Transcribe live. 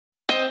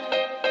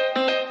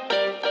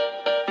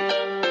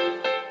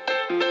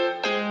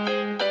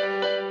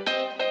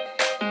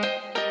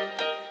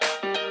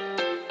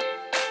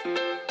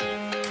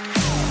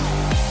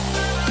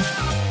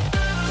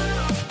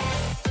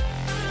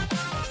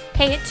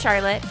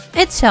Charlotte.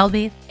 It's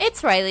Shelby.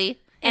 It's Riley.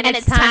 And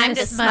it's time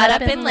to smut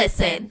up and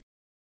listen.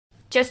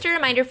 Just a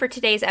reminder for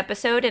today's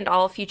episode and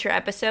all future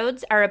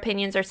episodes, our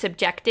opinions are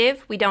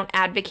subjective. We don't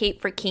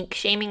advocate for kink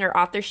shaming or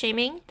author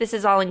shaming. This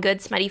is all in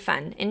good, smutty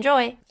fun.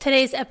 Enjoy.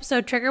 Today's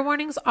episode trigger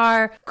warnings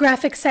are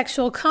graphic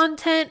sexual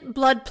content,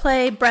 blood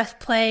play, breath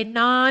play,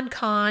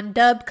 non-con,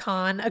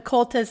 dub-con,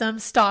 occultism,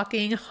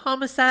 stalking,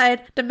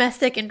 homicide,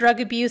 domestic and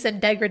drug abuse,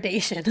 and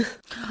degradation.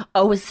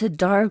 Oh, it's a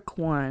dark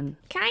one.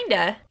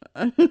 Kinda.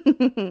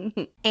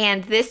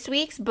 And this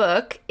week's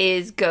book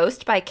is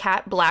Ghost by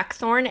Kat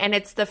Blackthorne, and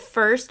it's the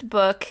first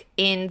book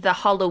in the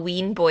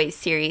Halloween Boys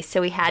series,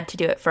 so we had to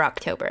do it for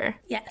October.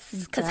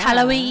 Yes, because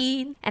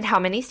Halloween. And how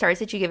many stars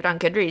did you give it on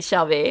Goodreads,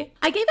 Shelby?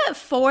 I gave it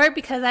 4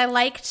 because I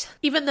liked,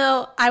 even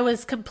though I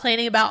was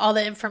complaining about all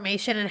the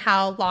information and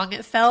how long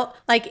it felt,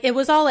 like it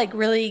was all like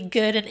really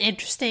good and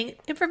interesting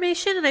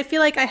information, and I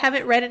feel like I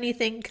haven't read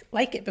anything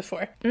like it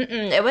before.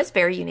 It was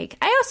very unique.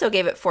 I also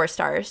gave it 4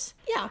 stars.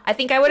 Yeah. I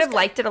think I would have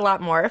liked it a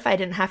lot more if I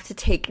didn't have to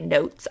take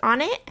notes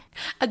on it.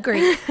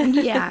 Agreed.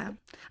 Yeah.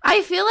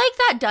 I feel like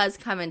that does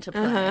come into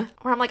play.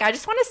 Where I'm like, I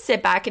just want to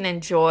sit back and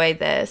enjoy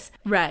this.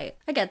 Right.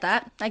 I get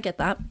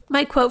that.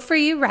 My quote for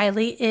you,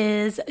 Riley,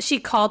 is she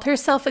called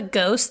herself a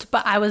ghost,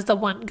 but I was the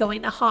one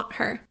going to haunt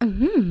her.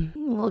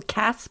 Little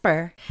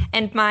Casper.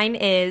 And mine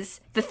is,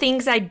 the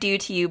things I do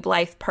to you,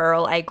 Blythe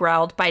Pearl, I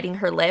growled, biting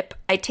her lip.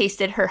 I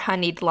tasted her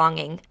honeyed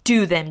longing.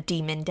 Do them,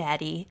 demon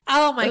daddy.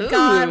 Oh my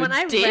God. When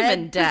I Demon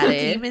read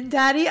Daddy. Demon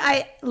Daddy,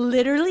 I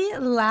literally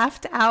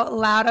laughed out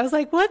loud. I was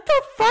like, what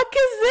the fuck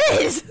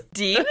is this?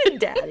 Demon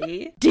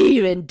daddy.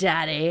 Demon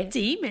Daddy.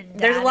 Demon Daddy.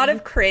 There's a lot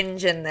of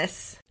cringe in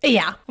this.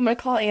 Yeah. I'm going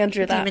to call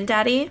Andrew that. Demon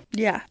daddy.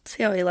 Yeah.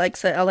 See how he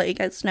likes it. I'll let you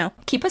guys know.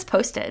 Keep us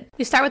posted.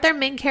 We start with our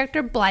main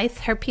character, Blythe,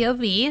 her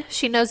POV.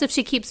 She knows if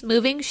she keeps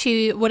moving,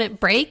 she wouldn't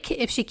break.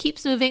 If she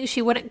keeps moving,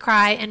 she wouldn't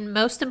cry. And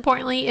most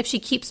importantly, if she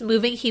keeps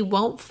moving, he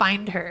won't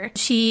find her.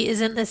 She is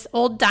in this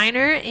old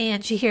diner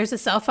and she hears a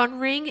cell phone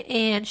ring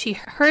and she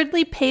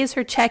hurriedly pays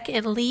her check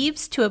and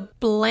leaves to a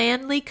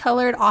blandly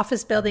colored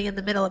office building in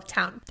the middle of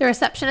town. The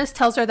receptionist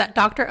tells her that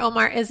Dr.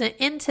 Omar isn't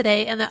in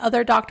today and that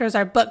other doctors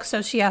are booked,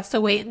 so she has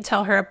to wait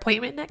until her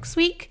appointment next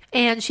week.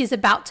 And she's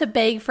about to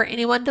beg for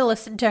anyone to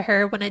listen to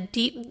her when a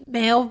deep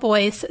male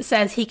voice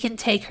says he can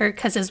take her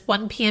because his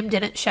 1 p.m.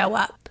 didn't show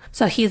up.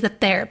 So he's the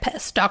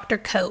therapist, Dr.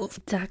 Cove.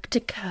 Dr.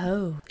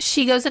 Cove.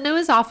 She goes into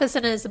his office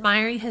and is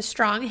admiring his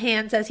strong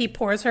hands as he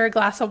pours her a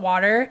glass of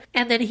water.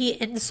 And then he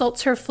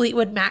insults her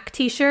Fleetwood Mac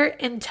t-shirt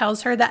and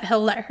tells her that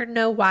he'll let her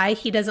know why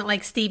he doesn't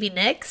like Stevie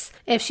Nicks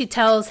if she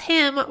tells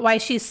him why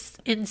she's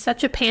in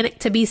such a panic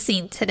to be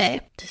seen today.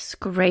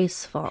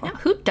 Disgraceful. Now,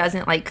 who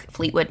doesn't like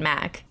Fleetwood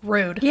Mac?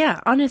 Rude. Yeah,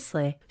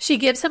 honestly. She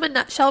gives him a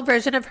nutshell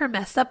version of her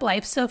messed up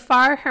life so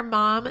far. Her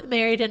mom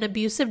married an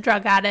abusive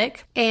drug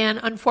addict and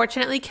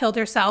unfortunately killed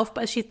herself,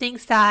 but she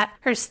thinks that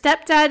her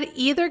stepdad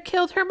either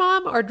killed her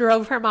mom or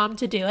drove her mom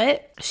to do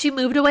it. She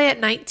moved away at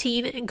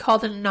 19 and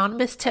called an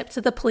anonymous tip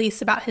to the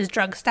police about his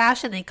drug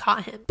stash and they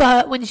caught him.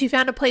 But when she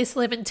found a place to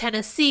live in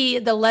Tennessee,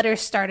 the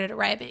letters started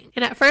arriving.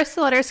 And at first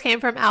the letters came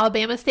from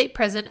Alabama State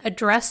Prison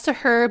addressed to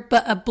her,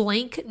 but a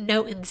blank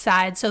note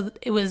inside. So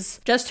it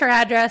was just her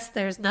address.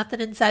 There's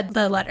nothing inside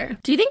the letter.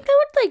 Do you think that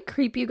would like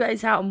creep you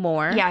guys out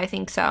more? Yeah, I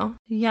think so.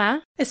 Yeah?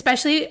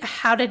 Especially,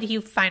 how did he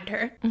find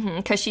her?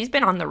 Because she's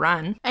been on the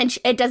run. And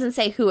it doesn't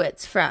say who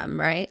it's from,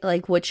 right?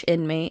 Like which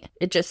inmate.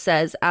 It just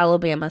says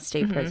Alabama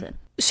State Prison.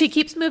 She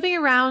keeps moving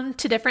around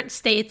to different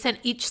states, and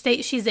each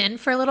state she's in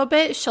for a little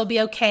bit, she'll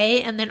be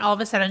okay, and then all of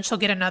a sudden she'll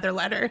get another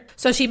letter.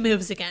 So she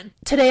moves again.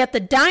 Today at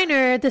the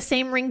diner, the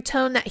same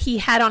ringtone that he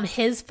had on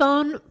his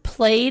phone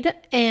played,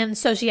 and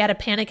so she had a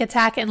panic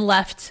attack and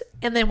left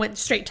and then went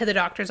straight to the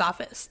doctor's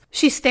office.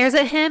 She stares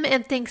at him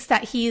and thinks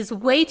that he's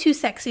way too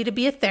sexy to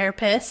be a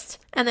therapist.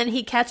 And then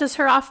he catches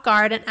her off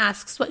guard and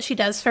asks what she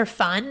does for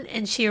fun.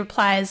 And she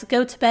replies,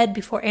 go to bed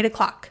before 8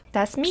 o'clock.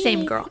 That's me.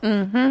 Same girl.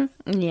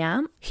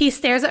 Yeah. He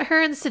stares at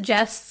her and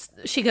suggests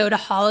she go to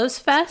Hollows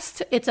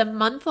Fest. It's a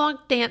month-long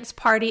dance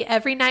party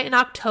every night in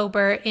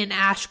October in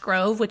Ash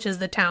Grove, which is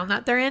the town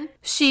that they're in.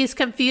 She's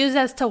confused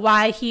as to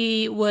why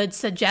he would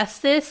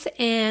suggest this,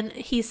 and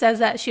he says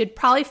that she would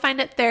probably find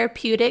it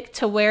therapeutic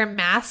to wear a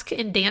mask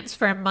and dance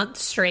for a month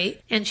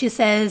straight. And she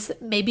says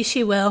maybe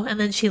she will, and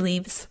then she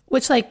leaves.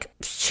 Which, like,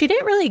 she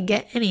didn't really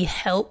get any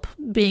help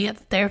being at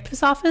the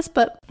therapist's office,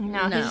 but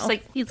No, he's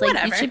like, He's like,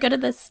 whatever. you should go to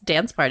this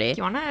dance party. do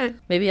you want to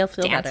Maybe I'll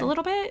feel dance better. a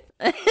little bit?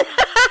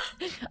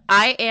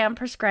 I am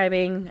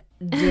prescribing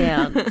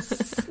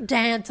dance.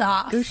 dance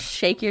off. Go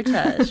shake your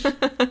tush.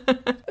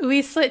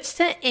 We switch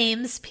to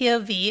Ames'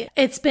 POV.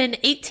 It's been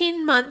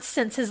 18 months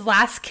since his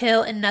last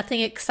kill and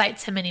nothing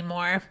excites him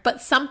anymore,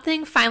 but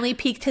something finally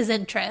piqued his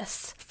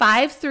interest.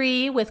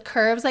 5'3" with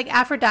curves like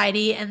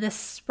Aphrodite and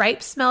this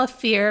ripe smell of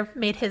fear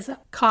made his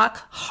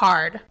cock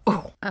hard.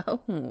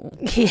 Oh.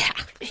 Yeah.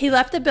 He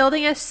left the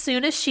building as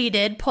soon as she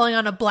did, pulling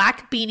on a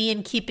black beanie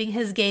and keeping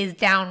his gaze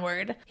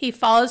downward. He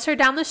follows her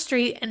down the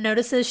street and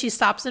notices she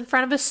stops in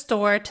front of a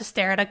store to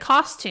stare at a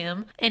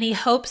costume, and he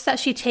hopes that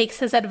she takes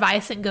his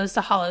advice and goes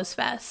to Hollows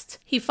Fest.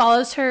 He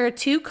follows her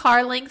 2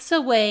 car lengths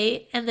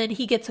away, and then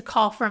he gets a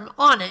call from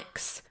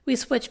Onyx. We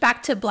switch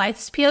back to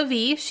Blythe's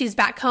POV. She's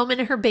back home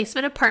in her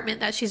basement apartment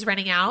that she's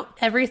renting out.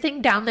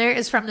 Everything down there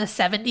is from the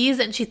 70s,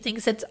 and she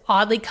thinks it's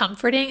oddly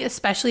comforting,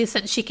 especially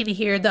since she can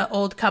hear the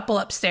old couple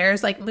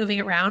upstairs like moving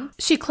around.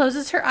 She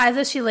closes her eyes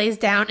as she lays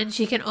down, and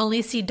she can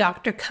only see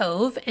Dr.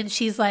 Cove, and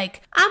she's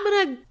like, I'm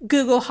gonna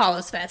Google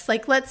Hollows Fest.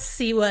 Like, let's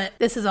see what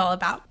this is all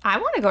about. I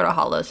want to go to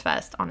Hollows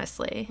Fest,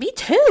 honestly. Me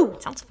too.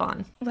 Sounds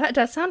fun. That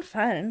does sound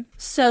fun.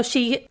 So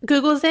she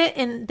Googles it,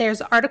 and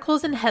there's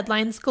articles and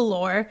headlines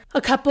galore.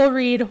 A couple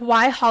read,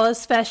 why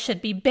Hollows Fest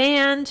should be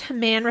banned,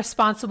 man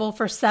responsible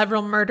for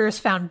several murders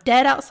found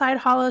dead outside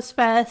Hollows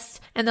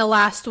Fest, and the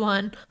last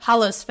one,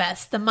 Hollows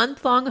Fest, the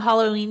month-long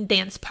Halloween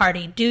dance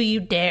party. Do you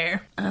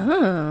dare?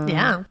 Oh.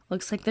 Yeah.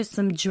 Looks like there's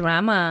some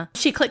drama.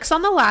 She clicks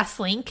on the last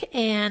link,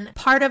 and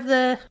part of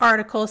the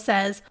article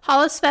says,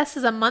 Hollows Fest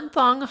is a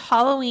month-long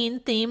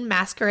Halloween-themed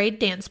masquerade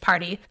dance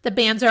party. The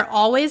bands are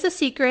always a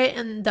secret,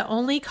 and the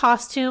only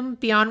costume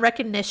beyond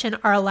recognition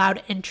are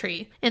allowed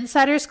entry.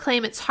 Insiders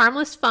claim it's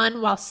harmless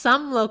fun, while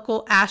some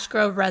local Ash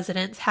Grove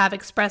residents have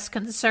expressed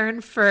concern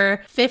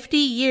for 50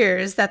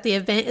 years that the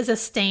event is a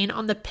stain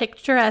on the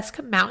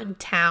picturesque mountain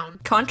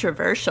town.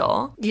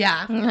 Controversial.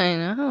 Yeah. I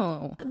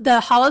know. The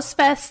Hollows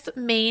Fest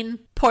main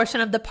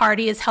portion of the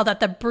party is held at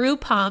the Brew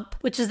Pump,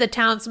 which is the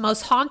town's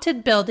most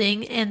haunted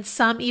building, and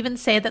some even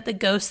say that the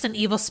ghosts and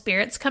evil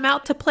spirits come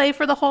out to play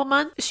for the whole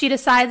month. She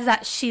decides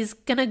that she's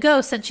gonna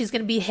go since she's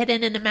gonna be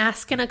hidden in a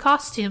mask and a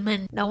costume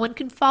and no one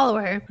can follow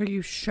her. Are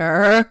you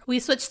sure? We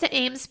switch to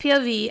Ames'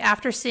 POV.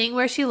 After seeing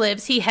where she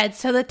lives, he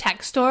heads to the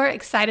tech store,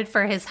 excited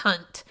for his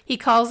hunt. He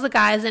calls the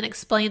guys and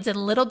explains in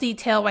little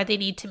detail why they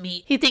need to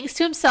meet. He thinks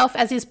to himself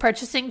as he's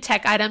purchasing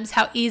tech items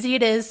how easy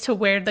it is to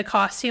wear the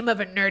costume of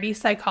a nerdy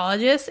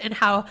psychologist and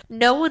how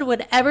no one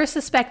would ever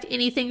suspect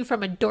anything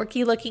from a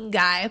dorky looking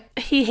guy.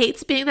 He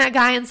hates being that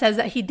guy and says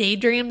that he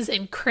daydreams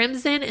in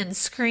crimson and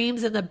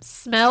screams in the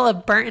smell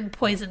of burnt and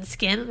poisoned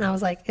skin. And I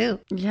was like, ew.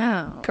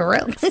 Yeah.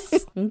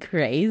 Gross.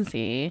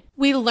 Crazy.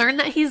 We learn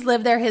that he's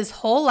lived there his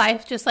whole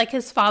life, just like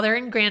his father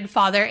and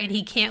grandfather, and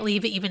he can't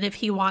leave even if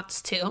he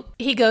wants to.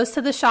 He goes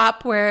to the shop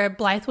where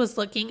Blythe was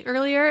looking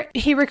earlier.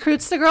 He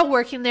recruits the girl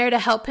working there to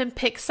help him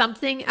pick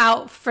something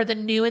out for the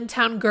new in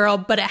town girl,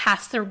 but it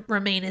has to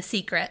remain a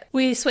secret.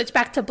 We switch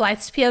back to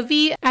Blythe's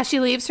POV. As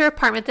she leaves her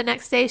apartment the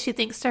next day, she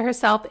thinks to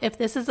herself, if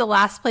this is the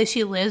last place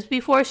she lives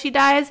before she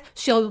dies,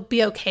 she'll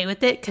be okay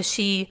with it because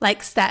she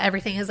likes that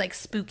everything is like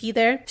spooky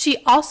there. She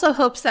also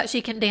hopes that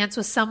she can dance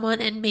with someone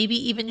and maybe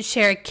even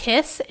share a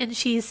kiss, and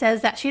she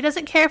says that she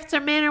doesn't care if it's a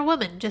man or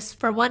woman, just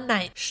for one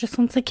night. She just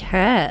wants a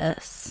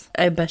kiss.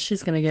 I bet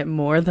she's gonna get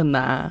more than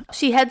that.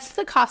 She heads to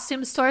the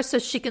costume store so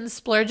she can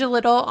splurge a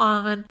little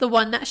on the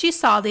one that she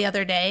saw the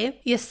other day.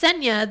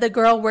 Yesenia, the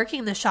girl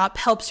working the shop,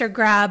 helps her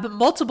grab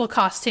multiple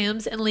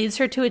costumes and leads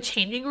her to a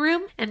changing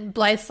room. And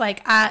Blythe's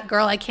like,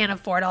 girl, I can't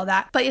afford all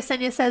that. But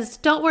Yesenia says,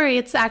 don't worry,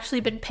 it's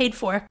actually been paid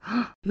for.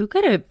 Who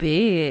could it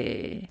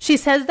be? She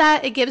says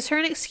that it gives her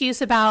an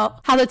excuse about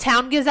how the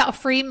town gives out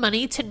free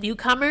money to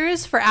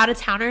newcomers for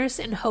out-of-towners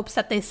in hopes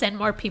that they send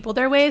more people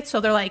their way. So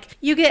they're like,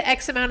 you get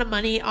X amount of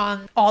money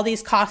on all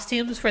these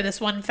costumes for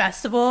this one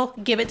festival,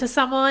 give it to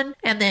someone,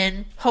 and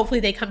then hopefully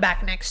they come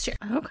back next year.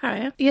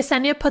 Okay.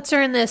 Yesenia puts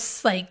her in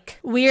this like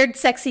weird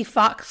sexy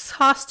fox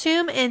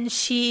costume, and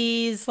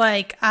she's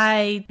like,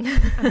 I'm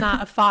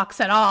not a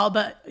fox at all,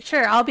 but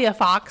sure, I'll be a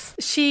fox.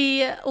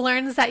 She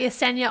learns that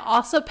Yesenia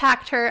also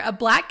packed her a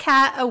black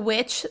cat, a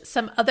witch,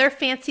 some other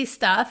fancy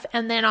stuff,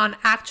 and then on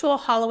actual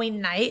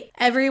Halloween night,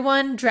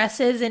 everyone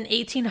dresses in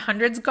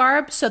 1800s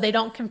garb so they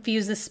don't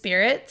confuse the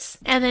spirits.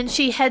 And then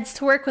she heads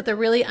to work with a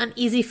really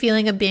uneasy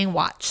feeling of being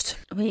watched.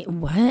 Wait,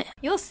 what?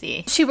 You'll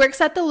see. She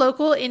works at the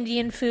local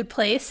Indian food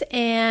place,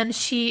 and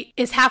she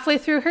is halfway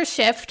through her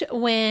shift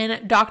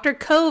when Dr.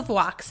 Cove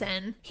walks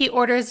in. He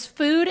orders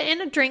food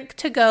and a drink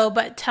to go,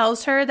 but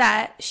tells her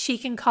that she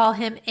can call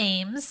him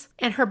Ames.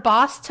 And her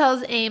boss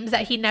tells Ames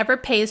that he never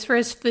pays for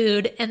his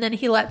food, and then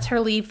he lets her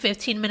leave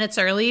 15 minutes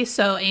early,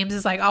 so Ames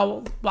is like,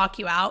 I'll walk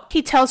you out.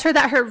 He tells her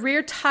that her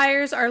rear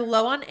tires are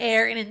low on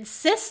air and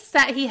insists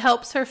that he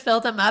helps her fill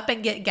them up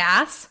and get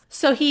gas.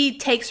 So he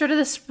takes her to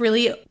this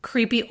really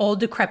creepy old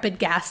decrepit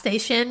gas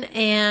station,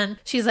 and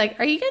she's like,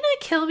 are you gonna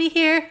kill me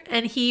here?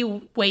 And he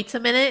waits a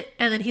minute,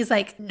 and then he's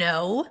like,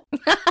 no.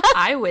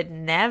 I would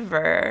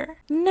never.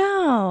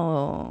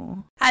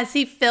 No. As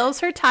he fills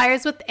her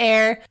tires with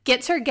air,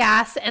 gets her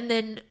gas, and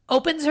then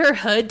opens her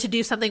hood to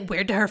do something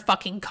weird to her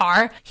fucking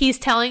car. He's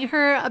telling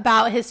her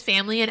about his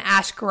family in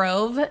Ash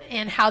Grove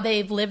and how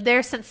they've lived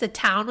there since the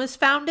town was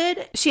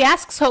founded. She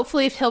asks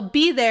hopefully if he'll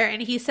be there,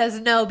 and he says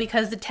no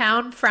because the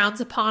town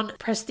frowns upon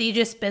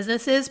prestigious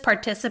businesses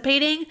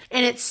participating,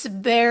 and it's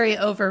very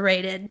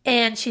overrated.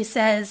 And she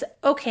says,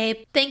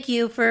 okay, thank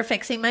you for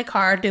fixing my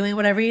car, doing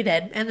whatever you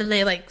did. And then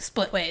they like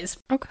split ways.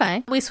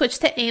 Okay. We switch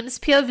to Ames'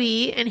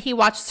 POV, and he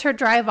watches her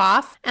drive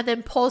off and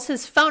then pulls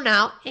his phone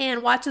out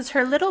and watches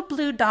her little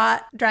blue dog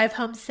Dot drive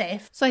home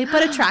safe. So he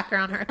put a tracker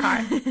on her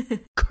car.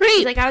 Great.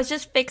 He's like, I was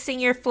just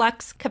fixing your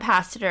flux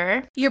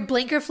capacitor. Your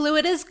blinker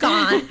fluid is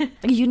gone.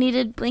 You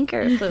needed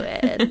blinker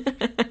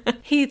fluid.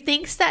 He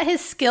thinks that his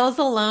skills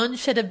alone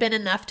should have been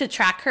enough to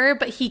track her,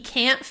 but he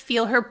can't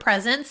feel her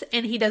presence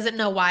and he doesn't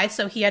know why,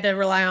 so he had to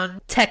rely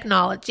on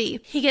technology.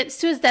 He gets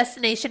to his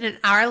destination an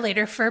hour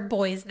later for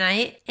boys'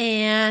 night,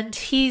 and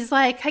he's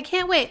like, I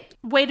can't wait.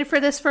 Waited for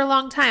this for a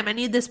long time. I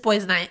need this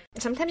boys' night.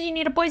 Sometimes you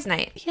need a boys'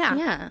 night.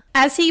 Yeah.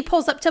 As he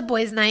pulls up to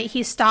boys' night,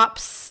 he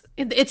stops.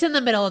 It's in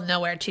the middle of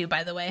nowhere too,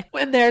 by the way.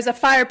 When there's a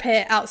fire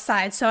pit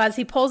outside. So as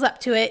he pulls up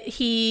to it,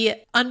 he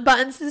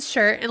unbuttons his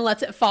shirt and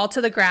lets it fall to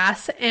the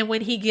grass. And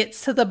when he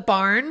gets to the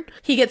barn,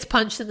 he gets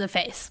punched in the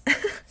face.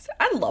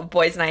 I love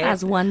boys' night.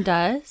 As one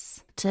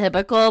does.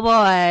 Typical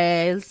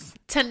boys.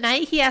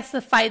 Tonight, he has to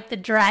fight the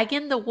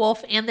dragon, the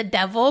wolf, and the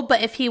devil,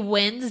 but if he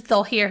wins,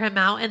 they'll hear him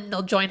out and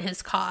they'll join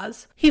his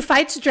cause. He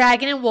fights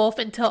dragon and wolf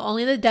until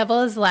only the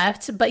devil is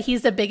left, but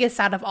he's the biggest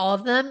out of all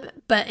of them.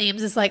 But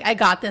Ames is like, I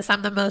got this.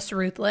 I'm the most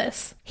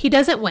ruthless. He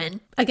doesn't win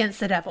against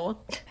the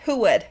devil. Who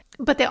would?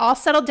 But they all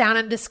settle down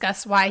and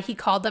discuss why he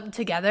called them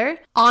together.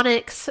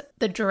 Onyx,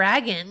 the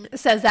dragon,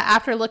 says that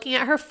after looking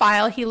at her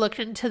file, he looked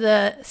into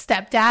the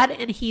stepdad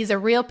and he's a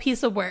real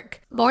piece of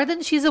work. More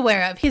than she's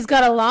aware of. He's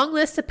got a long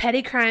list of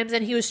petty crimes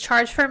and he was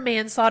charged for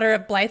manslaughter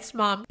of Blythe's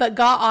mom, but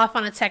got off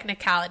on a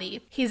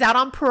technicality. He's out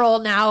on parole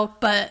now,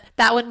 but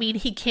that would mean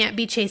he can't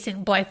be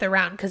chasing Blythe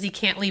around because he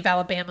can't leave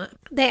Alabama.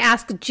 They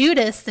ask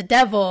Judas, the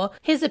devil,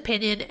 his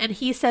opinion, and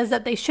he says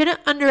that they shouldn't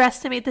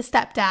underestimate the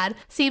stepdad.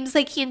 Seems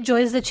like he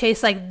enjoys the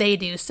chase like they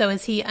do, so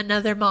is he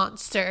another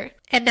monster?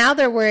 And now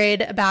they're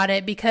worried about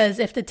it because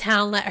if the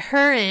town let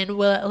her in,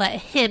 will it let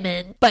him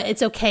in? But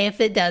it's okay if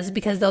it does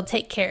because they'll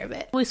take care of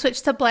it. We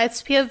switch to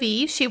Blythe's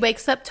POV. She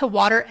wakes up to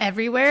water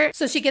everywhere.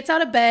 So she gets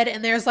out of bed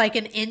and there's like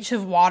an inch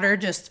of water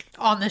just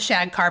on the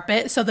shag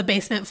carpet. So the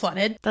basement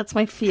flooded. That's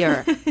my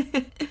fear.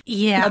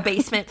 Yeah. A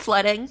basement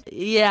flooding.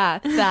 Yeah,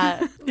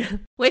 that.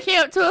 Waking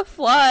up to a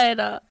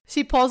flood.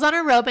 She pulls on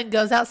her robe and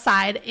goes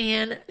outside,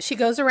 and she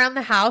goes around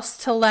the house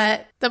to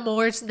let the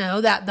Moores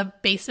know that the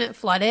basement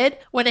flooded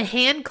when a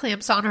hand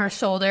clamps on her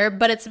shoulder,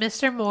 but it's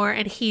Mr. Moore,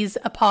 and he's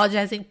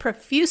apologizing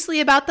profusely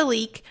about the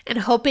leak and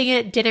hoping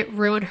it didn't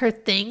ruin her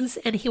things,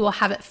 and he will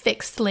have it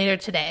fixed later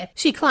today.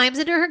 She climbs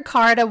into her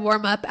car to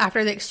warm up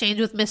after the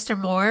exchange with Mr.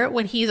 Moore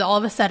when he's all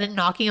of a sudden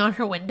knocking on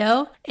her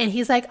window, and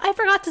he's like, I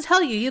forgot to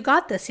tell you, you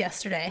got this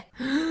yesterday.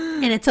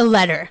 And it's a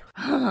letter.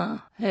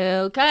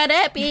 Who could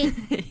it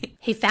be?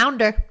 He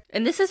found her.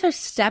 And this is her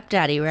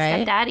stepdaddy,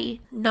 right? Stepdaddy.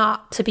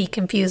 Not to be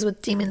confused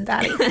with Demon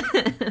Daddy.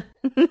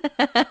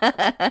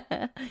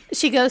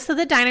 She goes to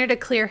the diner to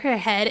clear her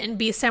head and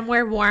be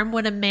somewhere warm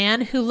when a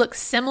man who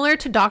looks similar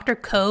to Dr.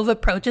 Cove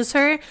approaches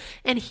her,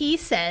 and he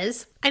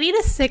says, I need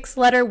a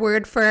 6-letter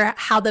word for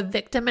how the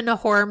victim in a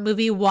horror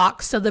movie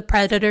walks so the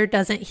predator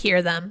doesn't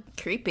hear them.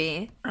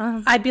 Creepy.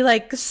 I'd be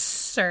like,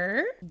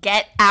 sir?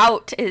 Get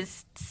out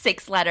is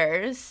 6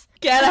 letters.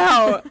 Get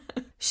out.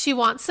 She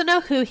wants to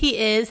know who he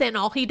is, and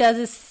all he does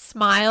is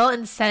smile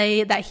and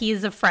say that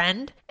he's a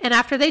friend. And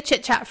after they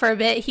chit-chat for a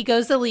bit, he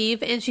goes to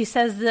leave, and she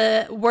says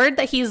the word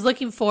that he's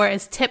looking for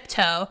is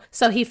tiptoe.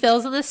 So he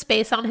fills in the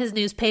space on his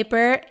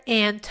newspaper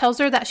and tells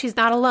her that she's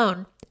not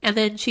alone. And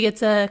then she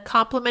gets a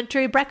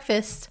complimentary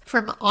breakfast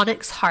from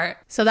Onyx Hart.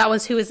 So that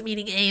was who was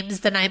meeting Ames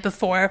the night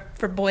before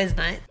for boys'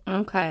 night.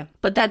 Okay.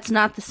 But that's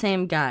not the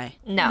same guy.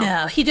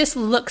 No, he just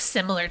looks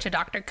similar to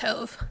Dr.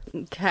 Cove.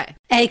 Okay.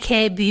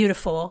 A.K.A.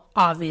 beautiful,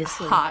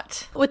 obviously.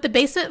 Hot. With the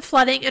basement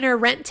flooding and her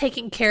rent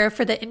taken care of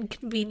for the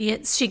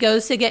inconvenience, she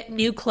goes to get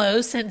new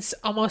clothes since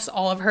almost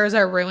all of hers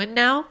are ruined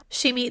now.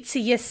 She meets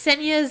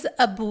Yesenia's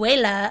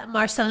abuela,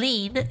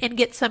 Marceline, and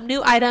gets some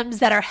new items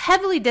that are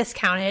heavily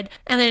discounted.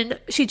 And then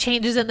she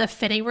changes in the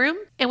fitting room.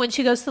 And when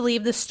she goes to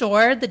leave the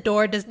store, the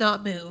door does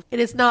not move. It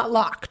is not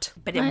locked.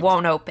 But it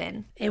won't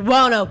open. It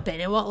won't open.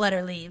 It won't let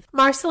her leave.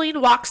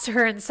 Marceline walks to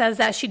her and says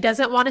that she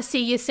doesn't want to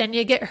see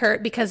Yesenia get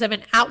hurt because of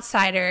an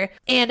outsider.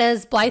 And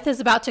as Blythe is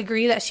about to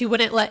agree that she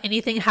wouldn't let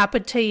anything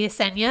happen to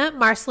Yesenia,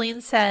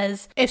 Marceline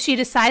says if she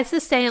decides to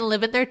stay and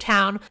live in their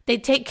town,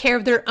 they'd take care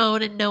of their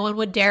own and no one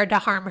would dare to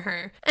harm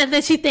her. And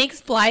then she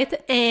thanks Blythe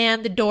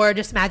and the door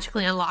just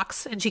magically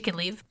unlocks and she can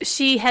leave.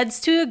 She heads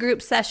to a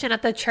group session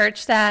at the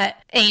church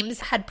that Ames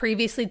had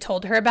previously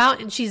told her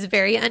about, and she's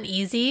very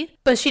uneasy.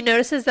 But she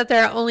notices that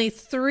there are only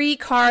 3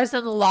 cars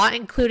in the lot,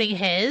 including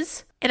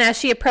his. And as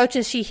she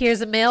approaches, she hears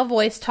a male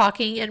voice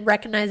talking and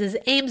recognizes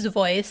Ames'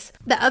 voice.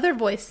 The other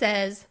voice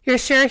says, "You're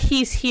sure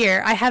he's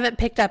here? I haven't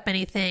picked up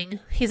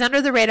anything. He's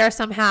under the radar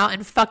somehow,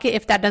 and fuck it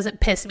if that doesn't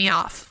piss me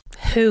off."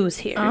 Who's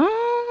here?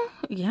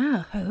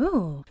 Yeah,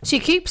 who? She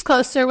keeps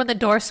closer when the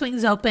door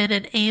swings open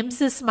and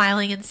Ames is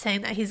smiling and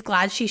saying that he's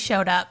glad she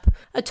showed up.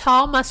 A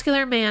tall,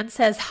 muscular man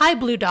says, "Hi,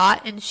 Blue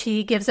Dot," and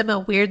she gives him a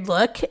weird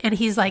look, and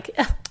he's like,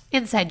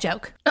 inside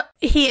joke.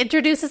 He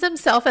introduces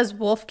himself as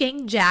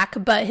Wolfgang Jack,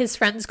 but his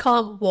friends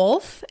call him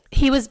Wolf.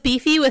 He was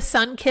beefy with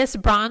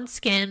sun-kissed bronze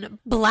skin,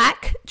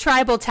 black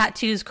tribal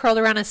tattoos curled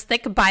around his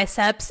thick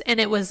biceps, and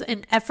it was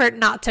an effort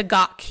not to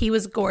gawk. He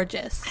was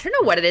gorgeous. I don't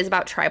know what it is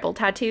about tribal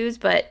tattoos,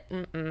 but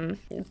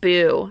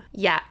boo.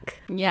 Yuck.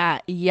 Yeah,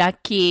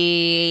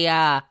 yucky.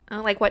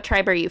 Oh, like, what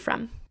tribe are you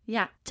from?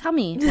 Yeah, tell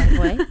me,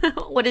 white boy.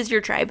 What is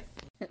your tribe?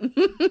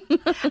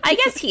 I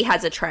guess he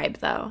has a tribe,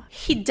 though.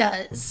 He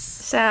does.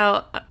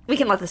 So we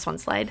can let this one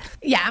slide.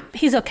 Yeah,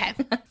 he's okay.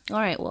 All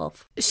right,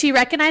 Wolf. She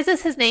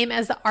recognizes his name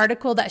as the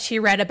article that she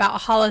read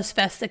about Hollows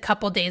Fest a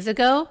couple days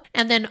ago.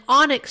 And then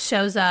Onyx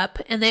shows up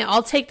and they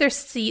all take their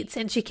seats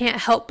and she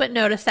can't help but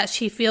notice that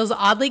she feels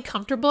oddly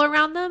comfortable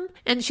around them.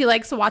 And she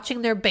likes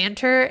watching their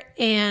banter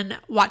and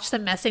watch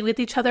them messing with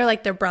each other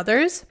like they're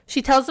brothers.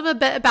 She tells them a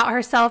bit about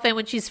herself and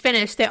when she's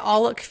finished, they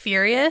all look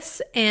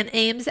furious. And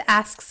Ames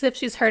asks if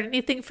she's heard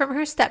anything from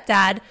her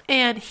stepdad.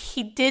 And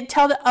he did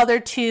tell the other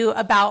two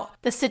about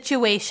the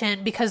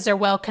situation because they're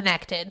well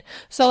connected.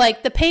 So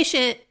like the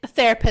patient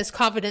therapist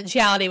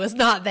confidentiality was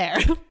not there.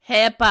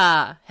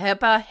 HIPAA.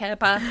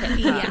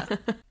 Yeah.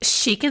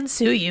 She can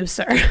sue you,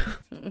 sir.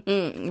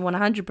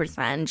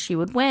 100%. She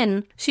would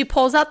win. She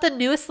pulls out the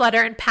newest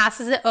letter and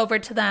passes it over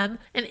to them.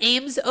 And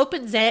Ames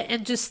opens it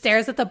and just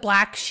stares at the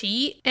black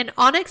sheet. And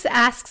Onyx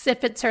asks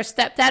if it's her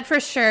stepdad for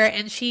sure.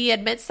 And she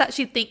admits that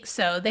she thinks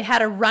so. They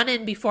had a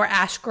run-in before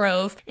Ash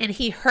Grove and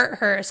he hurt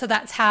her. So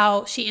that's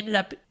how she ended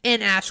up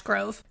in Ash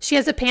Grove. She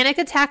has a panic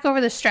attack over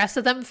the stress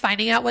of them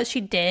finding out what she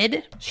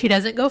did. She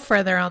doesn't go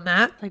further on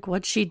that. Like,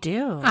 what'd she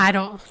do? I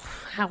don't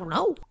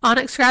know.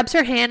 Onyx grabs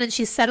her hand and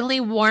she's suddenly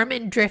warm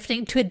and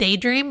drifting to a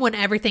daydream when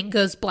everything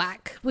goes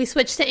black. We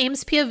switch to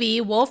Ames'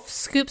 POV. Wolf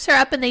scoops her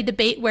up and they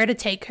debate where to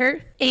take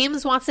her.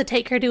 Ames wants to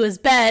take her to his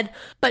bed,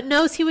 but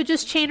knows he would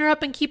just chain her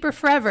up and keep her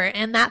forever,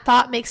 and that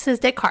thought makes his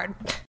dick hard.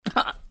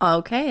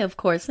 Okay, of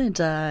course it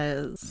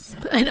does.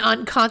 An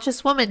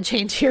unconscious woman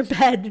chained to your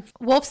bed.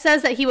 Wolf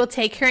says that he will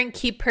take her and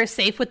keep her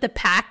safe with the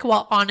pack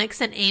while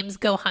Onyx and Ames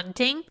go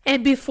hunting.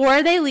 And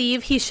before they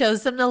leave, he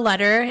shows them the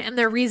letter, and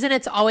the reason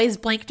it's always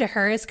blank to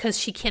her is because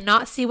she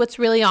cannot see what's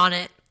really on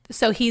it.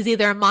 So he's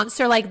either a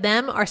monster like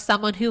them or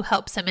someone who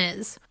helps him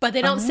is. But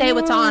they don't say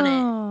what's on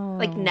it.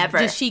 Like, never.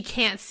 Just she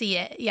can't see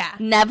it. Yeah.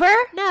 Never?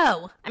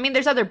 No. I mean,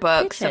 there's other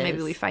books, so Bitches.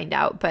 maybe we find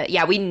out. But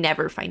yeah, we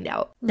never find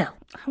out. No.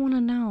 I want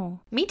to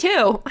know. Me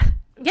too.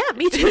 Yeah,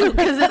 me too.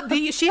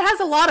 Because she has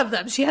a lot of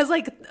them. She has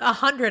like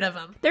 100 of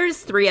them. There's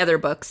 3 other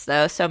books,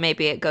 though, so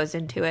maybe it goes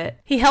into it.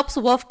 He helps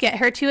Wolf get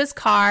her to his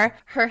car.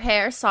 Her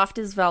hair soft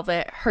as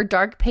velvet, her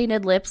dark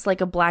painted lips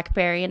like a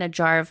blackberry in a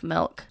jar of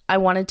milk. I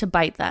wanted to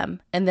bite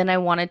them, and then I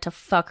wanted to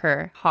fuck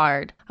her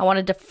hard. I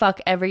wanted to fuck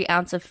every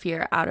ounce of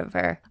fear out of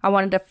her. I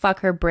wanted to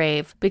fuck her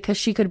brave, because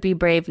she could be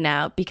brave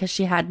now, because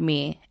she had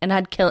me, and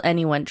I'd kill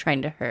anyone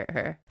trying to hurt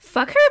her.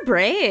 Fuck her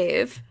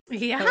brave.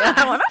 Yeah.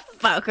 I want to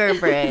fuck her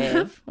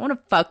brave. I want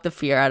to fuck the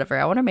fear out of her.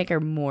 I want to make her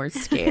more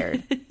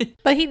scared.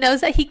 But he knows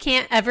that he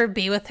can't ever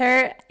be with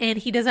her, and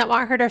he doesn't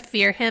want her to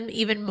fear him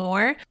even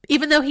more,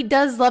 even though he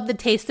does love the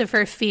taste of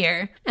her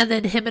fear. And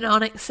then him and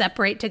Onyx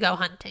separate to go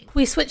hunting.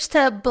 We switch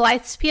to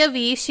Blythe's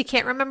POV. She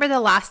can't remember the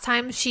last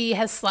time she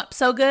has slept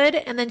so good,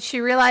 and then she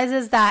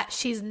realizes that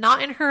she's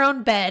not in her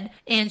own bed,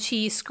 and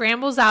she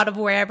scrambles out of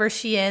wherever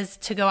she is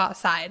to go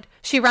outside.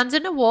 She runs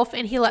into Wolf,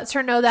 and he lets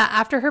her know that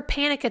after her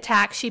panic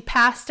attack, she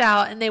passed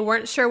out and they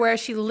weren't sure where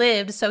she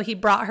lived, so he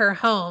brought her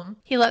home.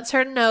 He lets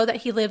her know that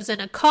he lives in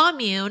a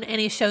commune, and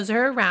he shows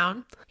her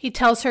around. He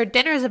tells her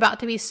dinner's about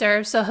to be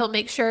served, so he'll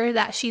make sure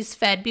that she's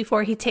fed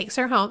before he takes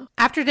her home.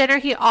 After dinner,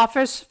 he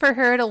offers for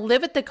her to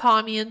live at the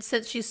commune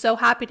since she's so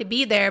happy to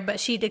be there, but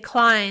she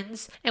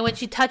declines. And when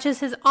she touches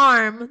his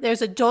arm,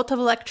 there's a jolt of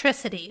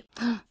electricity.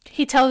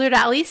 He tells her to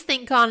at least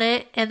think on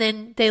it, and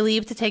then they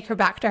leave to take her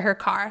back to her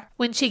car.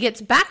 When she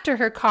gets back to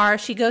her car,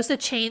 she goes to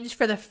change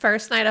for the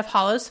first night of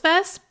Hollows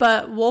Fest,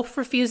 but Wolf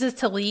refuses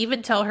to leave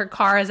until her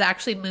car is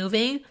actually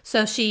moving.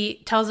 So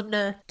she tells him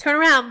to turn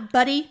around,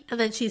 buddy, and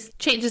then she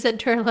changes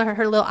into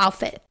her little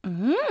outfit.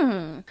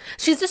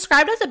 She's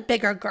described as a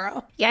bigger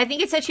girl. Yeah, I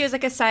think it said she was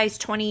like a size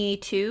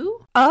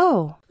 22.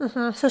 Oh.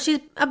 So she's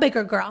a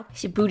bigger girl.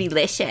 She's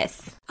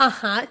bootylicious.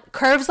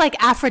 Curves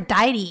like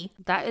Aphrodite.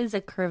 That is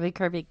a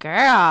curvy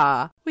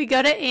girl. We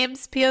go to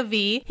Ames'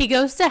 POV. He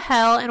goes to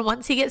hell, and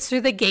once he gets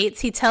through the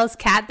gates, he tells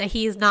Kat that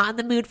he is not in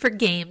the mood for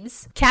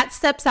games. Kat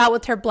steps out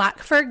with her black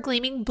fur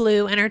gleaming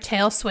blue and her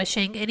tail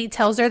swishing, and he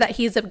tells her that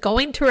he's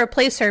going to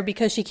replace her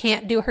because she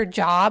can't do her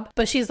job.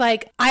 But she's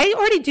like, I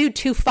already do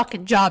 2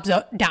 fucking jobs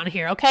down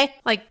here, okay?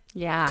 Like,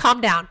 yeah.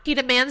 Calm down. He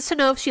demands to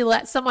know if she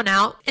let someone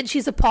out, and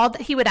she's appalled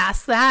that he would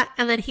ask that,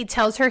 and then he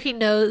tells her she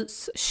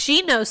knows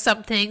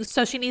something,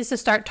 so she needs to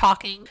start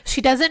talking.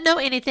 She doesn't know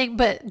anything,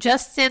 but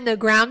just then the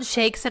ground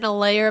shakes and a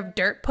layer of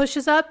dirt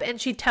pushes up,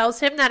 and she tells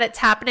him that it's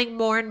happening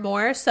more and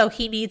more, so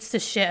he needs to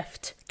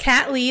shift.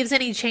 Kat leaves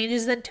and he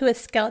changes into a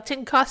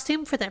skeleton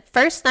costume for the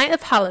first night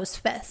of Hallows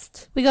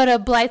Fest. We go to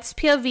Blythe's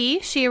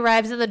POV. She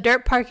arrives in the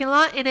dirt parking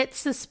lot and it's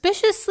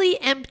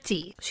suspiciously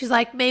empty. She's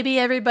like, maybe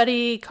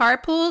everybody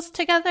carpools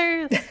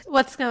together?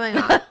 What's going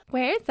on?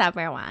 Where's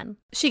everyone?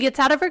 She gets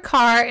out of her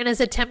car and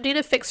is attempting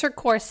to fix her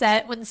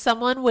corset when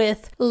someone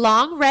with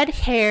long red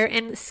hair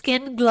and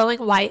skin glowing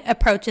white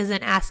approaches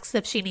and asks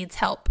if she needs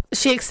help.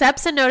 She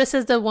accepts and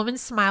notices the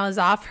woman's smile is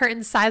off. Her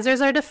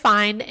incisors are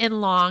defined and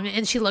long,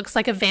 and she looks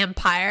like a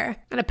vampire.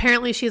 And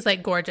apparently she's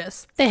like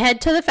gorgeous. They head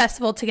to the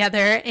festival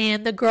together,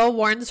 and the girl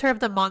warns her of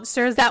the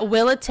monsters that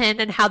will attend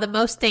and how the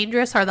most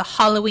dangerous are the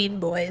Halloween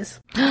boys.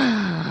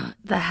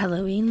 The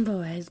Halloween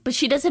boys. But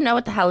she doesn't know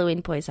what the Halloween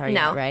boys are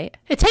yet, right?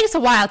 It takes a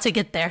while to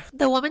get there.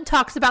 The woman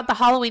talks about the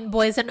Halloween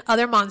boys and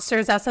other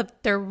monsters as if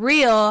they're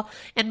real,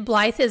 and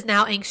Blythe is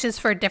now anxious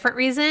for a different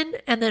reason,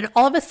 and then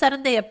all of a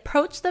sudden they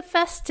approach the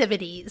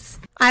festivities.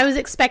 I was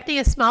expecting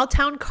a small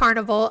town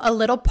carnival, a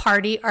little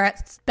party, or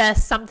at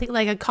best something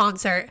like a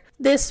concert.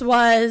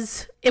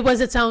 It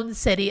was its own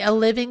city, a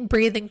living,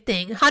 breathing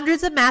thing.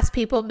 Hundreds of masked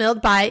people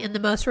milled by in the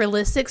most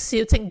realistic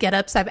suits and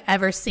get-ups I've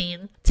ever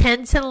seen.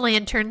 Tents and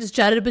lanterns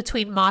jutted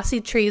between mossy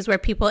trees where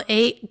people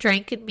ate,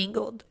 drank, and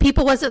mingled.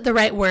 People wasn't the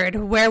right word.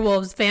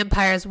 Werewolves,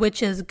 vampires,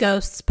 witches,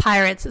 ghosts,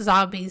 pirates,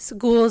 zombies,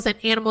 ghouls,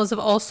 and animals of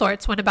all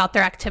sorts went about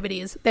their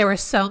activities. There were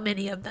so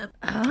many of them.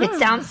 Oh, it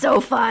sounds so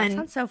fun.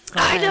 It sounds so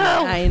fun.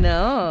 I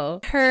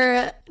know.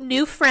 Her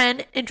new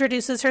friend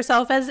introduces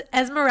herself as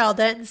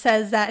Esmeralda and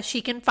says that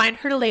she can find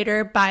her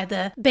later by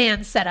the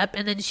band setup,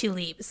 and then she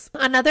leaves.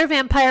 Another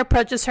vampire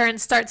approaches her and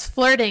starts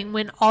flirting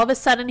when all of a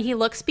sudden he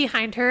looks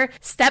behind her,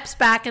 steps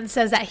back and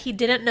says that he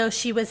didn't know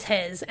she was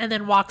his, and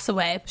then walks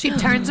away. She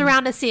turns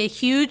around to see a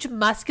huge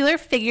muscular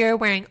figure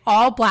wearing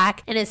all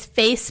black and his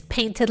face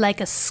painted like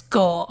a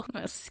skull.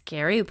 A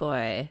scary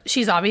boy.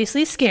 She's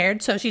obviously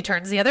scared, so she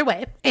turns the other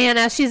way. And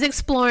as she's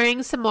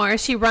exploring some more,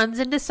 she runs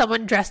into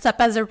someone dressed up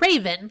as a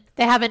raven.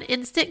 They have an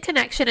instant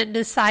connection and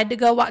decide to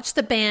go watch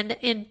the band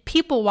and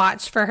people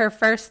watch for her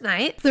first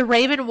night. The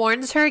raven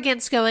warns her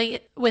against going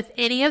with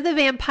any of the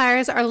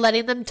vampires or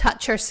letting them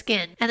touch her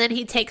skin. And then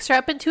he takes her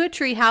up into a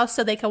treehouse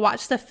so they can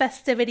watch the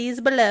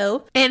festivities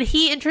below. And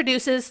he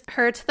introduces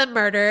her to the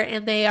murder,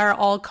 and they are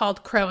all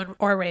called Crow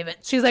or Raven.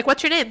 She's like,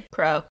 what's your name?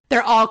 Crow.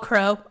 They're all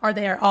Crow, or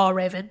they are all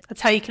Raven.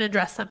 That's how you can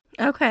address them.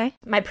 Okay.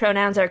 My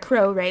pronouns are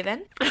Crow,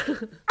 Raven.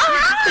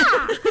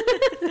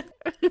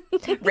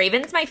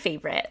 Raven's my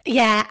favorite.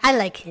 Yeah, I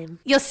like him.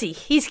 You'll see.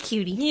 He's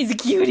cutie. He's a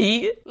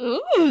cutie.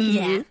 Ooh.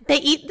 Yeah. They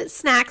eat the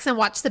snacks and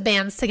watch the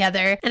bands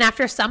together. And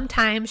after some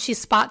time, she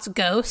spots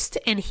Ghost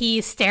and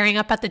he's staring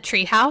up at the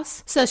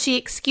treehouse. So she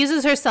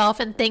excuses herself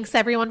and thanks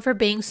everyone for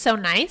being so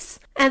nice.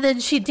 And then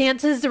she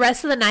dances the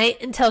rest of the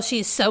night until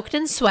she's soaked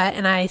in sweat.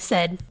 And I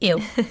said,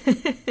 ew.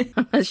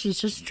 She's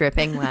just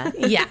dripping wet.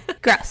 Yeah.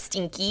 Gross.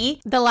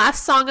 Stinky. The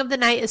last song of the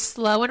night is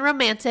slow and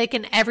romantic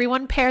and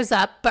everyone pairs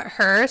up but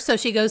her. So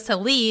she goes to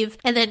leave.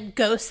 And then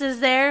Ghost is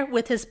there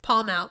with his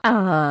palm out.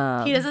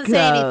 Oh, he doesn't say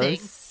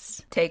anything.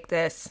 Take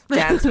this.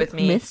 Dance with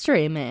me.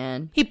 Mystery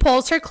man. He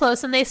pulls her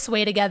close and they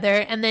sway together.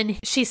 And then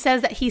she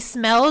says that he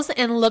smells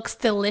and looks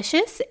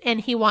delicious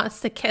and he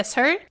wants to kiss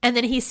her. And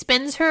then he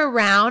spins her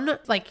around,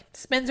 like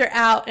spins her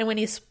out. And when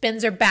he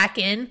spins her back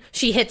in,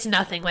 she hits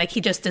nothing. Like he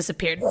just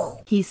disappeared.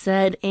 He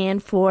said,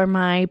 and for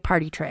my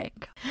party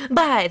trick.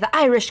 Bye, the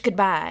Irish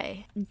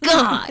goodbye.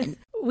 God.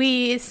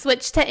 We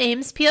switch to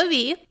Ames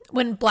POV.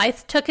 When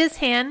Blythe took his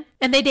hand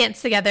and they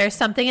danced together,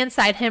 something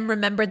inside him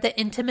remembered the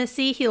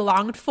intimacy he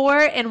longed for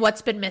and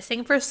what's been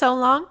missing for so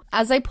long.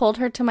 As I pulled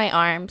her to my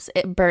arms,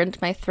 it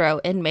burned my throat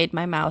and made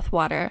my mouth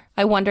water.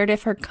 I wondered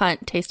if her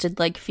cunt tasted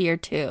like fear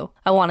too.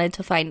 I wanted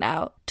to find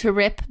out. To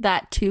rip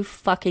that too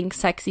fucking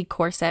sexy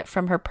corset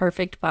from her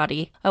perfect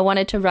body. I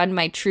wanted to run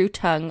my true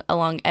tongue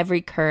along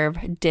every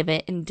curve,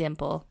 divot, and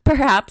dimple.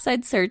 Perhaps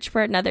I'd search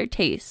for another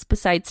taste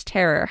besides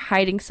terror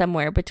hiding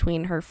somewhere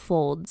between her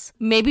folds.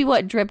 Maybe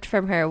what dripped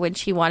from her when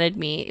she wanted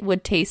me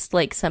would taste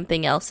like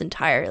something else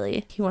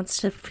entirely. He wants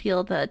to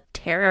feel the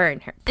terror in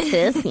her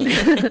pussy.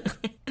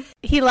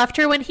 He left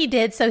her when he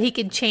did so he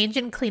could change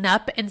and clean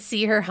up and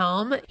see her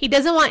home. He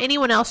doesn't want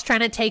anyone else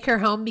trying to take her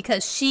home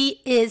because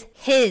she is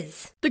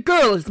his. The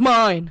girl is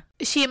mine.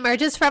 She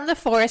emerges from the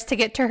forest to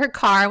get to her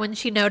car when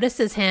she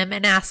notices him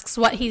and asks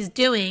what he's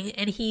doing.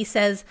 And he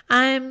says,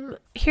 I'm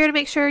here to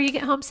make sure you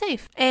get home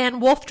safe.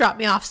 And Wolf dropped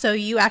me off, so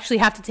you actually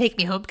have to take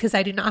me home because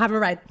I do not have a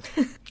ride.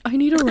 I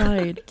need a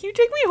ride. Can you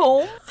take me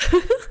home?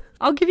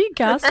 I'll give you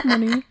gas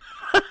money.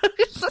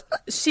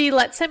 She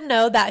lets him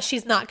know that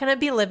she's not going to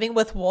be living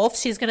with Wolf.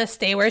 She's going to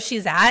stay where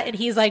she's at. And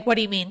he's like, what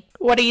do you mean?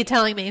 What are you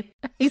telling me?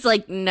 He's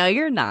like, no,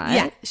 you're not.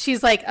 Yeah.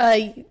 She's like,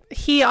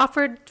 he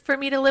offered for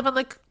me to live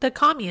on the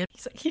commune.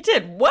 He's like, he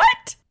did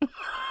what?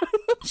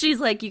 She's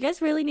like, you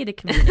guys really need to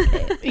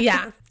communicate.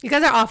 Yeah. You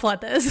guys are awful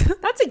at this.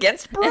 That's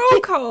against bro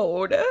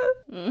code.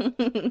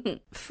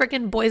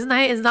 Freaking boys'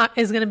 night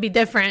is going to be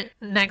different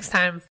next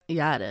time.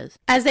 Yeah, it is.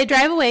 As they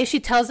drive away, she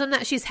tells them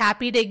that she's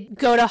happy to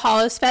go to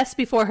Hollows Fest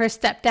before her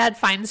stepdad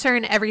finds her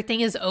and everything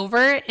is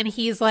over. And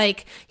he's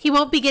like, he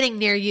won't be getting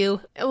near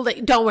you.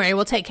 Like, don't worry,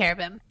 we'll take care of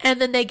him.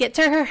 And then they get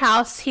to her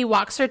house. He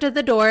walks her to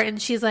the door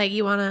and she's like,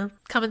 you want to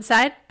come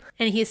inside?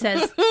 And he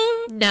says,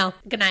 no,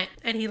 good night.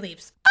 And he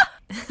leaves.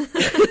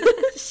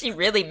 She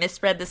really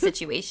misread the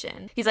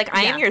situation. He's like,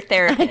 I am your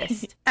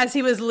therapist. As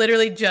he was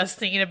literally just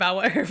thinking about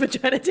what her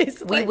vagina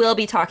tastes like. We will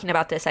be talking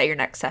about this at your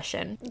next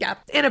session. Yeah,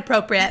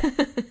 inappropriate.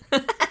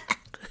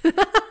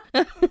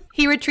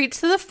 He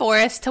retreats to the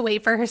forest to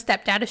wait for her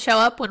stepdad to show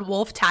up when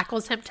Wolf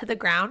tackles him to the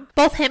ground.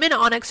 Both him and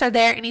Onyx are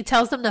there and he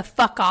tells them to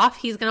fuck off.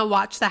 He's going to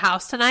watch the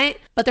house tonight.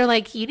 But they're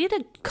like, you need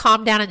to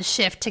calm down and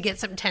shift to get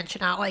some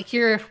tension out. Like,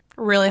 you're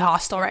really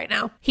hostile right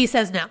now. He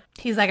says no.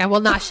 He's like, I will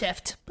not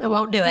shift. I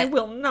won't do it. I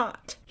will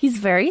not. He's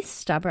very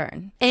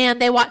stubborn.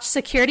 And they watched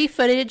security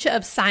footage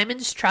of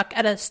Simon's truck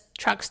at a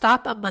truck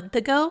stop a month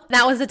ago.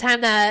 That was the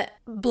time that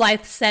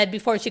Blythe said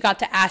before she got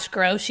to Ash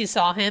Grove, she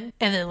saw him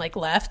and then like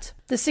left.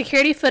 The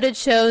security footage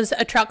shows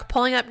a truck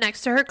pulling up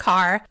next to her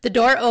car. The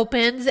door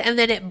opens and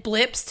then it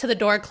blips to the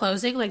door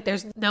closing like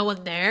there's no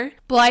one there.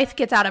 Blythe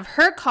gets out of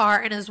her car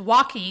and is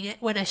walking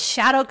when a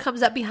shadow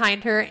comes up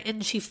behind her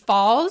and she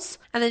falls.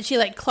 And then she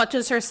like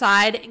clutches her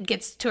side and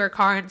gets to her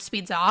car and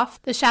speeds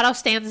off. The shadow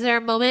stands there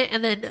a moment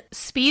and then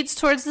speeds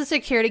towards the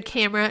security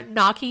camera,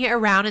 knocking it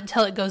around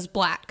until it goes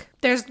black.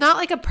 There's not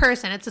like a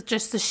person, it's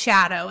just a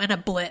shadow and a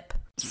blip.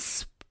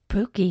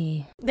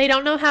 Spooky. They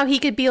don't know how he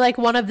could be like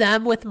one of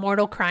them with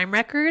mortal crime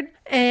record,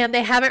 and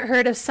they haven't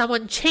heard of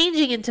someone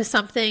changing into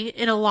something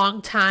in a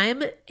long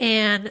time,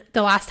 and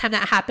the last time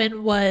that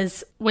happened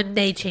was when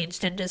they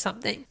changed into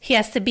something. He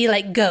has to be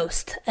like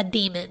ghost, a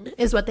demon,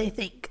 is what they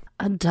think.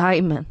 A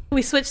diamond.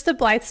 We switch to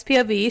Blythe's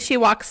POV. She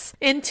walks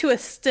into a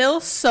still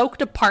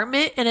soaked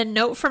apartment and a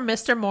note from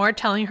Mr. Moore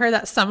telling her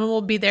that someone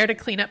will be there to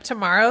clean up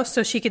tomorrow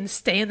so she can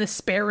stay in the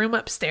spare room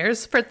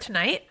upstairs for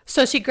tonight.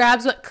 So she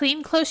grabs what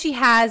clean clothes she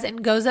has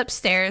and goes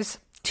upstairs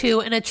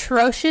to an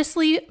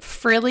atrociously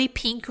frilly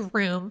pink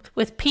room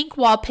with pink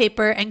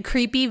wallpaper and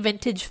creepy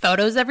vintage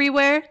photos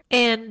everywhere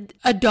and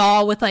a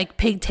doll with like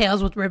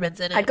pigtails with ribbons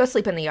in it. I'd go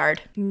sleep in the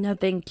yard. No,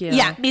 thank you.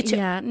 Yeah, me too.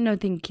 Yeah, no,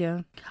 thank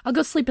you. I'll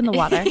go sleep in the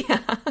water.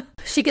 Yeah.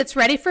 She gets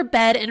ready for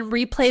bed and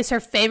replays her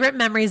favorite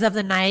memories of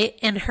the night,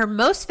 and her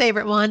most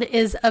favorite one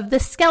is of the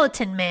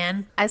skeleton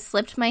man. I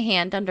slipped my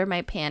hand under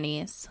my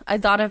panties. I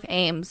thought of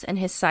Ames and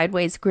his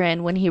sideways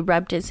grin when he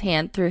rubbed his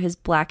hand through his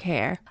black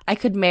hair. I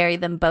could marry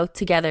them both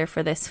together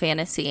for this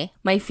fantasy.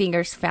 My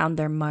fingers found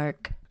their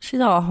mark.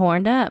 She's all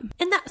horned up.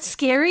 In that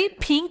scary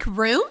pink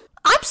room?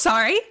 I'm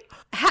sorry.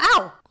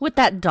 How? With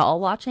that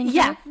doll watching her?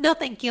 Yeah, no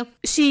thank you.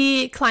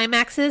 She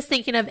climaxes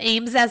thinking of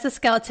Ames as the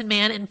skeleton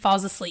man and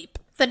falls asleep.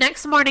 The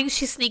next morning,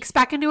 she sneaks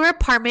back into her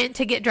apartment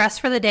to get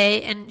dressed for the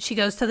day, and she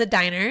goes to the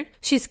diner.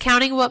 She's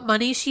counting what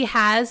money she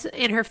has,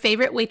 and her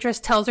favorite waitress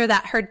tells her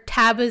that her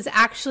tab is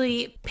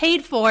actually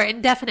paid for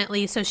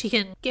indefinitely so she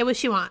can get what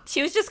she wants.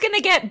 She was just going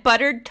to get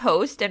buttered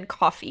toast and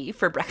coffee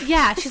for breakfast.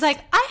 Yeah, she's like,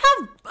 I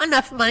have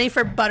enough money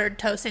for buttered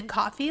toast and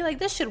coffee. Like,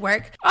 this should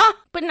work. Oh,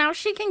 but now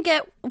she can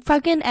get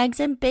fucking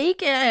eggs and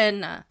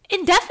bacon.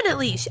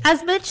 Indefinitely,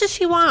 as much as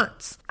she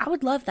wants. I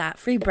would love that.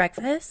 Free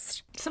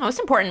breakfast. It's the most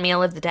important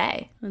meal of the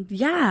day.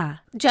 Yeah.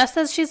 Just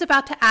as she's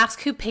about to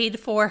ask who paid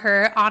for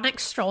her,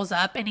 Onyx strolls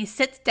up and he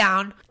sits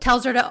down,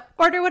 tells her to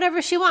order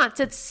whatever she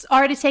wants. It's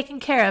already taken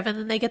care of, and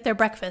then they get their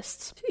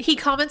breakfast. He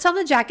comments on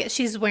the jacket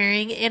she's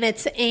wearing, and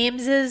it's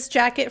Ames's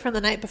jacket from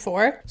the night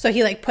before. So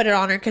he like put it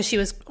on her because she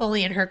was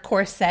only in her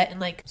corset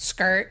and like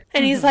skirt.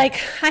 And he's like,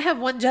 I have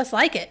one just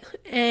like it.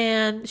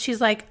 And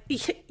she's like,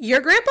 your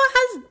grandpa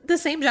has the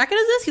same jacket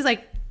as this? He's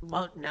like,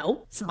 well,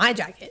 no, it's my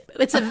jacket.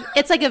 It's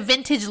like a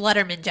vintage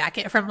Letterman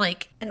jacket from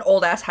like an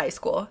old ass high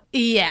school.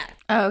 Yeah.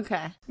 Oh,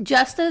 okay.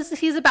 Just as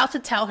he's about to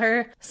tell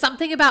her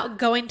something about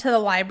going to the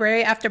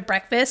library after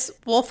breakfast,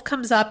 Wolf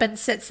comes up and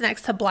sits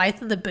next to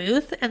Blythe in the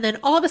booth, and then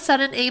all of a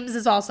sudden Ames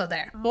is also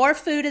there. More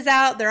food is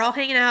out, they're all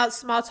hanging out,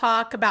 small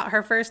talk about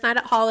her first night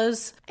at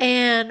Hollows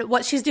and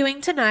what she's doing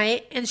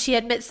tonight, and she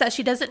admits that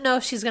she doesn't know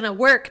if she's going to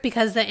work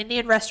because the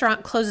Indian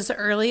restaurant closes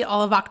early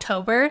all of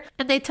October,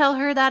 and they tell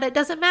her that it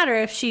doesn't matter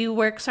if she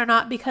works or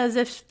not because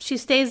if she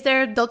stays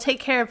there, they'll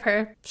take care of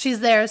her. She's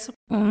theirs.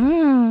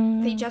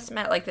 They just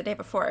met like the day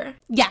before.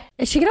 Yeah.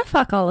 Is she gonna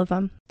fuck all of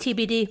them?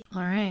 TBD.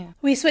 All right.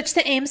 We switch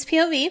to Ames'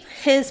 POV.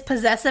 His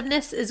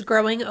possessiveness is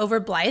growing over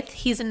Blythe.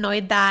 He's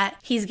annoyed that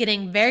he's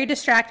getting very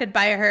distracted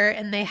by her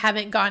and they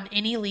haven't gotten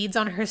any leads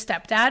on her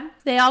stepdad.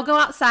 They all go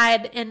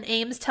outside and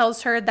Ames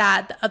tells her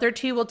that the other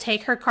two will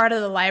take her car to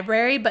the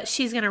library, but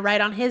she's going to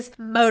ride on his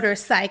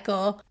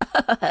motorcycle.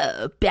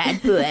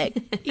 Bad boy.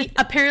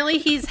 Apparently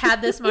he's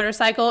had this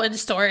motorcycle in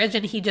storage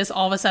and he just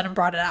all of a sudden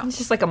brought it out. It's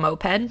just like a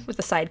moped with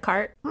a side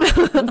cart.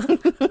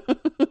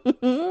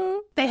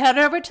 They head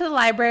over to the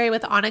library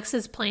with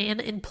Onyx's plan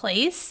in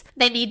place.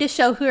 They need to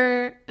show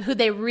her who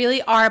they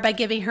really are by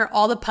giving her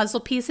all the puzzle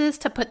pieces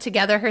to put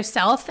together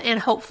herself, and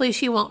hopefully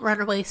she won't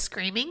run away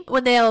screaming.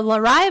 When they'll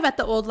arrive at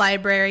the old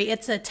library,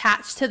 it's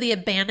attached to the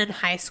abandoned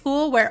high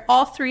school where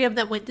all three of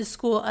them went to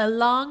school a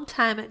long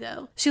time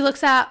ago. She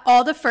looks at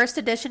all the first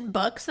edition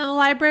books in the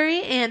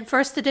library and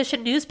first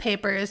edition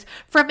newspapers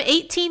from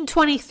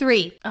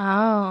 1823.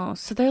 Oh,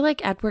 so they're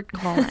like Edward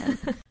Cullen.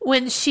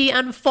 When she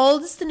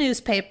unfolds the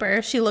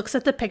newspaper, she looks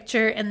at the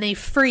picture and they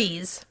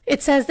freeze.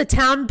 It says the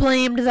town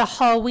blamed the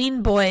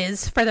Halloween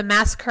boys for the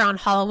massacre on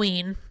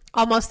Halloween.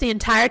 Almost the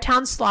entire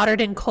town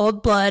slaughtered in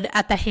cold blood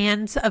at the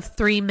hands of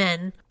 3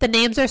 men. The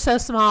names are so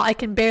small I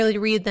can barely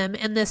read them.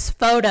 In this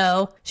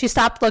photo, she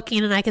stopped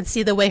looking and I could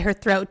see the way her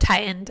throat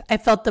tightened. I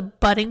felt the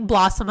budding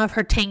blossom of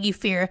her tangy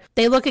fear.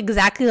 They look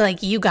exactly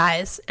like you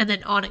guys. And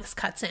then Onyx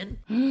cuts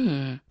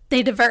in.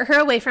 They divert her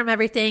away from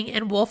everything,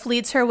 and Wolf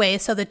leads her away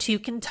so the two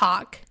can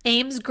talk.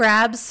 Ames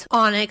grabs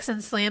Onyx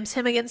and slams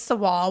him against the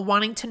wall,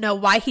 wanting to know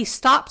why he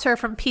stopped her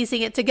from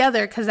piecing it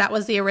together, because that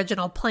was the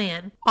original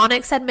plan.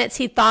 Onyx admits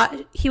he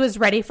thought he was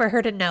ready for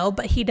her to know,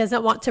 but he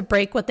doesn't want to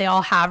break what they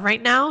all have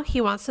right now.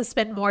 He wants to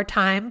spend more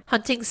time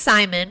hunting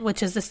Simon,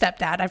 which is the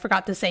stepdad. I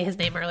forgot to say his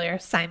name earlier,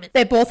 Simon.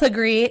 They both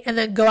agree and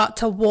then go out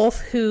to Wolf,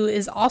 who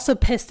is also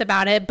pissed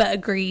about it, but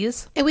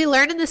agrees. And we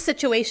learn in this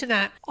situation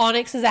that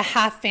Onyx is a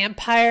half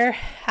vampire,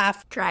 half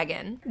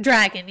Dragon,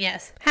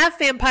 yes. Half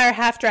vampire,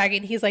 half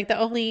dragon. He's like the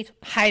only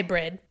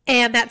hybrid.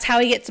 And that's how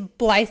he gets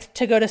Blythe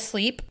to go to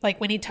sleep, like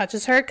when he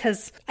touches her,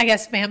 because I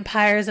guess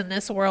vampires in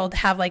this world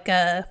have like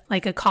a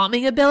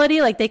calming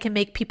ability. Like they can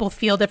make people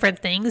feel different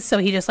things. So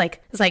he just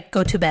like is like,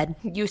 go to bed.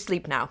 You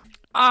sleep now.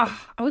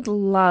 Oh, I would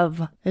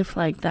love if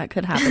like that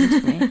could happen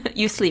to me.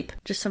 You sleep.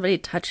 Just somebody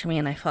touch me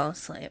and I fall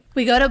asleep.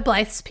 We go to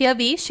Blythe's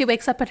POV. She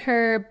wakes up in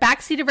her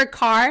backseat of her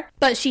car,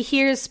 but she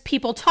hears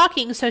people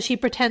talking, so she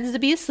pretends to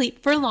be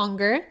asleep for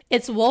longer.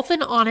 It's Wolf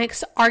and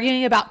Onyx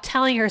arguing about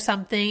telling her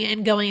something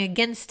and going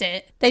against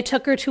it. They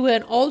took her to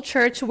an old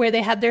church where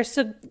they had their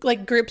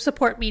group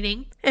support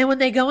meeting. And when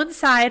they go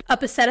inside,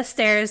 up a set of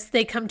stairs,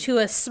 they come to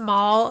a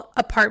small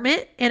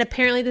apartment. And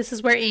apparently this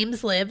is where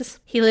Ames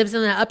lives. He lives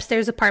in the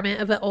upstairs apartment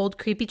of an old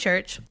creepy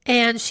church.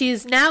 And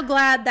she's now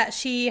glad that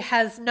she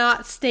has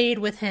not stayed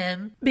with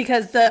him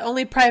because the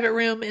only private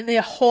room in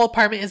the whole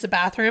apartment is a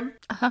bathroom.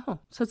 Oh,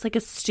 so it's like a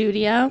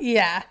studio?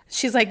 Yeah.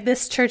 She's like,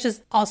 this church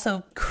is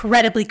also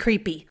incredibly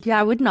creepy. Yeah,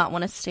 I would not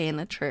want to stay in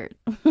a church.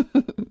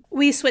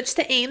 We switch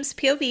to Ames'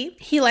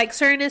 POV. He likes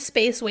her in his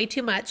space way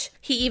too much.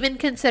 He even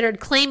considered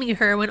claiming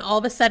her when all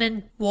of a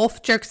sudden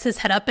Wolf jerks his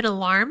head up in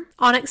alarm.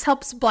 Onyx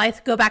helps Blythe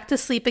go back to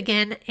sleep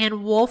again,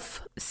 and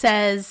Wolf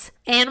says,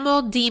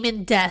 animal,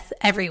 demon, death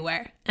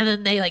everywhere. And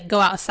then they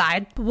go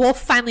outside.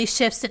 Wolf finally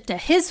shifts into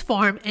his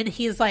form, and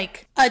he's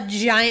like a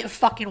giant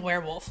fucking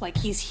werewolf. Like,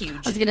 he's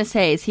huge. I was gonna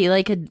say, is he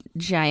like a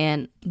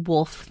giant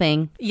wolf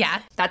thing?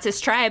 Yeah. That's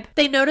his tribe.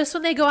 They notice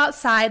when they go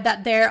outside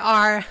that there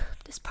are...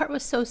 This part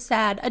was so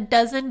sad.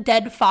 12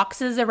 dead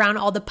foxes around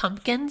all the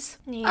pumpkins.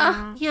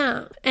 Yeah.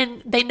 Yeah.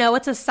 And they know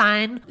it's a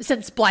sign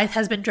since Blythe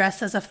has been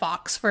dressed as a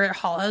fox for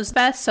Hollow's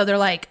Fest. So they're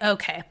like,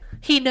 okay.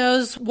 He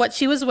knows what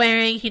she was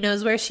wearing. He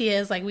knows where she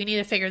is. Like, we need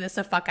to figure this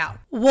the fuck out.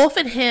 Wolf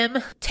and him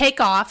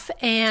take off,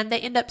 and they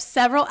end up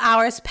several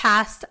hours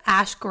past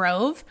Ash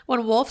Grove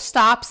when Wolf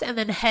stops and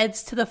then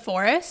heads to the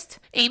forest.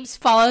 Ames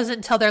follows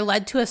until they're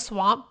led to a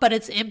swamp, but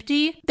it's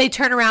empty. They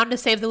turn around to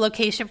save the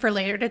location for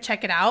later to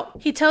check it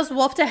out. He tells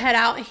Wolf to head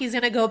out. He's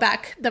going to go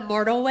back the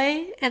mortal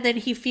way, and then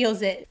he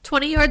feels it.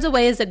 20 yards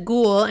away is a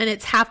ghoul, and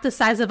it's half the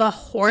size of a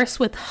horse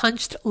with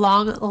hunched,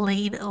 long,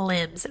 lean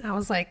limbs. And I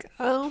was like,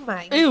 oh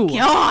my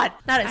God.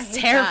 That is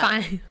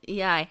terrifying. That.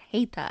 Yeah, I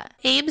hate that.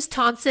 Ames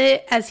taunts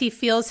it as he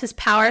feels his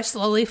power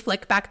slowly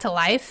flick back to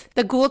life.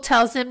 The ghoul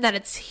tells him that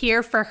it's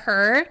here for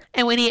her,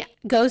 and when he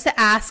goes to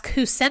ask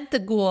who sent the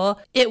ghoul,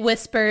 it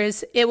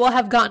whispers it will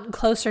have gotten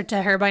closer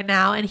to her by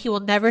now, and he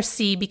will never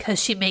see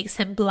because she makes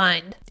him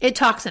blind. It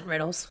talks in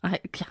riddles. I'm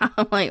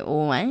like,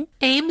 what?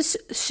 Ames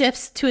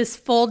shifts to his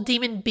full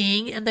demon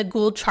being, and the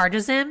ghoul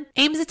charges him.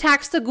 Ames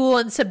attacks the ghoul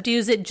and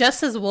subdues it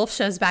just as Wolf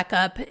shows back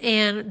up,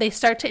 and they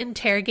start to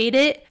interrogate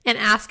it and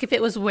ask if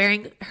it was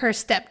wearing her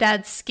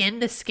stepdad's skin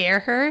to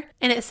scare her.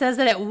 And it says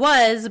that it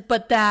was,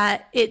 but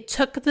that it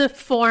took the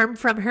form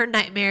from her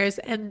nightmares,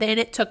 and then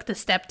it took the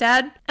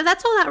stepdad. And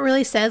that's all that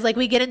really says. Like,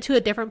 we get into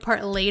a different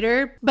part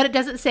later, but it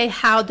doesn't say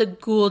how the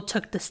ghoul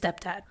took the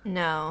stepdad.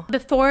 No.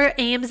 Before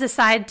Ames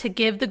decide to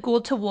give the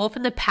ghoul to Wolf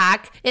in the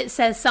pack, it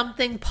says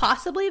something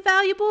possibly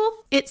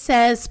valuable. It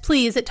says,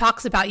 please, it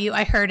talks about you.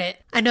 I heard it.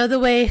 I know the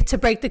way to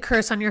break the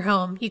curse on your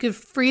home. You could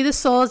free the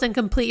souls and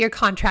complete your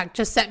contract.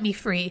 Just set me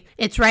free.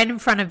 It's right in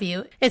front of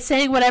you. It's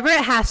saying whatever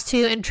it has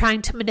to and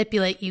trying to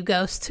manipulate you,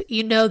 Ghost.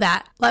 You know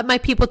that. Let my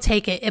people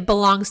take it. It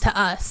belongs to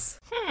us.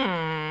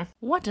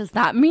 What does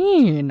that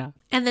mean?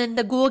 And then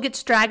the ghoul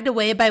gets dragged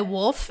away by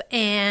Wolf,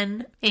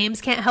 and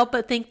Ames can't help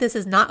but think this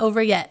is not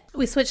over yet.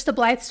 We switch to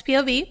Blythe's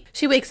POV.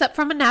 She wakes up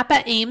from a nap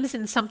at Ames,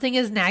 and something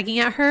is nagging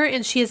at her,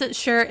 and she isn't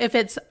sure if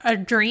it's a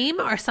dream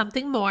or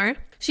something more.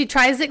 She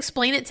tries to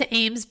explain it to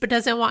Ames, but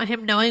doesn't want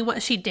him knowing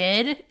what she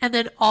did. And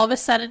then all of a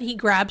sudden he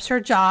grabs her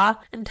jaw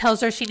and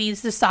tells her she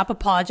needs to stop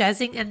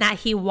apologizing and that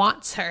he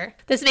wants her.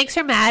 This makes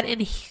her mad,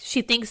 and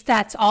she thinks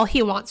that's all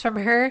he wants from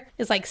her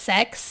is like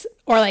sex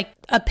or like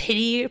a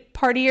pity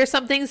party or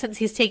something, since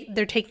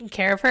they're taking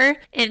care of her.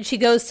 And she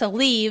goes to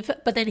leave,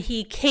 but then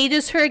he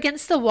cages her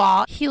against the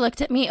wall. He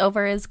looked at me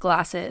over his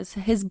glasses,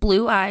 his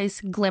blue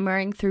eyes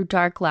glimmering through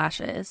dark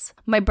lashes.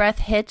 My breath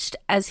hitched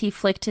as he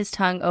flicked his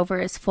tongue over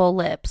his full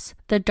lips,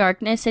 the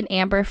darkness and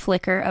amber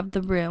flicker of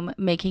the room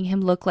making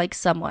him look like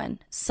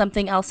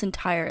something else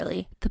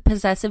entirely. The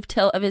possessive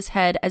tilt of his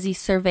head as he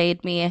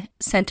surveyed me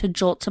sent a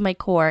jolt to my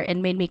core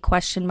and made me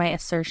question my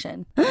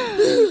assertion.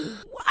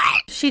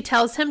 She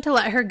tells him to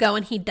let her go,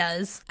 and he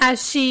does.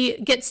 As she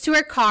gets to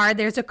her car,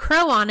 there's a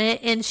crow on it,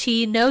 and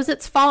she knows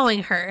it's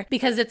following her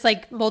because it's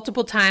like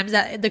multiple times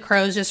that the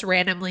crow's just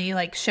randomly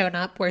like shown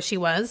up where she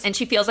was. And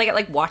she feels like it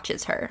like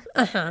watches her.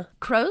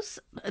 Crows,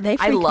 they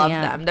freak I love me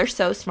out. them. They're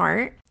so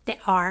smart. They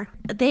are.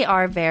 They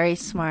are very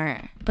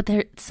smart, but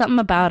there's something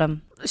about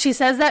them. She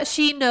says that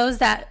she knows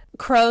that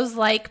crows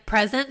like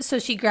presents, so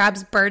she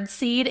grabs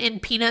birdseed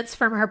and peanuts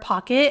from her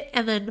pocket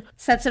and then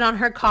sets it on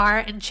her car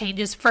and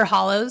changes for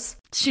hollows.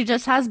 She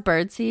just has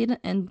birdseed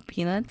and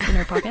peanuts in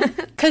her pocket?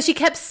 Because she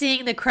kept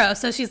seeing the crow,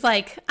 so she's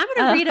like, I'm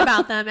going to read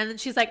about them. And then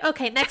she's like,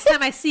 okay, next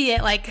time I see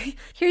it, like,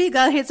 here you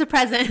go, here's a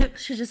present.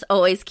 She just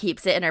always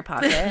keeps it in her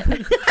pocket.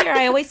 Here,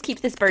 I always keep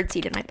this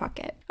birdseed in my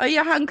pocket. Oh,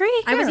 you're hungry?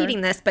 I was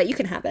eating this, but you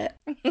can have it.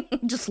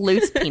 Just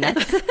loose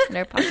peanuts in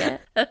her pocket.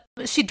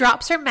 She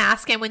drops her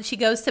mask, and when she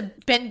goes to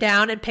bend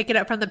down and pick it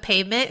up from the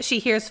pavement, she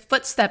hears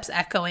footsteps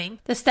echoing.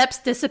 The steps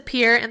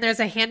disappear, and there's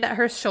a hand at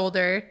her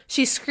shoulder.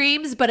 She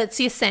screams, but it's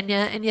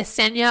Yesenia, and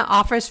Yesenia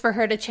offers for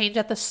her to change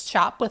at the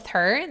shop with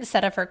her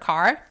instead of her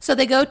car. So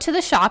they go to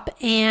the shop,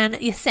 and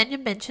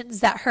Yesenia mentions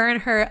that her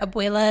and her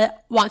abuela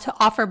want to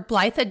offer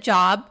Blythe a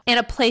job and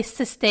a place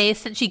to stay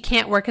since she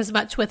can't work as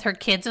much with her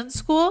kids in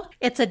school.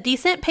 It's a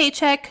decent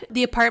paycheck.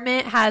 The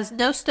apartment has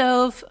no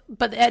stove,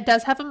 but it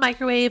does have a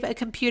microwave, a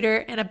computer,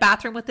 and a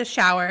bathroom with a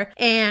shower.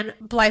 And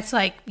Blythe's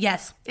like,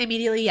 yes,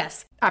 immediately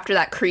yes. After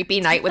that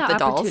creepy night with the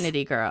dolls.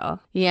 Opportunity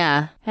girl.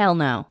 Yeah, hell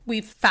no.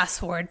 We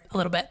fast forward a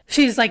little bit.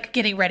 She's like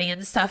getting ready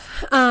and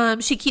stuff.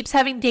 She keeps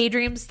having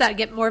daydreams that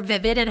get more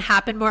vivid and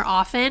happen more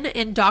often.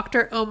 And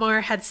Dr.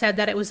 Omar had said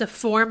that it was a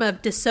form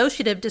of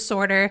dissociative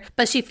disorder,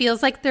 but she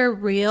feels like they're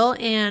real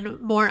and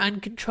more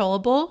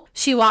uncontrollable.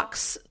 She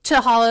walks to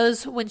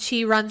Hollows when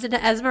she runs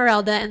into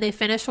Esmeralda, and they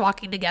finish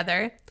walking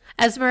together.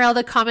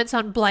 Esmeralda comments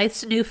on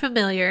Blythe's new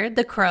familiar,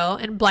 the crow,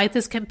 and Blythe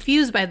is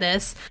confused by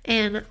this,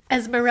 and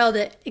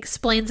Esmeralda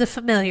explains a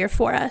familiar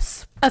for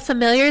us. A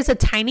familiar is a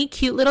tiny,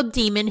 cute little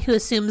demon who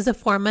assumes the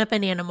form of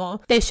an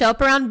animal. They show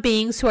up around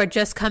beings who are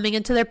just coming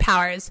into their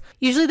powers.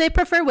 Usually they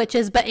prefer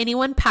witches, but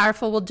anyone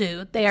powerful will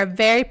do. They are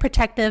very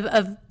protective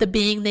of the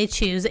being they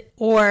choose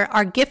or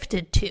are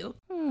gifted to.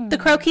 The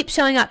crow keeps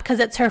showing up because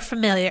it's her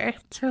familiar.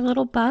 It's her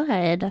little bud.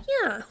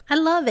 Yeah, I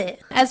love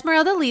it.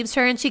 Esmeralda leaves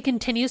her and she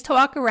continues to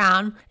walk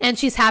around, and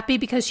she's happy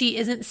because she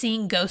isn't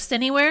seeing ghosts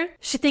anywhere.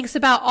 She thinks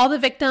about all the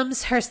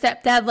victims her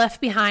stepdad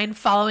left behind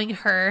following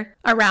her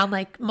around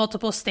like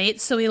multiple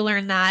states. So we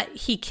learned that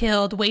he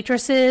killed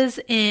waitresses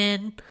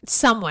in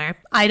somewhere.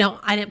 I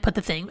didn't put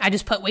the thing. I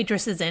just put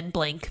waitresses in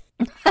blank.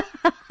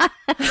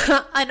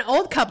 An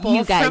old couple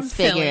you guys from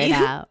figure Philly. it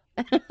out.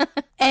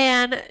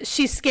 And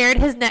she's scared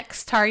his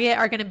next target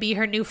are going to be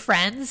her new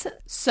friends.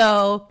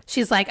 So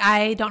she's like,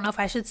 I don't know if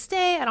I should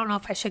stay. I don't know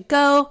if I should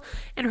go.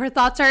 And her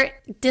thoughts are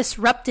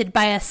disrupted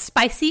by a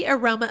spicy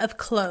aroma of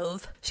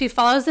clove. She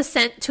follows the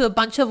scent to a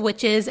bunch of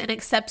witches and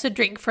accepts a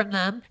drink from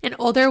them. An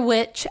older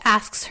witch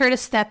asks her to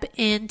step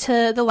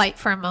into the light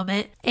for a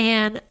moment.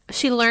 And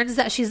she learns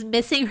that she's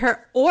missing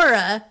her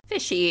aura.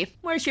 Fishy.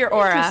 Where's your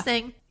aura?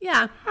 Interesting.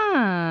 Yeah.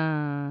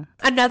 Huh.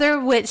 Another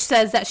witch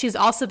says that she's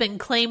also been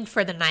claimed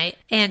for the night,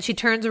 and she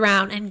turns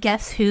around and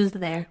guess who's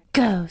there?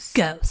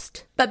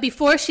 Ghost. But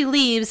before she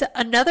leaves,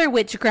 another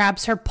witch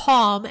grabs her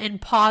palm and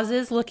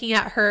pauses looking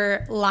at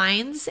her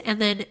lines and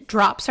then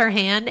drops her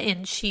hand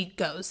and she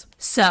goes.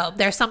 So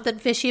there's something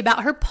fishy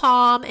about her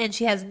palm, and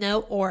she has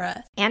no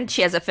aura. And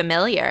she has a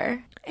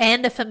familiar.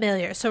 And a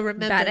familiar. So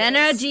remember That this.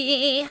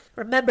 energy.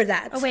 Remember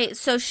that. Oh wait,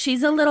 so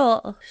she's a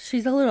little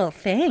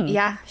thing.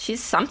 Yeah,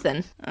 she's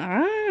something.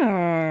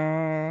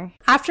 Oh.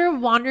 After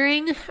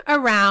wandering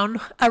around,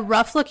 a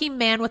rough-looking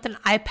man with an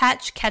eye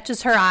patch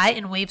catches her eye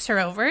and waves her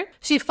over.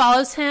 She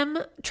follows him,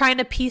 trying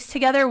to piece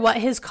together what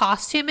his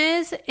costume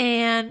is,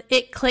 and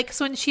it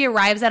clicks when she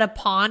arrives at a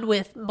pond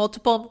with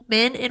multiple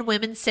men and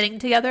women sitting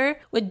together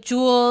with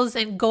jewels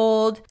and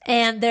gold,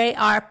 and they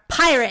are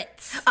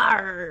pirates.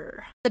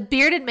 Arr. The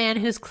bearded man,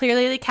 who's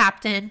clearly the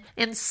captain,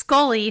 and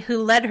Scully,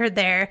 who led her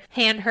there,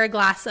 hand her a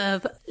glass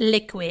of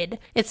liquid.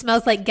 It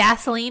smells like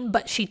gasoline,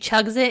 but she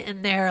chugs it,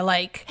 and they're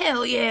like,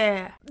 Hell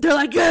yeah. they're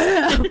like,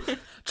 yeah.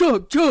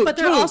 Chug. But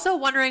they're also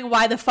wondering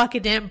why the fuck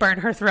it didn't burn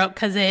her throat,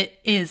 because it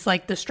is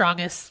like the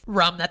strongest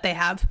rum that they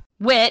have.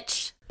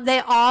 Which They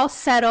all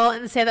settle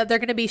and say that they're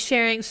going to be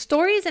sharing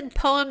stories and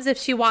poems if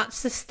she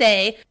wants to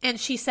stay. And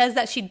she says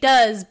that she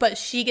does, but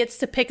she gets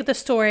to pick the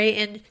story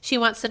and she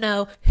wants to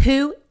know,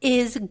 who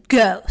is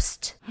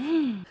Ghost?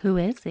 Who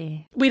is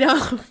he? We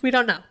don't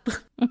know.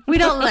 We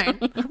don't learn.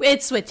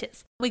 It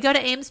switches. We go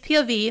to Ames'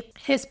 POV.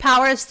 His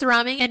power is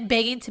thrumming and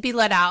begging to be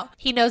let out.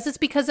 He knows it's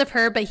because of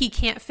her, but he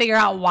can't figure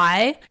out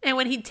why. And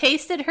when he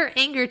tasted her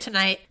anger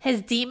tonight,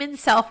 his demon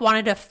self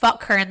wanted to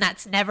fuck her, and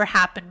that's never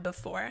happened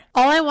before.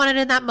 All I wanted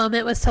in that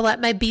moment was to let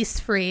my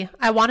beast free.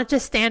 I wanted to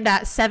stand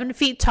at 7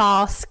 feet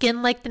tall,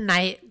 skin like the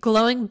night,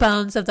 glowing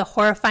bones of the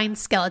horrifying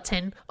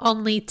skeleton,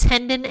 only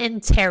tendon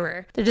and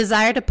terror. The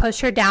desire to push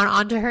her down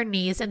onto her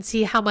knees and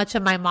see how much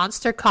of my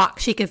monster cock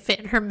she could fit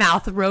in her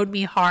mouth rode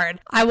me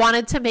hard. I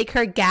wanted to make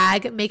her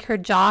gag, make her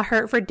jaw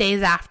hurt for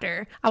days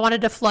after. I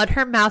wanted to flood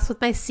her mouth with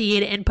my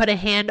seed and put a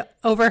hand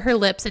over her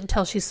lips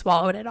until she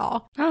swallowed it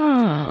all.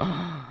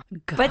 Oh,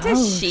 but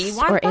does she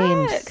want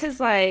that? Because,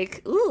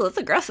 like, ooh, that's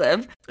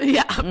aggressive.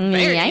 Yeah,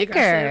 very Yikers.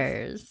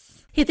 aggressive.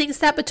 He thinks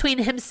that between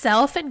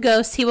himself and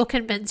Ghost, he will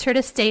convince her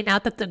to stay now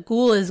that the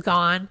ghoul is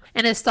gone,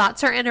 and his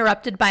thoughts are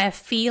interrupted by a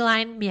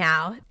feline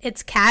meow.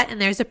 It's Kat,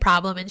 and there's a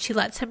problem, and she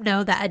lets him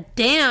know that a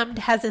damned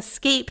has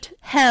escaped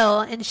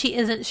hell, and she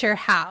isn't sure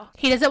how.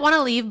 He doesn't want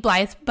to leave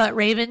Blythe, but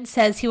Raven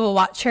says he will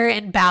watch her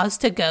and bows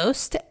to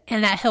Ghost,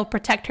 and that he'll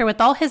protect her with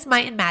all his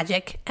might and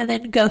magic, and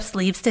then Ghost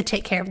leaves to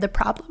take care of the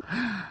problem.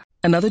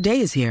 Another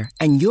day is here,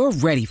 and you're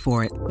ready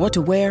for it. What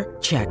to wear?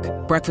 Check.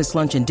 Breakfast,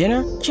 lunch, and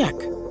dinner? Check.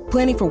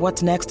 Planning for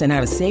what's next and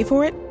how to save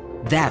for it?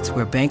 That's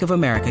where Bank of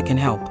America can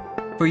help.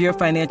 For your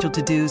financial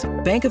to-dos,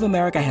 Bank of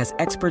America has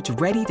experts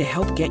ready to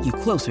help get you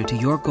closer to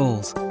your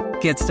goals.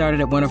 Get started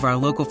at one of our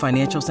local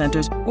financial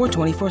centers or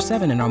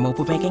 24/7 in our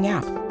mobile banking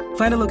app.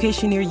 Find a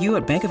location near you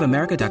at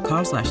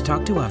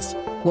bankofamerica.com/talktous.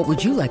 What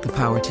would you like the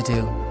power to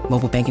do?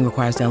 Mobile banking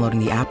requires downloading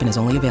the app and is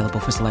only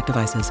available for select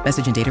devices.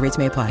 Message and data rates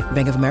may apply.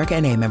 Bank of America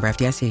N.A., member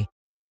FDIC.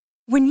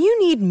 When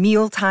you need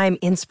mealtime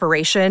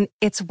inspiration,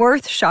 it's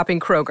worth shopping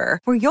Kroger,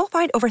 where you'll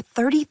find over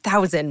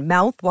 30,000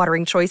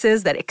 mouth-watering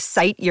choices that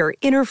excite your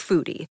inner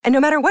foodie. And no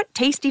matter what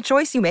tasty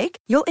choice you make,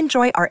 you'll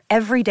enjoy our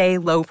everyday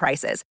low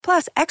prices,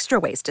 plus extra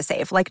ways to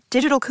save, like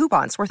digital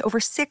coupons worth over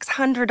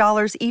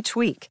 $600 each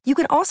week. You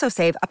can also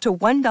save up to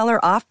 $1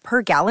 off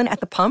per gallon at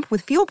the pump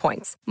with fuel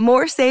points.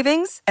 More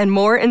savings and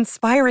more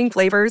inspiring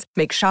flavors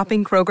make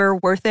shopping Kroger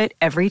worth it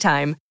every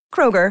time.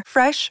 Kroger,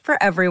 fresh for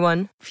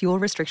everyone. Fuel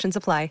restrictions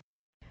apply.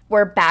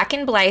 We're back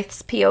in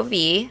Blythe's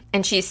POV,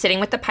 and she's sitting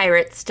with the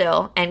pirates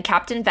still, and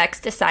Captain Vex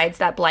decides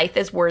that Blythe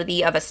is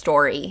worthy of a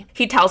story.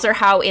 He tells her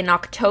how in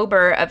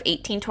October of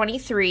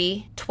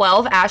 1823,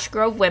 12 Ash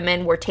Grove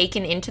women were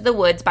taken into the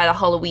woods by the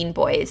Halloween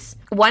boys.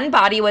 One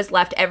body was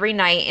left every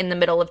night in the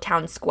middle of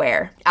town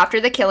square.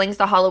 After the killings,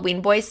 the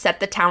Halloween boys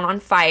set the town on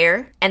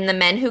fire, and the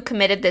men who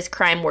committed this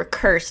crime were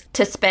cursed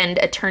to spend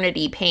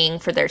eternity paying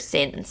for their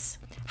sins.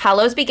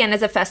 Hallows began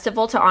as a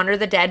festival to honor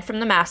the dead from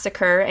the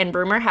massacre, and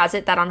rumor has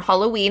it that on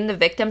Halloween, the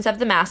victims of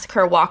the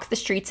massacre walk the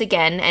streets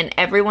again, and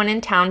everyone in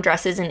town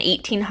dresses in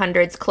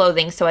 1800s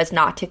clothing so as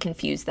not to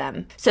confuse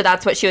them. So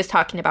that's what she was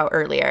talking about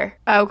earlier.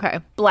 Okay.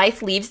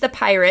 Blythe leaves the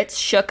pirates,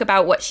 shook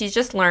about what she's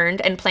just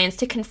learned, and plans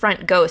to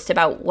confront Ghost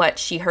about what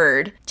she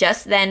heard.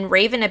 Just then,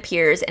 Raven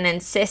appears and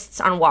insists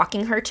on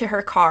walking her to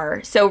her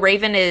car. So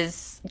Raven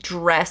is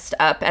dressed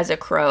up as a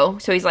crow.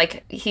 So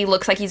he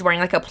looks like he's wearing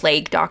like a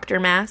plague doctor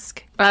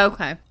mask.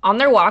 Okay. On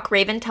their walk,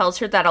 Raven tells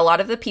her that a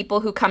lot of the people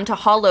who come to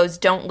Hollows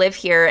don't live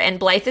here, and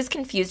Blythe is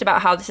confused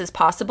about how this is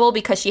possible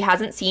because she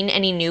hasn't seen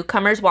any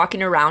newcomers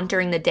walking around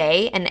during the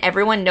day, and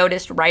everyone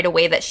noticed right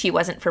away that she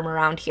wasn't from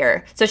around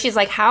here. So she's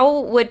like,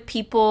 how would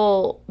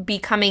people be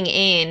coming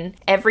in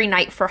every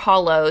night for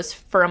Hollows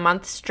for a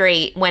month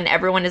straight when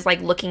everyone is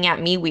like looking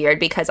at me weird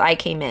because I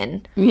came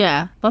in?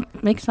 Yeah,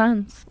 that makes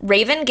sense.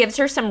 Raven gives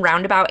her some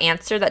roundabout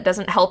answer that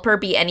doesn't help her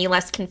be any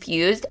less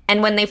confused,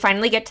 and when they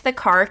finally get to the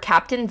car,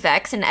 Captain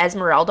Vex and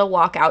Esmeralda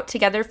walk out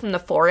together from the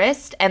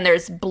forest, and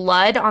there's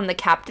blood on the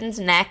captain's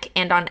neck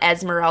and on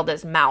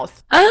Esmeralda's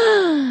mouth.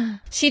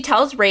 She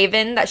tells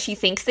Raven that she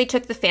thinks they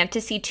took the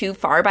fantasy too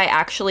far by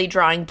actually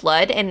drawing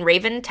blood, and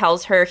Raven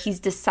tells her he's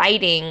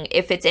deciding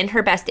if it's in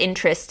her best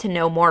interest to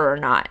know more or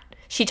not.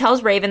 She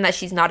tells Raven that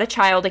she's not a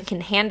child and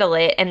can handle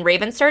it, and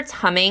Raven starts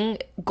humming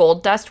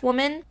Gold Dust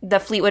Woman, the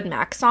Fleetwood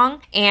Mac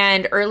song.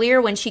 And earlier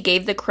when she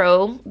gave the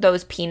crow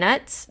those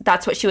peanuts,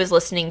 that's what she was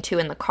listening to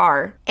in the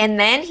car. And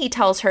then he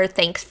tells her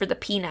thanks for the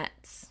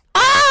peanuts.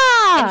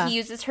 And he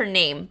uses her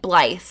name,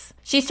 Blythe.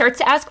 She starts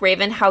to ask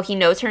Raven how he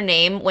knows her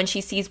name when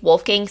she sees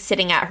Wolfgang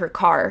sitting at her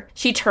car.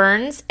 She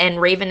turns, and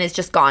Raven is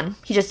just gone.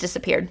 He just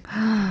disappeared.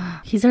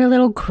 He's our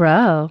little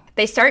crow.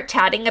 They start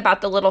chatting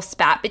about the little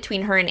spat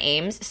between her and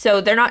Ames,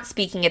 so they're not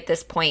speaking at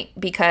this point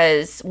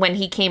because when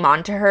he came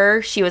on to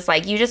her, she was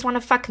like, you just want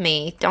to fuck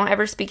me. Don't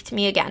ever speak to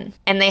me again.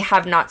 And they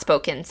have not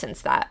spoken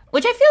since that,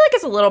 which I feel like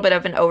is a little bit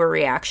of an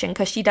overreaction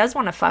because she does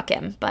want to fuck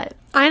him, but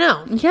I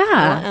know.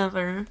 Yeah.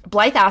 Whatever.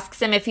 Blythe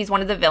asks him if he's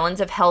one of the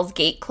villains of Hell's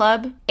Gate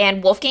Club,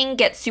 and Wolfgang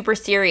gets super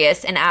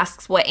serious and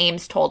asks what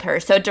Ames told her.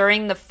 So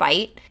during the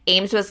fight,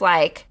 Ames was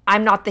like,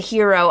 I'm not the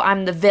hero,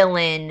 I'm the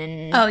villain,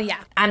 and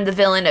I'm the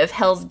villain of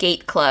Hell's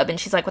Gate Club. And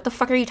she's like, what the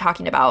fuck are you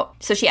talking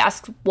about? So she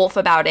asks Wolf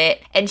about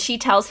it, and she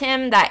tells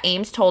him that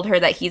Ames told her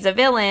that he's a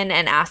villain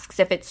and asks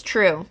if it's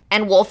true.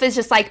 And Wolf is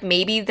just like,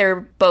 maybe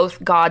they're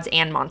both gods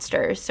and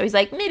monsters. So he's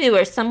like, maybe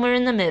we're somewhere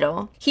in the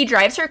middle. He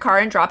drives her car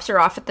and drops her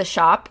off at the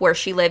shop where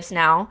she lives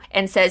now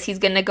and says he's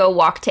gonna go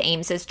walk to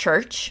Ames's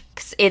church.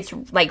 It's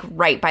like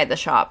right by the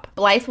shop.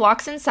 Blythe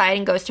walks inside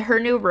and goes to her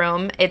new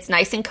room. It's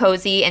nice and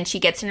cozy, and she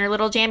gets in her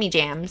little jammy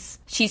jams.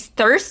 She's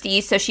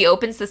thirsty, so she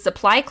opens the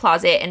supply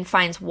closet and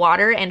finds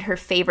water and her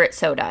favorite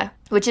soda,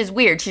 which is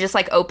weird. She just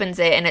like opens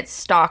it and it's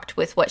stocked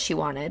with what she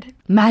wanted.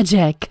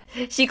 Magic.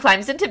 She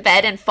climbs into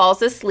bed and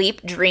falls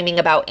asleep dreaming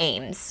about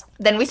Ames.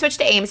 Then we switch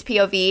to Ames'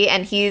 POV,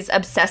 and he's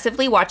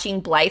obsessively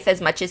watching Blythe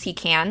as much as he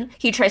can.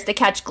 He tries to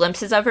catch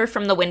glimpses of her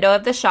from the window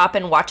of the shop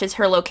and watches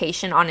her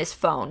location on his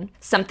phone.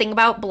 Something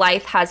about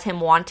Blythe has him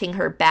wanting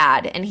her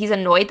bad, and he's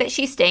annoyed that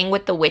she's staying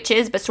with the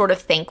witches, but sort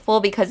of thankful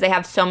because they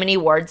have so many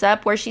wards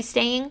up where she's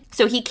staying.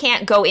 So he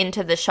can't go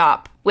into the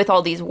shop with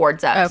all these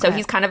wards up. Okay. So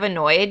he's kind of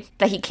annoyed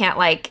that he can't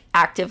like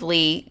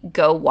actively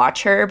go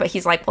watch her, but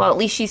he's like, well, at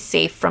least she's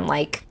safe from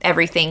like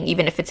everything,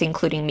 even if it's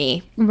including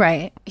me.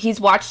 Right. He's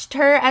watched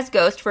her as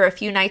Ghost for a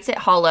few nights at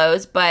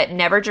Hollows, but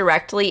never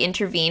directly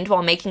intervened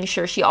while making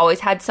sure she always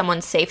had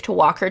someone safe to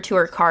walk her to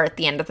her car at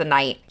the end of the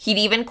night. He'd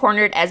even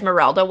cornered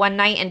Esmeralda one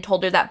night and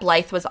told her that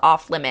Blythe was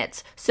off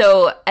limits.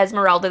 So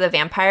Esmeralda the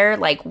vampire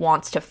like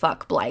wants to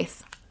fuck Blythe.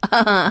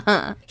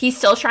 He's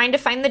still trying to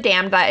find the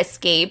damned that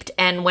escaped,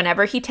 and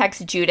whenever he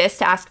texts Judas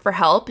to ask for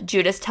help,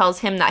 Judas tells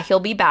him that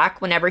he'll be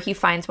back whenever he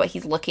finds what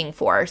he's looking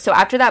for. So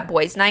after that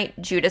boys' night,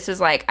 Judas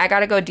is like, I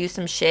gotta go do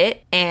some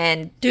shit,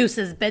 and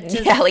deuces,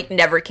 bitches. Yeah, like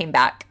never came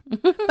back.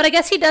 But I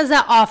guess he does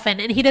that often,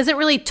 and he doesn't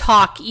really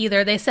talk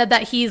either. They said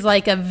that he's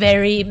like a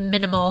very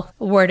minimal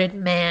worded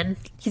man.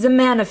 He's a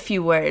man of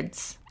few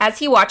words. As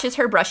he watches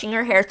her brushing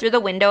her hair through the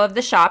window of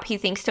the shop, he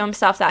thinks to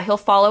himself that he'll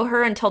follow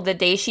her until the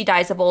day she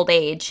dies of old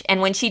age. And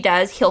when she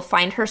does, he'll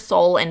find her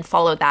soul and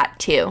follow that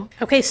too.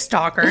 Okay,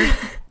 stalker.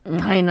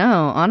 I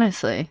know,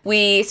 honestly.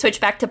 We switch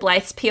back to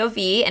Blythe's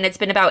POV, and it's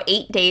been about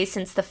 8 days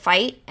since the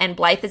fight, and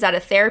Blythe is at a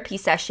therapy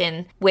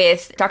session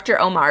with Dr.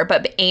 Omar,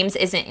 but Ames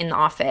isn't in the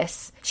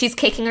office. She's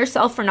kicking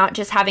herself for not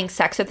just having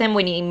sex with him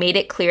when he made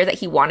it clear that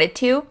he wanted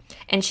to,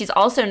 and she's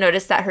also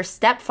noticed that her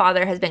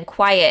stepfather has been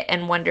quiet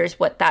and wonders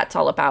what that's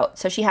all about,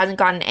 so she hasn't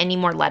gotten any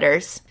more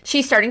letters.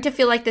 She's starting to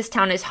feel like this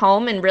town is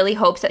home and really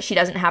hopes that she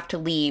doesn't have to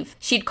leave.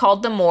 She'd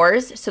called the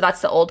Moors, so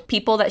that's the old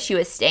people that she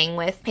was staying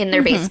with, in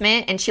their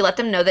basement, and she let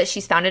them know that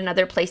she's found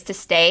another place to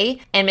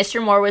stay, and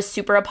Mr. Moore was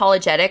super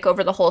apologetic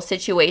over the whole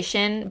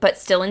situation, but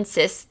still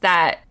insists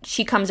that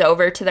she comes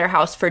over to their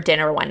house for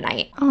dinner one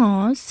night.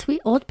 Aw,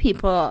 sweet old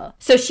people.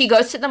 So she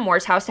goes to the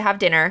Moore's house to have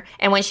dinner,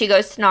 and when she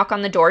goes to knock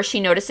on the door, she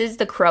notices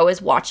the crow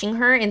is watching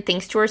her and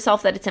thinks to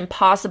herself that it's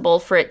impossible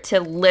for it to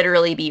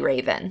literally be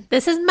Raven.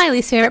 This is my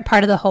least favorite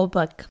part of the whole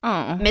book.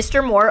 Oh.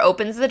 Mr. Moore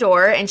opens the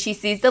door, and she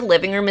sees the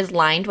living room is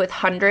lined with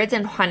hundreds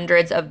and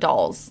hundreds of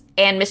dolls.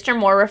 And Mr.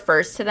 Moore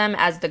refers to them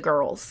as the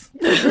girls.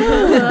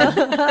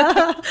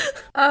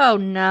 Oh,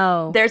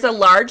 no. There's a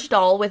large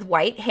doll with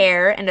white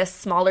hair, and a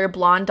smaller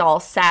blonde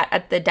doll sat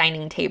at the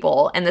dining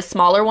table. And the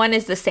smaller one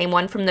is the same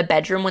one from the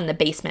bedroom when the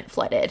basement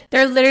flooded.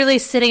 They're literally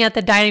sitting at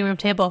the dining room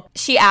table.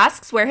 She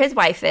asks where his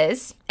wife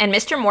is, and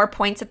Mr. Moore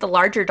points at the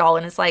larger doll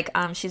and is like,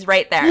 she's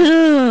right there.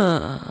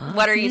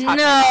 What are you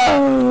talking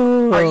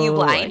about? Are you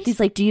blind? He's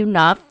like, do you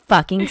not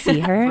fucking see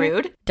her?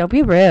 Rude. Don't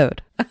be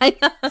rude.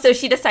 So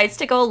she decides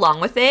to go along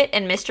with it,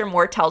 and Mr.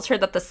 Moore tells her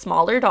that the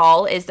smaller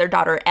doll is their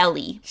daughter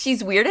Ellie.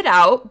 She's weirded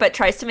out, but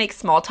tries to make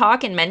small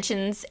talk and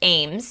mentions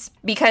Ames,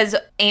 because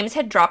Ames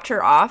had dropped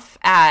her off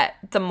at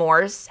the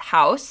Moore's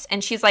house,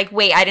 and she's like,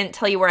 wait, I didn't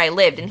tell you where I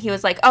lived. And he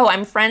was like, oh,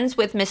 I'm friends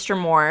with Mr.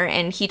 Moore,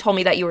 and he told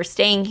me that you were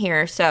staying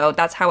here, so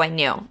that's how I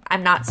knew.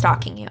 I'm not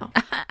stalking you.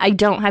 I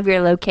don't have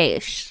your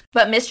location.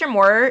 But Mr.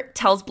 Moore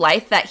tells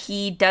Blythe that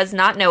he does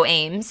not know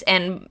Ames,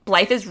 and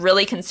Blythe is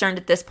really concerned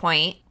at this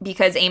point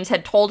because Ames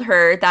had told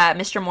her that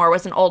Mr. Moore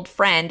was an old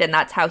friend and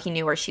that's how he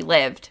knew where she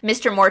lived.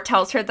 Mr. Moore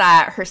tells her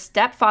that her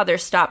stepfather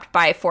stopped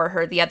by for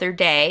her the other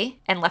day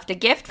and left a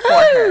gift for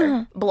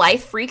her.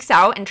 Blythe freaks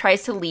out and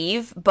tries to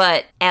leave,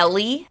 but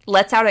Ellie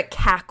lets out a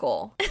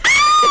cackle.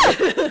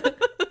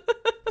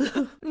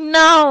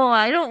 No,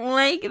 I don't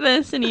like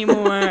this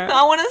anymore.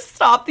 I want to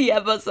stop the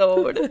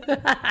episode.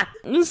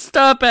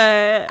 Stop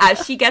it.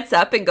 As she gets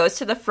up and goes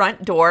to the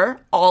front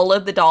door, all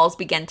of the dolls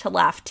begin to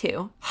laugh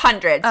too.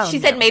 Hundreds. She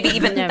said maybe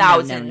even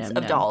thousands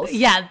of dolls.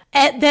 Yeah.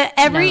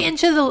 Every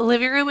inch of the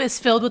living room is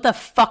filled with a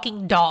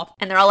fucking doll.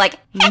 And they're all like,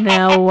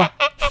 no.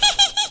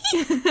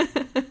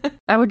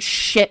 I would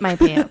shit my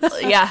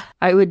pants. Yeah.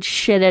 I would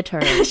shit a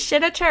turd.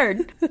 Shit a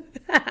turd.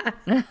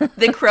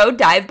 The crow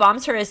dive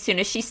bombs her as soon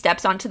as she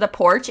steps onto the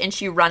porch, and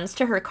she runs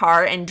to her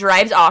car and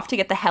drives off to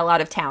get the hell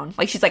out of town.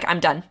 Like, she's like, I'm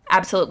done.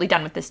 Absolutely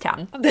done with this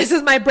town. This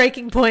is my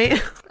breaking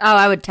point. Oh,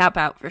 I would tap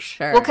out for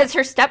sure. Well, because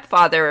her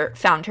stepfather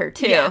found her,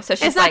 too. Yeah. So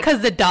she's it's not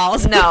because the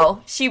dolls.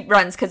 No, she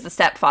runs because the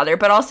stepfather,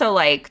 but also,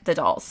 like, the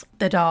dolls.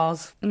 The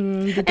dolls. The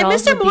And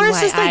dolls Mr. would be Morris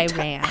why just, like, I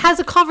ran. has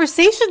a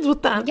conversations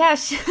with them. Yeah.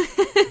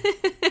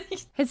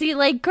 Is he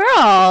like,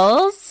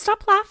 girls,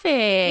 stop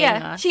laughing?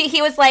 Yeah.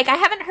 He was like, I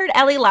haven't heard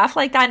Ellie laugh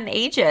like that in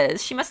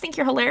ages. She must think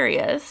you're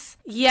hilarious.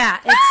 Yeah,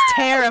 it's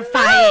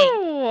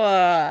terrifying.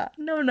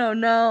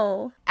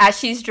 No. As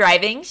she's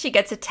driving, she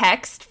gets a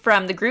text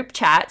from the group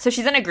chat. So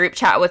she's in a group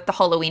chat with the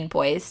Halloween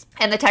boys.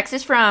 And the text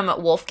is from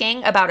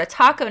Wolfgang about a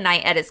taco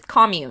night at his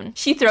commune.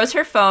 She throws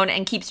her phone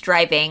and keeps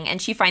driving,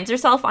 and she finds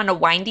herself on a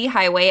windy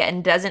highway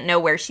and doesn't know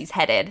where she's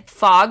headed.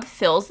 Fog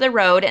fills the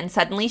road, and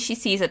suddenly she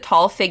sees a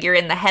tall figure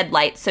in the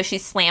headlights, so she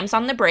slams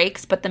on the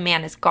brakes, but the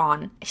man is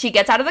gone. She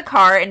gets out of the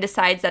car and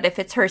decides that if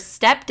it's her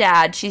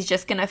stepdad, she's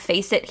just gonna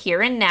face it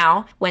here and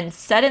now, when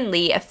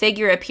suddenly a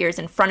figure appears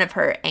in front of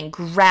her and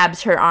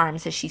grabs her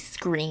arms as she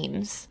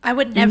screams. I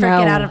would never No.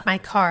 get out of my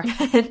car.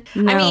 I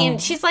mean,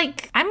 she's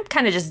like, I'm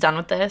kind of just done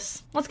with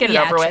this. Let's get it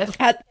over with.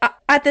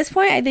 At this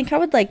point, I think I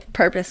would like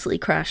purposely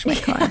crash my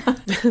car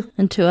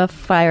into a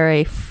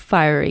fiery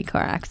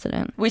car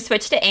accident. We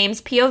switch to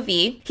Ames'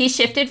 POV. He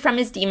shifted from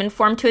his demon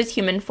form to his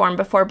human form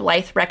before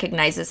Blythe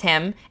recognizes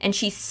him, and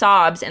she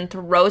sobs and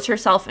throws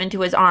herself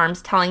into his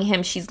arms, telling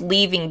him she's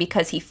leaving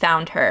because he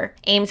found her.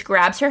 Ames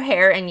grabs her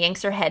hair and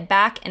yanks her head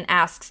back and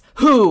asks,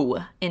 "Who?"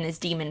 in his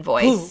demon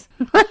voice.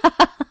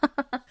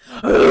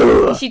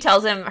 She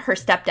tells him her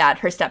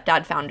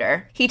stepdad found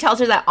her. He tells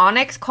her that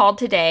Onyx called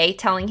today,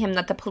 telling him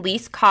that the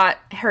police caught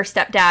her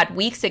stepdad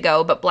weeks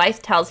ago, but Blythe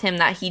tells him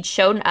that he'd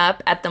shown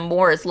up at the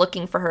moors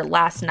looking for her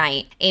last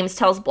night. Ames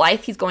tells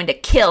Blythe he's going to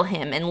kill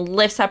him and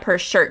lifts up her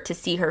shirt to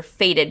see her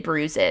faded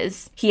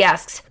bruises. He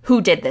asks,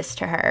 who did this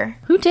to her?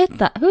 Who did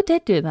that? Who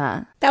did do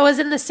that? That was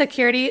in the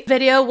security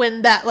video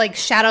when that like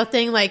shadow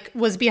thing like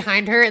was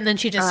behind her and then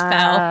she just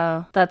fell.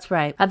 Oh, that's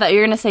right. I thought you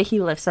were going to say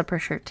he lifts up her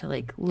shirt to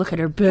like look at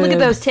her boobs. Look at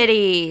those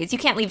titties. You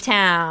can't leave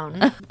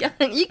town.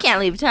 You can't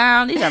leave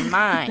town. These are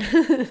mine.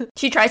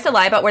 She tries to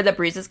lie about where the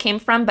bruises came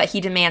from, but he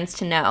demands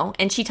to know.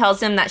 And she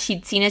tells him that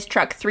she'd seen his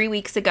truck 3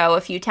 weeks ago,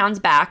 a few towns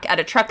back, at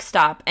a truck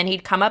stop, and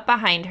he'd come up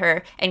behind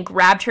her and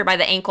grabbed her by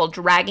the ankle,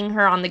 dragging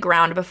her on the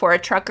ground before a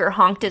trucker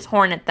honked his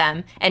horn at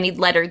them, and he'd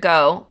let her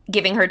go,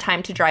 giving her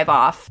time to drive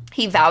off.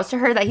 He vows to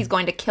her that he's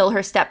going to kill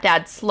her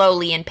stepdad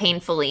slowly and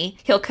painfully.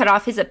 He'll cut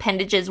off his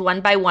appendages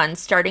one by one,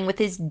 starting with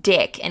his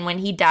dick, and when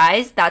he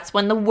dies, that's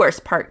when the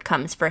worst part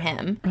comes for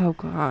him. Oh,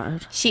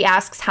 God. She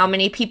asks how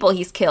many people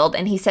he's killed,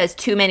 and he says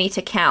too many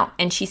to count,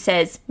 and she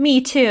says,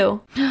 me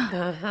too.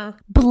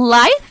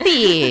 Blythe.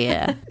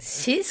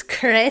 She's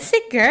crazy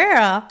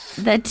girl.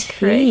 The tea.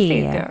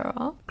 Crazy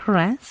girl.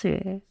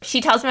 Crazy.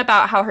 She tells him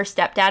about how her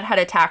stepdad had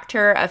attacked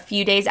her a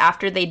few days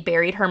after they'd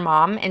buried her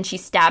mom, and she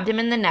stabbed him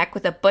in the neck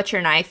with a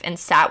butcher knife and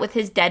sat with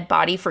his dead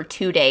body for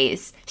 2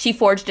 days. She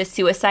forged a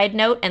suicide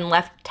note and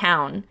left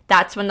town.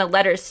 That's when the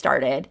letters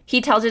started.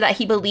 He tells her that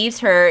he believes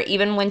her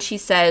even when she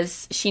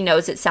says she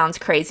knows it sounds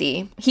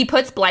crazy. He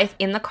puts Blythe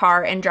in the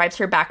car and drives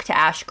her back to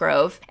Ash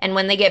Grove, and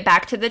when they get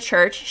back to the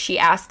church, she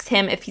asks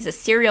him if he's a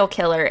serial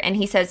killer, and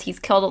he says he's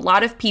killed a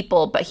lot of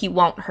people, but he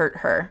won't hurt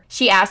her.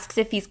 She asks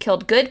if he's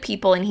killed good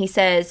people, and he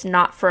says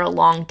not for a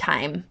long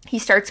time. He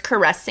starts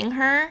caressing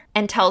her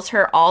and tells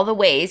her all the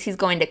ways he's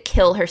going to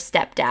kill her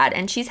stepdad,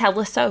 and she's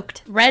hella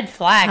soaked. Red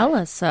flag.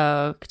 Hella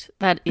soaked.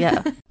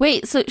 Yeah.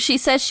 Wait, so she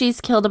says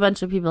she's killed a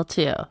bunch of people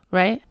too,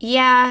 right?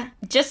 Yeah,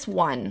 just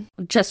one.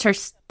 Just her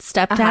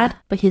stepdad,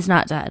 but he's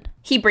not dead.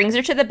 He brings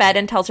her to the bed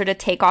and tells her to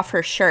take off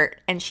her shirt,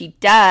 and she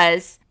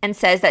does, and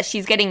says that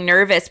she's getting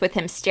nervous with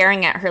him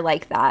staring at her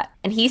like that.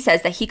 And he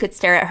says that he could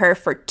stare at her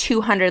for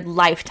 200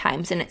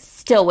 lifetimes and it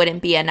still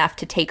wouldn't be enough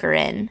to take her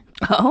in.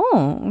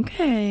 Oh,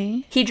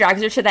 okay. He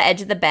drags her to the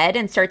edge of the bed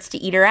and starts to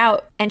eat her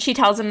out. And she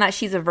tells him that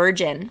she's a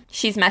virgin.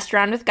 She's messed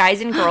around with guys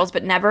and girls,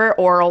 but never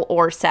oral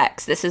or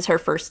sex. This is her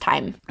first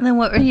time. And then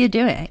what were you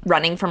doing?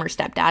 Running from her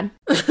stepdad.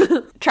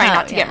 Trying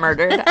not to get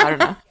murdered. I don't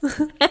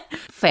know.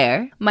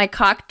 Fair. My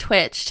cock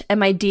twitched and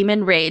my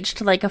demon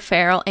raged like a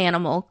feral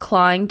animal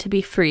clawing to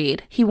be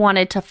freed. He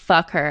wanted to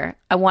fuck her.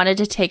 I wanted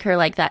to take her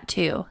like that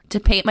too. To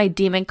paint my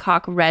demon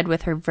cock red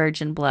with her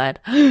virgin blood.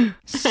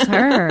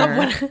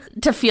 Sir.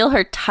 To feel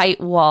her tight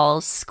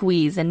walls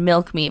squeeze and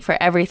milk me for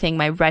everything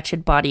my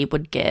wretched body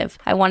would give.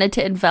 I wanted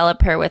to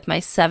envelop her with my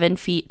 7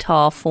 feet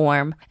tall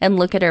form and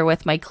look at her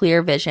with my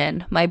clear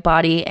vision, my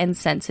body and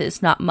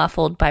senses not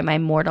muffled by my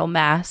mortal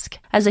mask.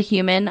 As a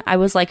human, I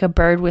was like a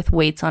bird with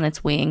weights on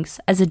its wings.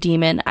 As a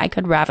demon, I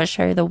could ravish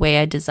her the way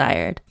I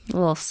desired. A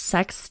little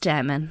sex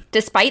demon.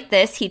 Despite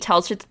this, he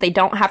tells her that they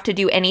don't have to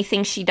do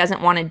anything she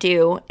doesn't want to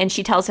do, and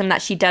she tells him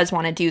that she does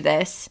want to do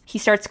this. He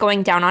starts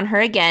going down on her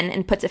again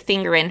and puts a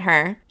finger in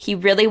her. He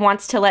really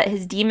wants to let let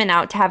his demon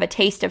out to have a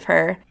taste of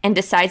her and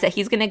decides that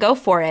he's going to go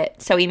for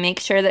it. So he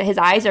makes sure that his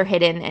eyes are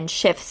hidden and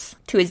shifts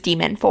to his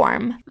demon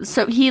form.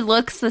 So he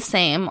looks the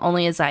same,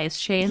 only his eyes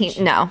change?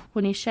 No.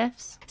 When he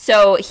shifts?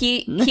 So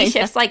he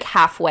shifts like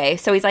halfway.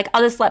 So he's like,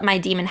 I'll just let my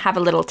demon have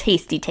a little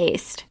tasty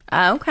taste.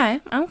 Okay.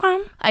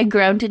 I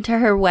groaned into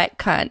her wet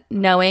cunt,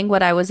 knowing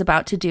what I was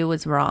about to do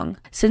was wrong.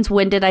 Since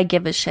when did I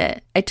give a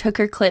shit? I took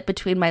her clit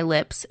between my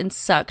lips and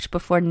sucked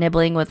before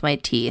nibbling with my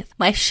teeth.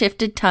 My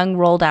shifted tongue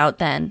rolled out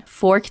then,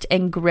 forked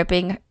and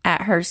gripping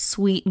at her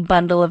sweet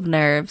bundle of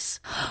nerves.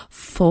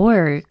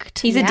 Forked.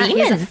 He's a demon. He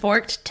has a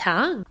forked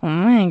tongue. Oh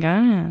my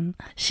god.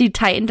 She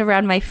tightened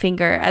around my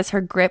finger as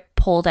her grip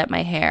pulled at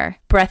my hair.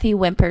 Breathy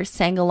whimpers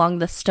sang along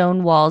the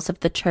stone walls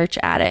of the church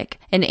attic,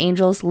 an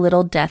angel's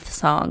little death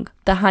song.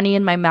 The honey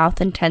in my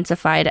mouth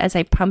intensified as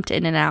I pumped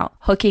in and out,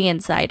 hooking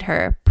inside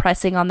her,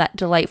 pressing on that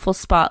delightful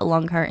spot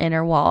along her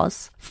inner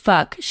walls.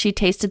 Fuck, she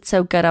tasted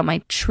so good on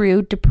my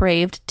true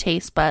depraved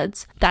taste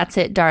buds. That's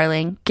it,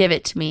 darling. Give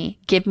it to me.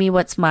 Give me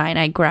what's mine,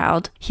 I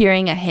growled,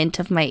 hearing a hint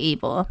of my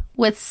evil.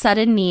 With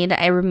sudden need,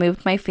 I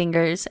removed my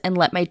fingers and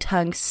let my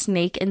tongue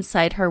snake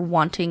inside her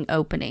wanting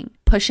opening.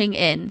 Pushing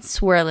in,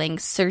 swirling,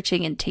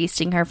 searching, and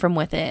tasting her from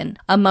within.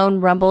 A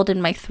moan rumbled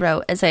in my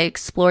throat as I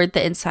explored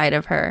the inside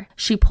of her.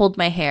 She pulled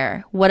my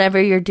hair.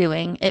 Whatever you're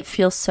doing, it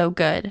feels so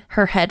good.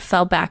 Her head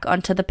fell back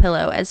onto the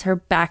pillow as her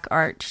back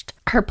arched.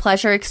 Her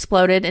pleasure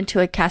exploded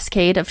into a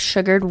cascade of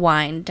sugared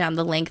wine down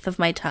the length of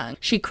my tongue.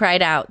 She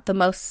cried out, the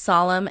most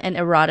solemn and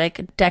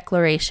erotic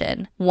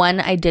declaration, one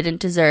I didn't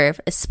deserve,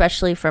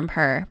 especially from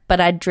her, but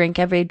I'd drink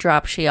every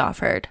drop she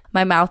offered.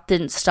 My mouth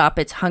didn't stop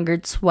its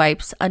hungered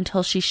swipes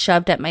until she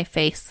shoved at my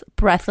face,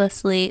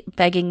 breathlessly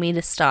begging me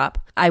to stop.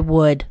 I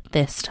would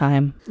this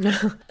time.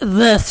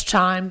 This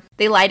time.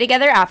 They lie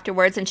together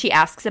afterwards and she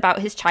asks about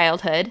his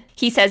childhood.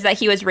 He says that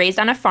he was raised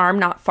on a farm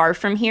not far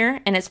from here,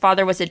 and his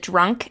father was a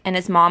drunk and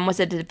his mom was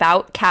a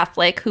devout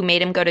Catholic who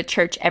made him go to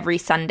church every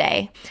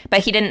Sunday. But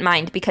he didn't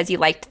mind because he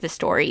liked the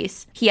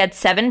stories. He had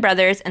 7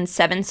 brothers and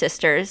 7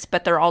 sisters,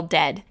 but they're all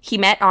dead. He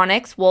met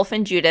Onyx, Wolf,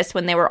 and Judas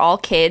when they were all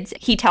kids.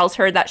 He tells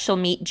her that she'll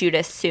meet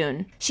Judas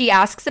soon. She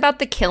asks about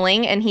the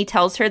killing and he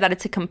tells her that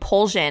it's a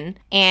compulsion,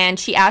 and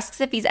she asks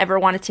if he's ever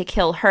wanted to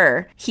kill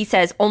her. He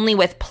says only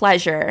with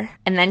pleasure,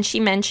 and then she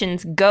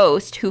mentions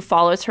Ghost, who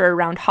follows her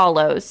around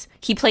hollows.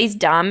 He plays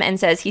dumb and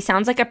says he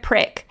sounds like a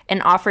prick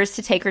and offers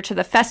to take her to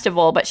the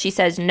festival, but she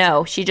says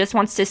no, she just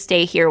wants to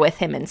stay here with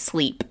him and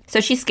sleep.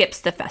 So she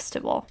skips the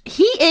festival.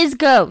 He is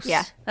Ghost.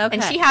 Yeah. Okay.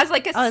 And she has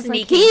like a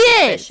sneaky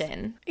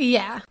suspicion.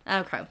 Yeah.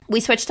 Okay. We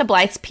switch to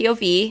Blythe's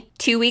POV.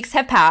 2 weeks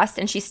have passed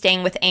and she's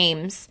staying with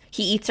Ames.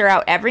 He eats her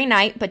out every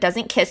night but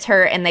doesn't kiss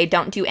her, and they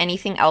don't do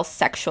anything else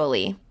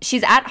sexually.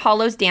 She's at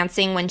Hollows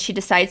dancing when she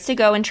decides to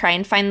go and try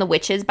and find the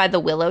witches by the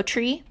willow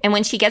tree. And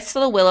when she gets to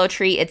the willow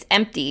tree, it's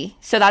empty.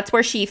 So that's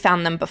where she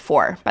found them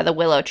before, by the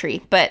willow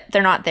tree. But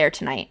they're not there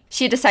tonight.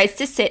 She decides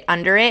to sit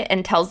under it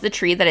and tells the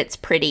tree that it's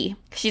pretty.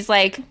 She's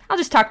like, I'll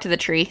just talk to the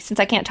tree. Since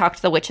I can't talk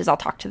to the witches, I'll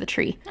talk to the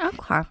tree.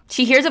 Okay.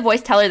 She hears a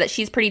voice tell her that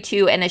she's pretty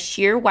too, and a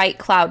sheer white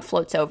cloud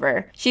floats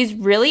over. She's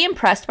really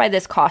impressed by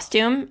this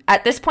costume.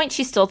 At this point,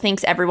 she still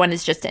thinks everyone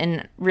is just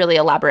in really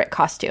elaborate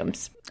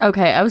costumes.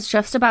 Okay, I was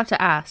just about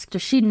to ask.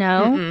 Does she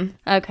know? Mm-mm.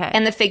 Okay.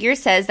 And the figure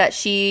says that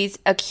she's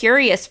a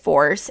curious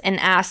force and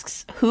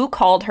asks who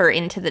called her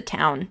into the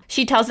town.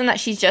 She tells them that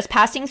she's just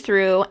passing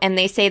through, and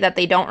they say that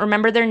they don't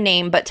remember their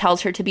name but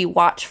tells her to be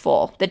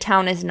watchful. The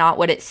town is not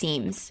what it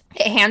seems.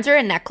 It hands her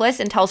a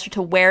necklace and tells her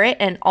to wear it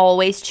and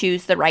always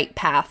choose the right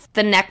path.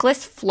 The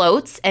necklace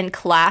floats and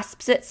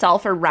clasps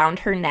itself around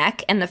her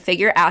neck, and the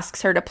figure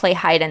asks her to play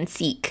hide and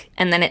seek,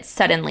 and then it's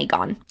suddenly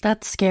gone.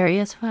 That's scary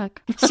as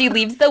fuck. She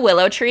leaves the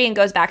willow tree and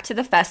goes back to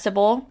the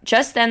festival.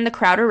 Just then, the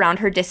crowd around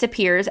her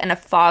disappears and a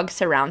fog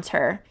surrounds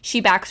her.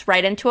 She backs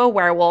right into a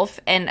werewolf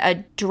and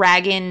a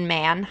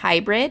dragon-man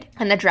hybrid,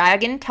 and the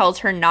dragon tells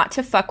her not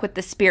to fuck with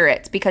the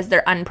spirits because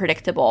they're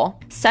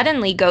unpredictable.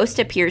 Suddenly, Ghost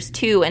appears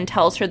too and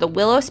tells her the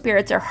willow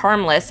spirits are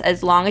harmless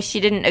as long as she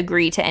didn't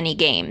agree to any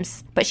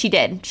games. But she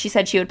did. She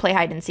said she would play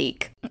hide and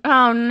seek.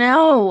 Oh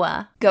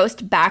no.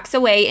 Ghost backs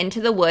away into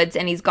the woods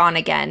and he's gone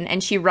again,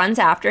 and she runs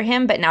after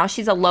him, but now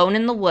she's alone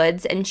in the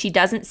woods and she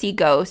doesn't see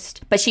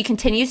Ghost, but she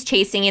continues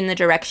chasing in the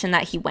direction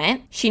that he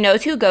went. She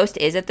knows who Ghost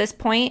is at this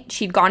point.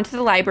 She'd gone to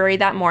the library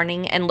that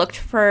morning and looked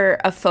for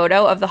a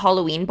photo of the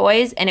Halloween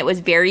boys, and it was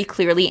very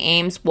clearly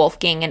Ames,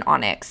 Wolfgang, and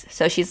Onyx.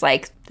 So she's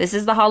like, this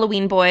is the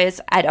Halloween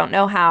boys. I don't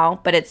know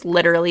how, but it's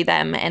literally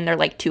them, and they're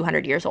like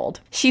 200 years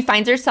old. She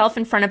finds herself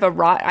in front of a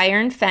wrought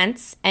iron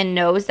fence and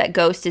knows that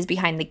Ghost is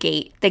behind the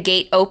gate. The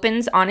gate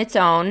opens on its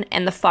own,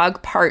 and the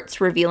fog parts,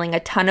 revealing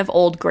a ton of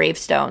old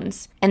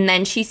gravestones. And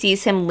then she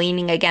sees him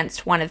leaning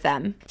against one of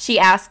them. She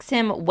asks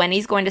him when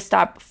he's going to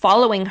stop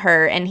following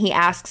her, and he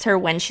asks her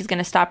when she's going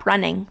to stop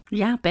running.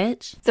 Yeah,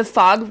 bitch. The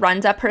fog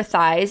runs up her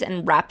thighs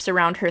and wraps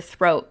around her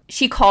throat.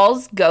 She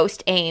calls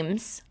Ghost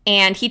Ames,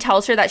 and he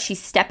tells her that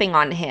she's stepping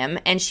on him,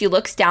 and she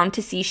looks down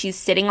to see she's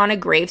sitting on a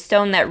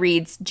gravestone that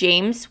reads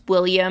James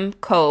William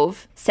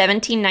Cove,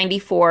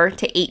 1794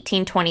 to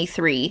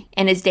 1823,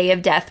 and his day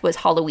of death was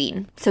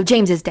Halloween. So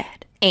James is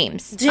dead.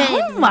 Ames.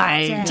 Oh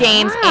my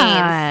James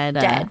God.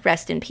 Ames. Dead.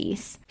 Rest in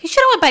peace. He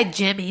should have went by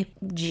Jimmy.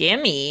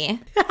 Jimmy.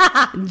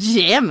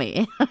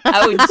 Jimmy.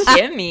 Oh,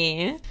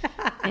 Jimmy.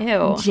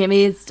 Ew.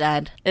 Jimmy is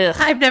dead. Ugh.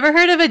 I've never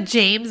heard of a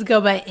James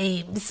go by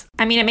Ames.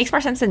 I mean, it makes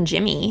more sense than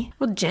Jimmy.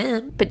 Well,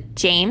 Jim. But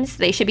James,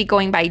 they should be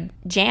going by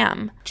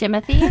Jam.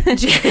 Jimothy?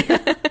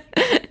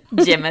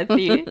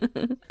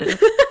 Jimothy.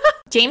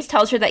 James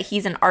tells her that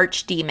he's an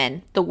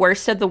archdemon, the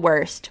worst of the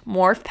worst,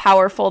 more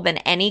powerful than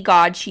any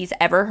god she's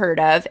ever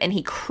heard of, and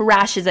he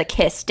crashes a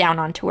kiss down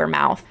onto her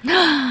mouth.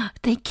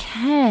 They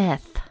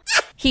kiss.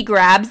 He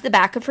grabs the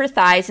back of her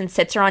thighs and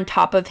sits her on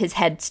top of his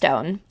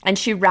headstone, and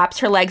she wraps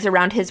her legs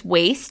around his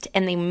waist,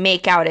 and they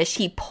make out as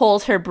he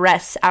pulls her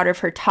breasts out of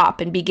her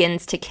top and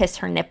begins to kiss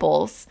her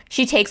nipples.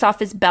 She takes off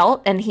his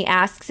belt, and he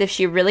asks if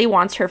she really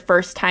wants her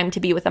first time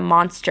to be with a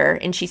monster,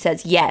 and she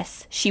says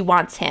yes, she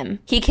wants him.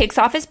 He kicks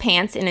off his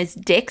pants, and his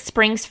dick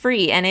springs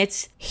free, and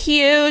it's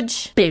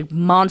huge. Big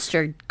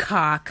monster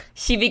cock.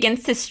 She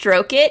begins to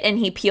stroke it, and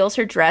he peels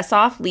her dress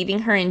off, leaving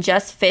her in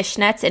just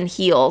fishnets and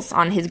heels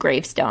on his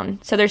gravestone.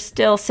 So they're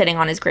still sitting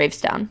on his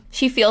gravestone.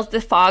 She feels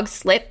the fog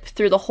slip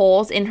through the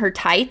holes in her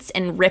tights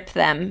and rip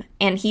them,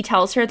 and he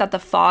tells her that the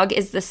fog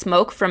is the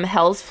smoke from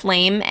hell's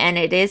flame, and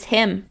it is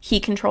him.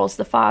 He controls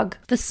the fog.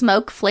 The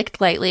smoke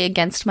flicked lightly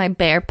against my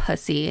bare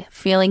pussy,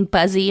 feeling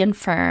buzzy and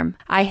firm.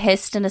 I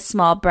hissed in a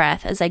small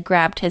breath as I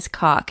grabbed his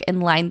cock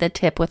and lined the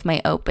tip with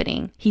my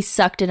opening. He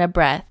sucked in a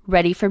breath,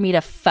 ready for me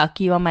to fuck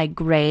you on my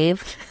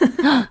grave.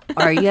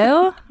 Are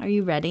you? Are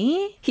you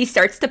ready? He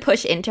starts to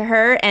push into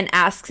her and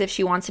asks if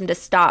she wants him to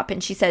stop,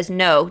 and she says,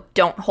 no,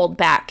 don't hold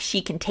back.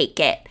 She can take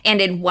it. And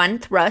in one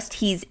thrust,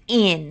 he's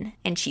in,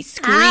 and she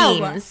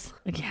screams.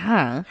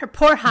 Yeah. Her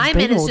poor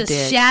hymen Big is ol' just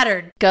dick.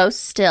 shattered.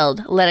 Ghost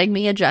stilled, letting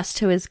me adjust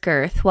to his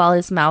girth while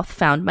his mouth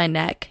found my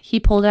neck. He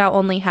pulled out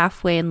only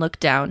halfway and looked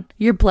down.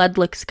 Your blood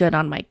looks good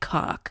on my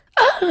cock.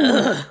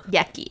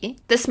 Yucky.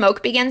 The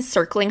smoke begins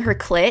circling her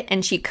clit,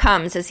 and she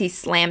comes as he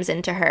slams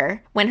into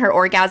her. When her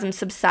orgasm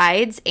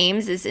subsides,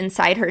 Ames is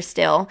inside her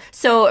still.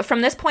 So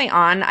from this point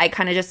on, I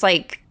kind of just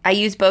I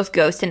use both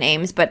Ghost and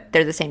Ames, but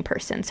they're the same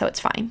person, so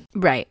it's fine.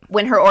 Right.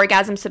 When her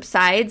orgasm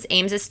subsides,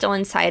 Ames is still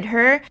inside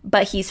her,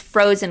 but he's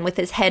frozen with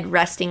his head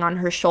resting on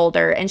her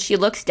shoulder, and she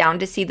looks down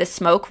to see the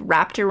smoke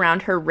wrapped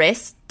around her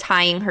wrist,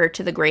 tying her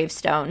to the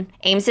gravestone.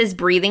 Ames's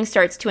breathing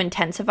starts to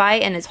intensify,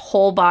 and his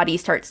whole body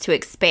starts to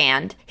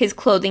expand. His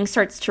clothing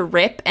starts to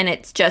rip, and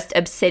it's just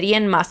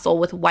obsidian muscle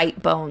with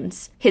white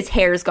bones. His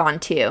hair's gone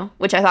too,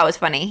 which I thought was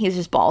funny. He's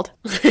just bald.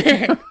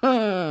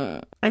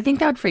 I think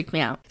that would freak me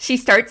out. She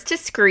starts to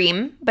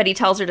scream, but he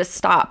tells her to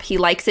stop. He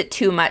likes it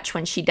too much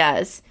when she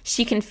does.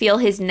 She can feel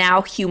his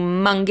now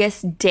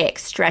humongous dick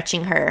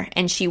stretching her,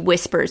 and she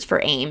whispers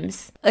for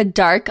Ames. A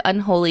dark,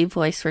 unholy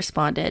voice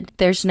responded,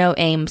 "There's no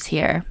Ames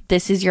here.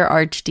 This is your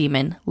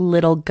archdemon,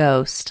 Little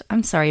Ghost."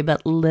 I'm sorry,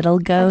 but Little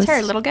Ghost? That's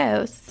her, Little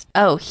Ghost.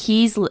 Oh,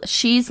 she's Little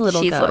She's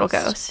Ghost. Little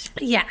Ghost.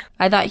 Yeah.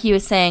 I thought he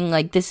was saying,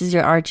 this is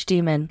your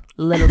archdemon,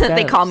 Little Ghost.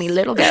 They call me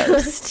Little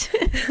Ghost.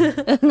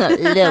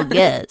 Little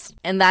Ghost.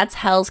 And that's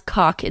hell's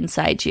cock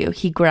inside you,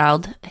 he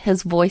growled,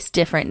 his voice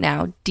different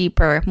now,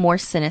 deeper, more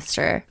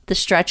sinister. The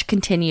stretch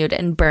continued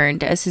and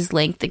burned as his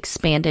length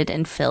expanded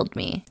and filled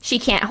me. She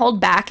can't hold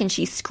back, and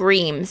she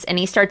screams, and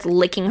he starts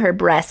licking her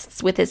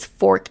breasts with his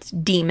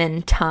forked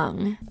demon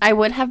tongue. I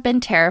would have been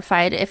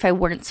terrified if I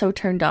weren't so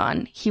turned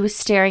on. He was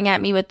staring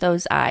at me with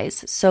those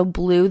eyes, so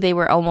blue they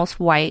were almost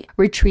white,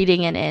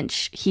 retreating an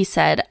inch. He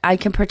said, "I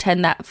can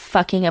pretend that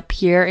fucking a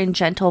pure and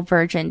gentle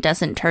virgin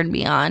doesn't turn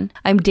me on.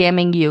 I'm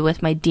damning you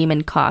with my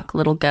demon cock,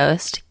 Little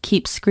Ghost.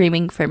 Keep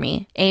screaming for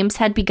me." Ames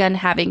had begun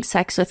having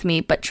sex with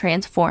me, but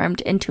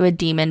transformed into a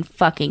demon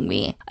fucking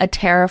me. A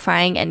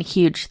terrifying and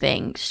huge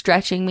thing,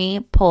 stretching me,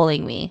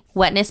 pulling me.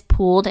 Wetness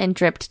pooled and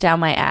dripped down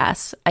my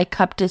ass. I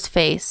cupped his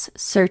face,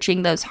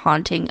 searching those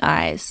haunting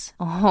eyes.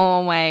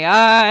 Oh my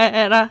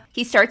god.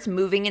 He starts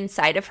moving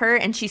inside of her,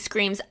 and she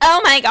screams,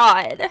 "Oh my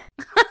god!"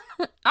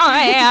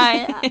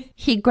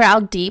 He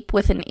growled deep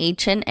with an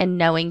ancient and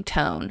knowing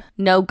tone.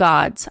 No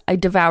gods. I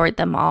devoured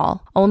them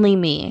all. Only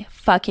me,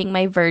 fucking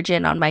my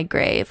virgin on my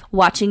grave,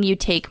 watching you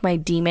take my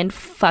demon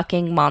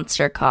fucking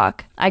monster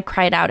cock. I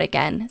cried out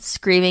again,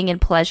 screaming in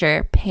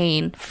pleasure,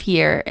 pain,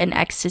 fear, and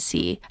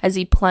ecstasy as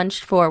he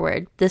plunged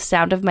forward, the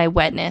sound of my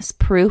wetness,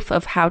 proof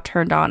of how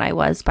turned on I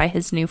was by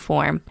his new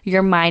form.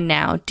 You're mine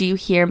now. Do you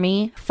hear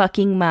me?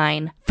 Fucking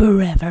mine.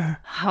 Forever.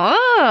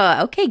 Oh,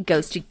 okay,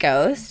 ghosty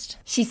ghost.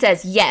 She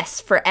says yes,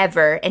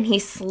 forever, and he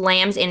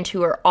slams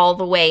into her all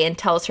the way and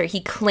tells her he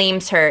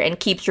claims her and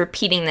keeps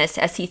repeating this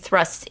as he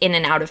thrusts in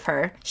and out of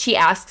her. She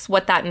asks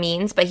what that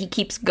means, but he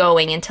keeps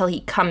going until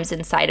he comes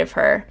inside of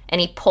her, and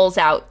he pulls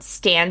out,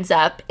 stands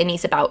up, and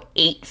he's about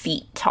 8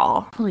 feet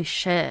tall. Holy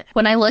shit.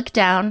 When I looked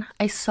down,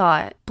 I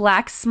saw it.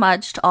 Black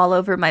smudged all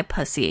over my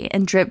pussy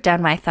and dripped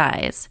down my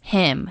thighs.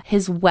 Him,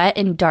 his wet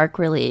and dark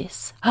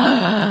release.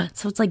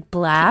 So it's like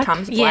black?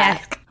 Becomes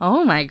black.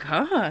 Oh my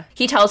god.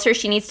 He tells her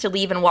she needs to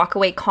leave and walk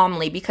away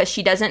calmly because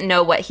she doesn't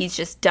know what he's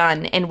just done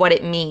done and what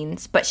it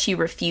means, but she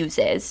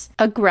refuses.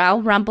 A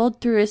growl rumbled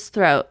through his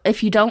throat.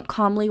 If you don't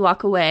calmly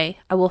walk away,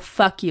 I will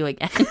fuck you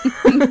again.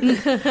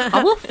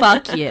 I will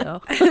fuck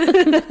you.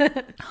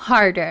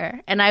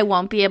 Harder, and I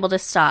won't be able to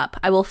stop.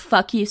 I will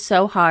fuck you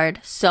so hard,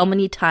 so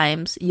many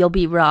times, you'll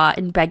be raw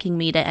and begging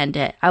me to end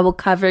it. I will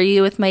cover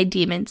you with my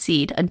demon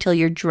seed until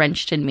you're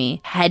drenched in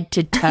me, head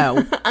to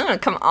toe. I'm gonna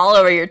come all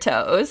over your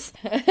toes.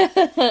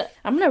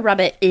 I'm gonna rub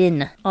it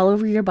in all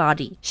over your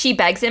body. She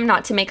begs him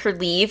not to make her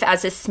leave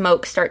as his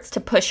smoke starts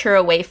to push her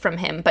away from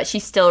him, but she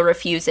still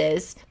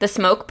refuses. The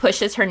smoke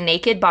pushes her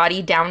naked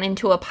body down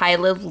into a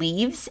pile of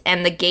leaves,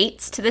 and the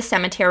gates to the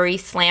cemetery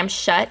slam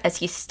shut as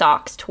he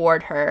stalks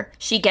toward her.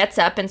 She gets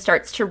up and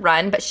starts to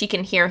run, but she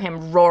can hear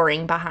him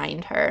roaring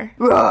behind her.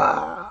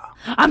 Roar.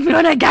 I'm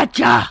gonna get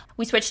ya!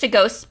 We switch to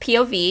Ghost's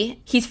POV.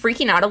 He's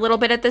freaking out a little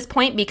bit at this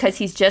point because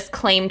he's just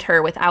claimed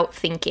her without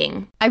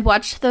thinking. I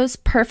watched those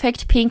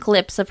perfect pink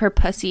lips of her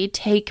pussy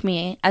take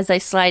me as I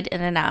slide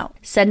in and out,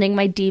 sending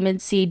my demon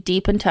seed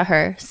deep into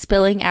her,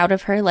 spilling out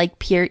of her like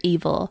pure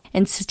evil,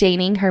 and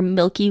staining her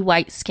milky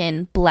white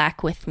skin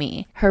black with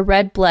me. Her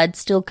red blood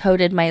still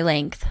coated my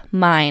length.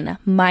 Mine.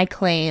 My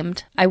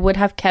claimed. I would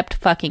have kept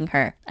fucking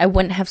her. I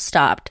wouldn't have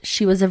stopped.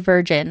 She was a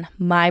virgin.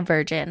 My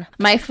virgin.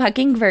 My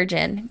fucking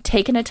virgin.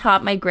 Taken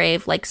atop my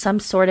grave like some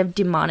sort of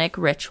demonic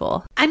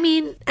ritual. I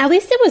mean, at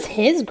least it was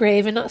his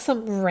grave and not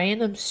some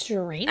random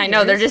stranger. I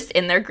know, they're just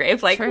in their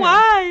grave like, True.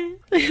 Why?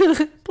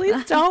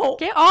 Please don't.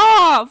 Get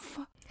off!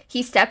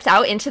 He steps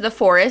out into the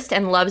forest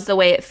and loves the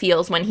way it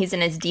feels when he's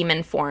in his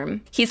demon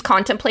form. He's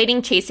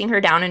contemplating chasing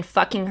her down and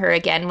fucking her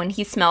again when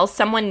he smells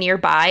someone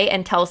nearby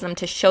and tells them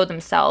to show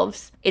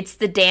themselves. It's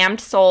the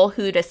damned soul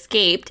who'd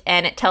escaped,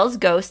 and it tells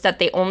Ghost that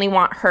they only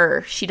want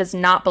her. She does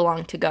not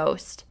belong to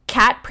Ghost.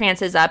 Kat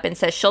prances up and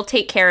says she'll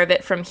take care of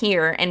it from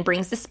here and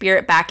brings the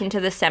spirit back into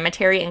the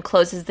cemetery and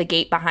closes the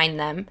gate behind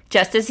them.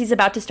 Just as he's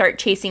about to start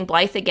chasing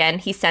Blythe again,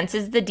 he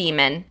senses the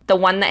demon, the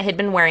one that had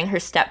been wearing her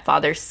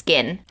stepfather's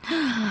skin.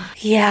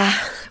 Yeah.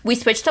 We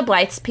switch to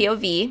Blythe's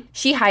POV.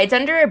 She hides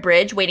under a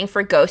bridge waiting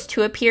for Ghost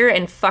to appear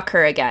and fuck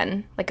her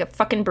again. Like a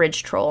fucking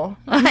bridge troll.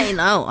 I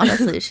know,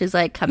 honestly. She's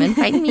like, come and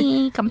fight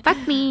me. Come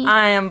fuck me.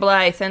 I am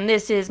Blythe and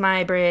this is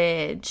my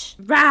bridge.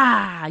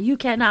 Rah! You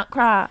cannot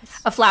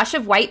cross. A flash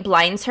of white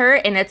blinds her,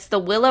 and it's the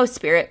willow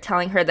spirit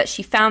telling her that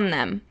she found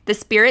them. The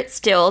spirit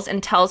stills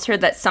and tells her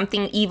that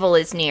something evil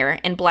is near,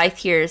 and Blythe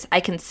hears, "I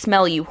can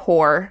smell you,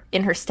 whore,"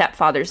 in her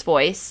stepfather's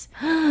voice.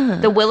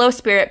 The willow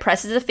spirit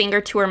presses a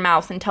finger to her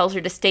mouth and tells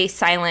her to stay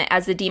silent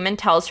as the demon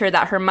tells her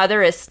that her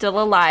mother is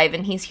still alive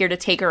and he's here to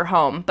take her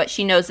home, but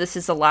she knows this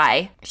is a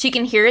lie. She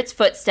can hear its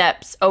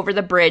footsteps over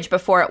the bridge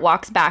before it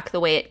walks back the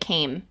way it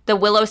came. The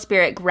willow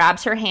spirit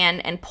grabs her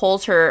hand and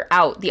pulls her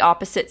out the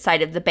opposite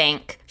side of the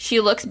bank. She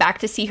looks back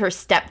to see her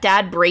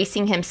stepdad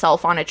bracing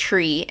himself on a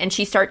tree, and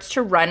she starts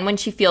to run when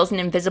she feels an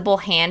invisible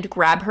hand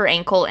grab her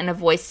ankle and a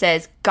voice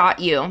says, "Got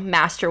you,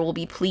 master will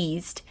be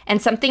pleased."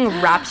 And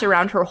something wraps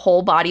around her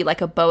whole body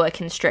like a boa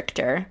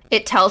constrictor.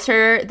 It tells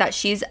her that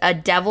she's a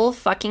devil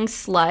fucking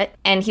slut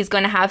and he's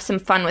going to have some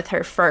fun with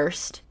her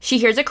first. She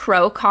hears a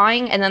crow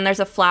cawing, and then there's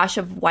a flash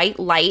of white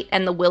light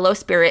and the willow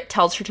spirit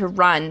tells her to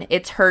run.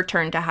 It's her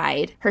turn to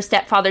hide. Her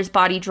stepfather's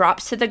body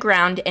drops to the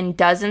ground and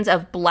dozens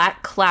of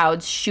black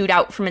clouds shoot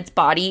out from its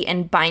body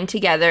and bind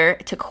together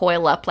to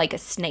coil up like a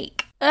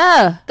snake.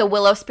 Ugh. The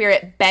willow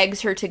spirit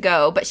begs her to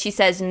go, but she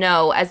says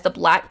no as the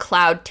black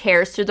cloud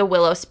tears through the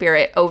willow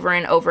spirit over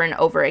and over and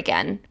over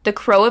again. The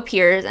crow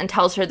appears and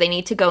tells her they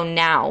need to go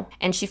now,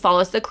 and she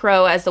follows the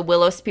crow as the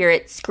willow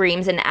spirit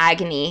screams in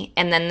agony,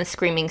 and then the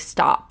screaming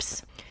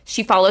stops.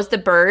 She follows the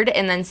bird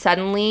and then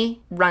suddenly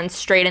runs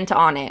straight into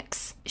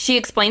Onyx. She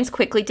explains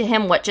quickly to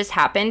him what just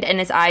happened, and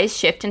his eyes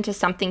shift into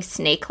something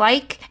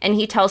snake-like, and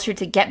he tells her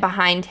to get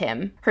behind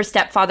him. Her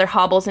stepfather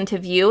hobbles into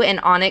view, and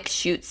Onyx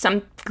shoots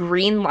some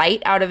green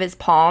light out of his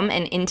palm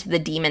and into the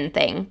demon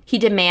thing. He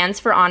demands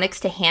for Onyx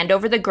to hand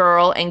over the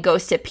girl, and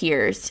Ghost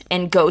appears,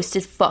 and Ghost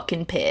is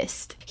fucking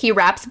pissed. He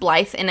wraps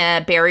Blythe in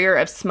a barrier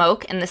of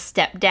smoke, and the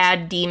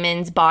stepdad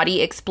demon's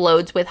body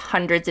explodes with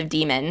hundreds of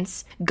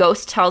demons.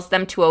 Ghost tells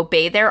them to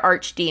obey their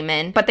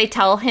archdemon, but they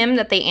tell him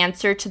that they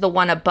answer to the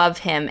one above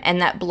him, and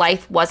that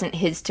Blythe wasn't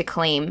his to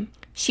claim.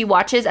 She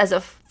watches as a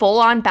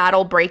full-on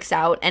battle breaks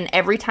out, and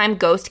every time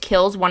Ghost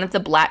kills one of the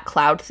black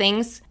cloud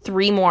things,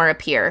 3 more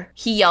appear.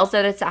 He yells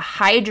that it's a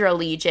Hydra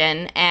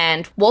Legion,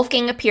 and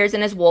Wolfgang appears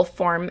in his wolf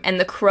form, and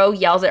the crow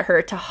yells at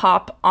her to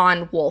hop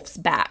on Wolf's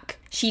back.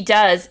 She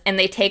does, and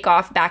they take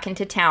off back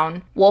into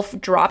town. Wolf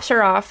drops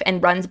her off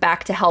and runs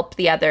back to help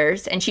the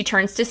others, and she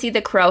turns to see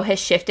the crow has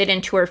shifted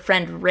into her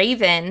friend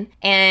Raven,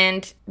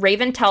 and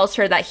Raven tells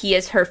her that he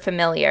is her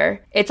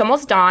familiar. It's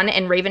almost dawn,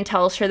 and Raven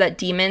tells her that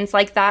demons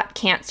like that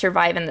can't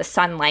survive in the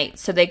sunlight,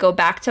 so they go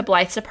back to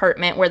Blythe's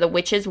apartment where the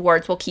witches'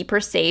 wards will keep her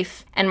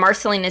safe, and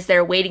Marceline is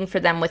there waiting for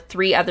them with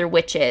 3 other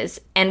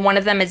witches, and one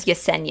of them is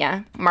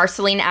Yesenia.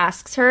 Marceline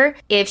asks her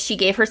if she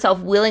gave herself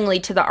willingly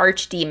to the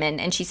archdemon,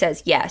 and she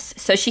says yes,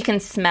 so she can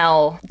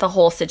smell the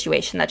whole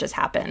situation that just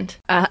happened.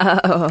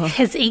 Oh.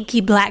 His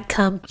inky black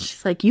cum.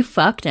 She's like, you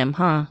fucked him,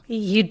 huh?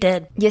 You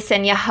did.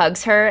 Yesenia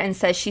hugs her and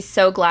says she's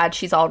so glad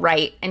she's all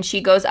right, and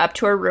she goes up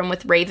to her room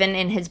with Raven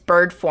in his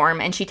bird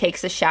form, and she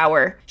takes a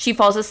shower. She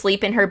falls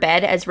asleep in her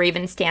bed as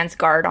Raven stands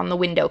guard on the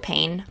window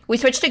pane. We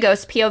switch to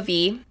Ghost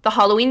POV. The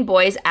Halloween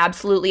boys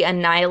absolutely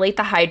annihilate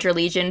the Hydra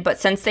Legion, but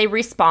since they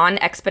respawn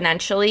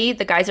exponentially,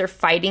 the guys are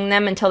fighting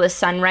them until the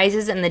sun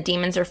rises and the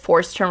demons are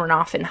forced to run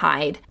off and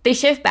hide. They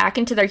shift back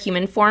into their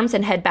human forms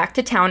and head back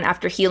to town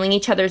after healing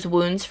each other's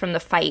wounds from the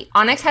fight.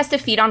 Onyx has to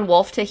feed on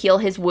Wolf to heal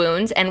his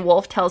wounds, and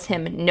Wolf tells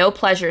him no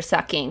pleasure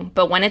sucking,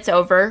 but when it's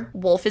over,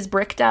 Wolf is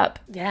bricked up.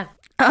 Yeah.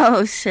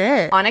 Oh,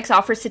 shit. Onyx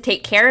offers to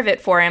take care of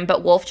it for him,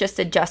 but Wolf just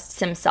adjusts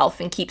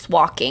himself and keeps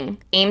walking.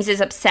 Ames is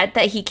upset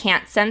that he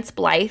can't sense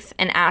Blythe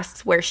and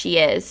asks where she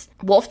is.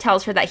 Wolf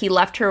tells her that he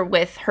left her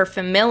with her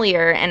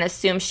familiar and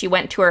assumes she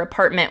went to her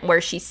apartment where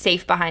she's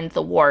safe behind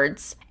the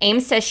wards.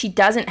 Ames says she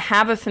doesn't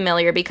have a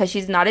familiar because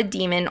she's not a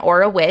demon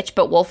or a witch,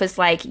 but Wolf is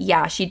like,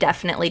 yeah, she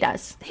definitely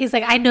does. He's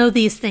like, I know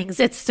these things.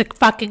 It's the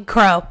fucking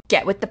crow.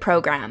 Get with the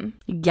program.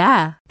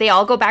 Yeah. They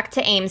all go back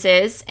to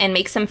Ames's and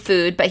make some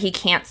food, but he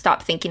can't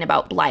stop thinking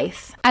about Blythe.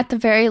 At the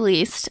very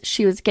least,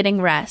 she was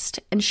getting rest,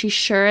 and she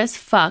sure as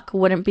fuck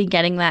wouldn't be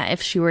getting that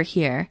if she were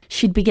here.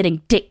 She'd be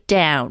getting dicked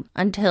down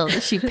until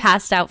she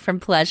passed out from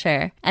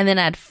pleasure, and then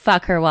I'd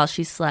fuck her while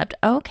she slept.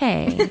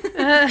 Okay.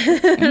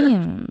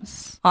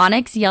 Ames.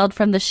 Onyx yelled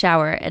from the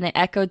shower, and it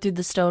echoed through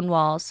the stone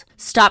walls.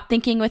 Stop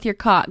thinking with your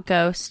cock,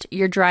 Ghost.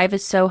 Your drive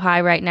is so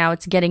high right now,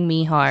 it's getting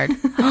me hard.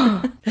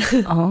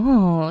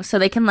 Oh, so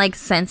they can, like,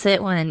 sense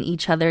it when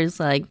each other's,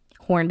 like,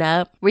 horned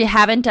up. We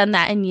haven't done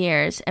that in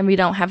years, and we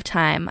don't have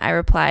time, I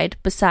replied.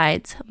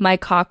 Besides, my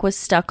cock was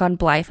stuck on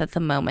Blythe at the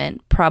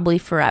moment. Probably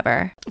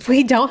forever.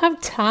 We don't have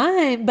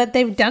time, but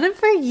they've done it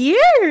for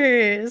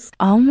years.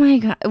 Oh my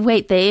god.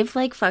 Wait, they've,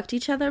 like, fucked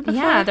each other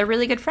before? Yeah, they're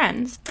really good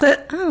friends.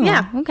 Oh,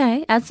 yeah.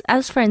 Okay.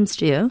 As friends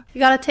do. You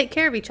gotta take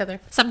care of each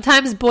other.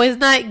 Sometimes boys'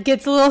 night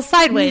gets a little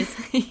sideways.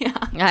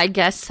 Yeah. I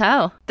guess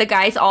so. The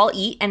guys all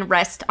eat and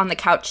rest on the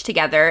couch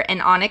together,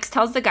 and Onyx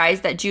tells the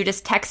guys that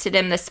Judas texted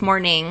him this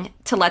morning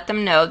to let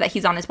them know that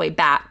he's on his way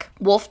back.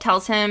 Wolf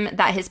tells him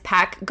that his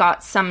pack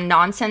got some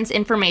nonsense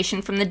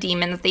information from the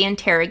demon that they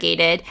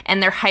interrogated,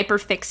 and they're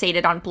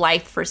hyper-fixated on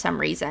Blythe for some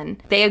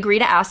reason. They agree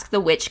to ask the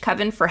Witch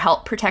Coven for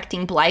help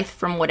protecting Blythe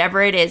from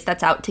whatever it is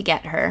that's out to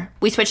get her.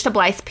 We switch to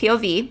Blythe's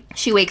POV.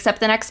 She wakes up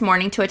the next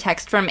morning to a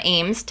text from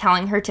Ames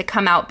telling her to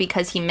come out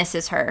because he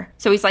misses her.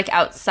 So he's, like,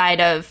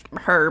 outside of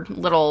her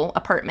little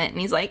apartment,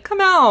 and he's like,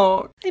 come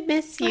out. I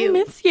miss you. I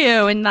miss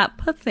you and that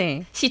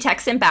pussy. She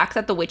texts him back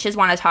that the witches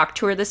want to talk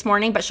to her this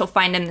morning, but she'll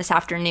find him this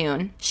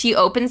afternoon. She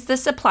opens the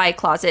supply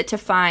closet to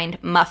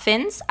find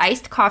muffins,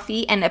 iced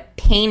coffee, and a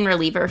pain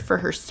reliever for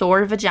her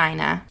sore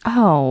vagina.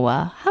 Oh,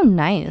 how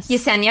nice.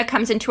 Yesenia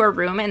comes into her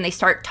room and they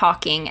start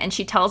talking, and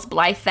she tells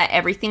Blythe that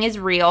everything is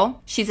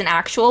real, she's an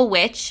actual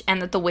witch,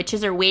 and that the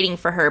witches are waiting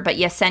for her, but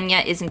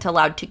Yesenia isn't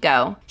allowed to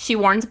go. She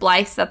warns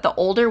Blythe that the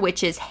older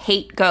witches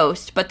hate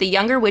ghosts, but the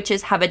younger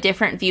witches have a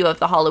different view of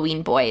the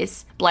Halloween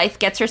boys. Blythe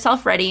gets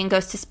herself ready and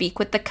goes to speak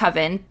with the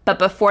coven, but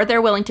before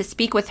they're willing to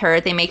speak with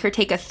her, they make her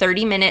take a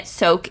 30-minute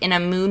soak in a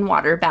moon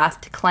water bath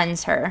to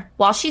cleanse her.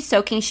 While she's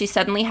soaking, she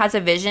suddenly has a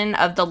vision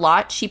of the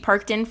lot she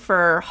parked in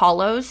for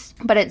hollows,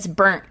 but it's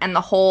burnt and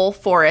the whole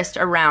forest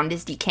around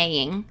is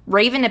decaying.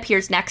 Raven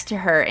appears next to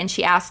her and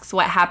she asks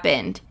what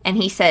happened, and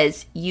he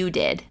says, "You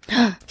did."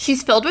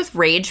 She's filled with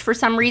rage for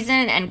some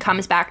reason and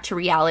comes back to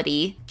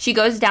reality. She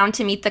goes down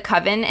to meet the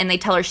coven and they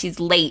tell her she's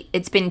late.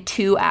 It's been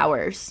 2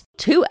 hours.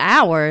 2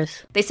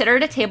 hours? They sit her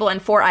at a table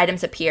and 4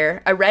 items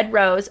appear: a red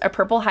rose, a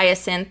purple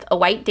hyacinth, a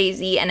white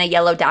daisy, and a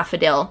yellow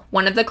daffodil.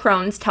 One of the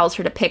crones tells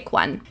her to pick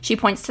one. She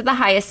points to the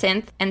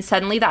hyacinth, and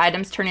suddenly the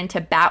items turn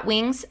into bat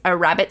wings, a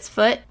rabbit's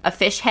foot, a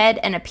fish head,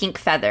 and a pink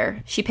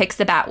feather. She picks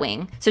the bat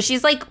wing. So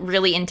she's, like,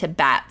 really into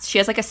bats. She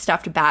has, like, a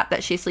stuffed bat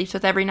that she sleeps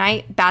with every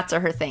night. Bats are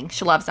her thing.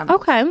 She loves them.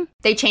 Okay.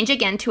 They change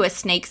again to a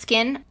snake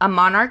skin, a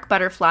monarch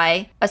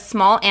butterfly, a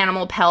small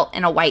animal pelt,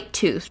 and a white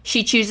tooth.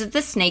 She chooses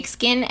the snake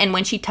skin, and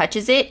when she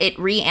touches it, it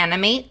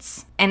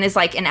reanimates and is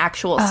like an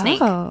actual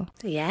snake. Oh.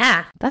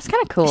 Yeah. That's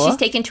kind of cool. She's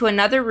taken to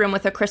another room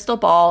with a crystal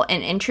ball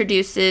and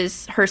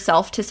introduces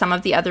herself to some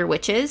of the other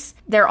witches.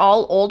 They're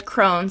all old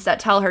crones that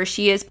tell her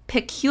she is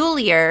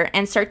peculiar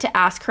and start to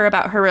ask her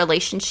about her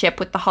relationship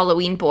with the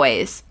Halloween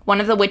boys. One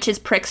of the witches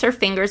pricks her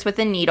fingers with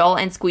a needle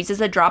and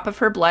squeezes a drop of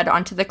her blood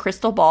onto the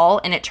crystal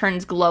ball, and it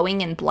turns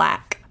glowing and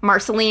black.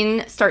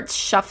 Marceline starts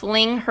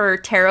shuffling her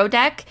tarot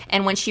deck,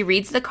 and when she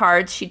reads the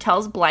cards, she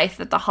tells Blythe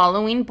that the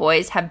Halloween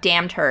boys have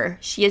damned her.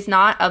 She is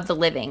not of the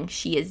living.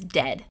 She is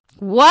dead.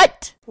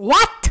 What?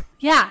 What?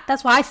 Yeah,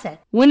 that's what I said.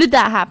 When did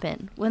that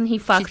happen? When he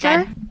fucked She's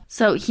her? dead.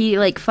 So he,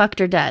 like, fucked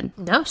her dead.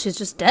 No, she's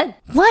just dead.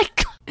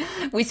 What?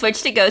 We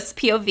switch to Ghost's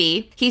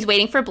POV. He's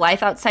waiting for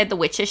Blythe outside the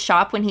witch's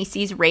shop when he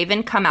sees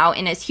Raven come out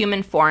in his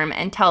human form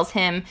and tells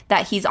him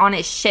that he's on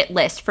his shit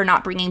list for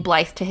not bringing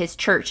Blythe to his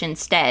church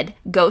instead.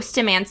 Ghost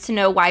demands to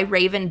know why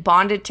Raven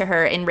bonded to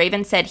her, and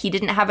Raven said he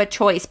didn't have a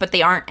choice, but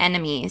they aren't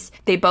enemies.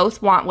 They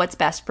both want what's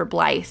best for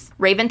Blythe.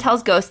 Raven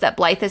tells Ghost that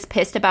Blythe is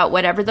pissed about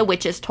whatever the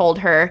witches told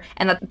her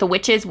and that the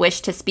witches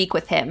wish to speak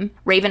with him.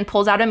 Raven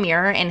pulls out a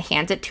mirror and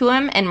hands it to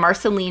him, and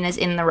Marceline is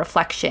in the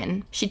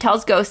reflection. She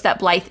tells Ghost that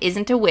Blythe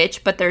isn't a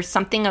witch, but there's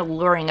something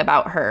alluring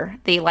about her.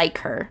 They like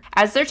her.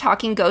 As they're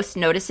talking, Ghost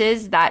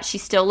notices that she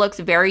still looks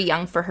very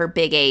young for her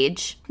big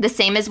age. The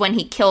same as when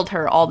he killed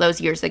her all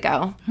those years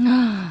ago.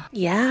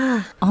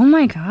 Yeah. Oh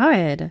my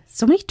god.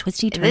 So many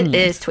twisty turnies. It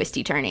is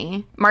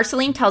twisty-turny.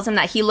 Marceline tells him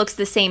that he looks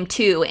the same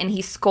too, and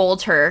he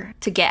scolds her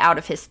to get out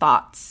of his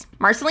thoughts.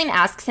 Marceline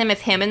asks him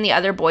if him and the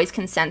other boys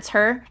can sense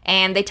her,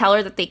 and they tell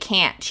her that they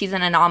can't. She's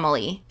an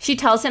anomaly. She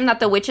tells him that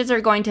the witches are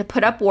going to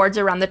put up wards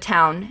around the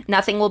town.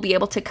 Nothing will be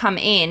able to come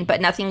in,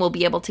 but nothing will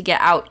be able to get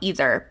out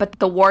either. But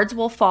the wards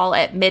will fall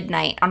at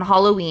midnight on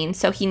Halloween,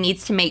 so he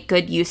needs to make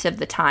good use of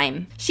the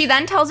time. She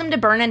then tells him to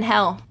burn in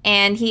hell,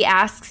 and he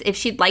asks if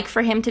she'd like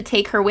for him to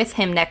take her with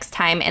him next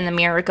time, and the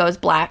mirror goes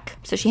black,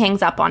 so she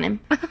hangs up on him.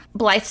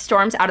 Blythe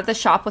storms out of the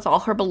shop with all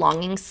her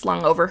belongings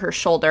slung over her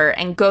shoulder,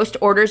 and Ghost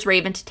orders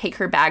Raven to take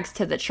her bags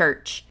to the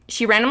church.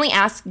 She randomly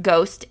asks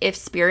Ghost if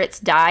spirits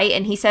die,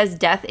 and he says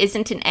death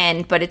isn't an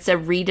end, but it's a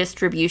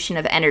redistribution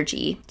of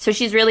energy. So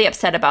she's really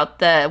upset about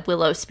the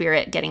Willow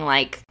spirit getting,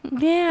 like,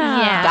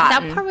 Yeah,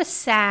 gotten. that part was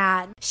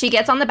sad. She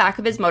gets on the back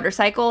of his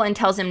motorcycle and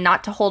tells him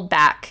not to hold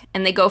back,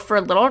 and they go for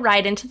a little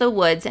ride into the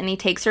woods, and he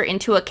takes her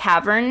into a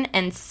cavern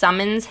and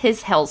summons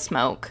his hell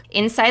smoke.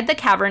 Inside the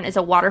cavern is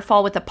a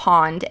waterfall with a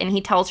pond, and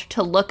he tells her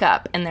to look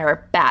up, and there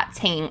are bats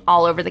hanging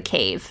all over the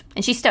cave.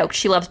 And she's stoked.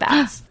 She loves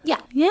bats.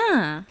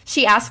 Yeah.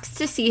 She asks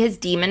to see his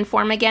demon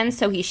form again,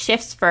 so he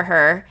shifts for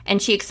her,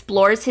 and she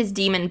explores his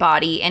demon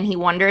body, and he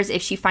wonders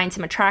if she finds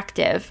him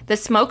attractive. The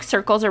smoke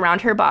circles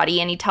around her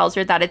body, and he tells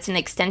her that it's an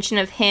extension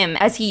of him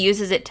as he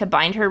uses it to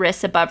bind her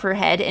wrists above her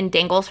head and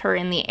dangles her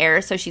in the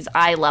air so she's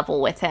eye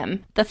level with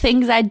him. The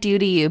things I'd do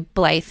to you,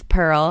 Blythe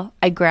Pearl,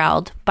 I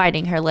growled,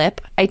 biting her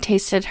lip. I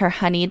tasted her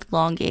honeyed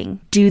longing.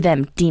 Do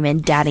them,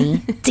 demon daddy.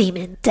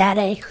 Demon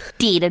daddy.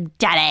 Demon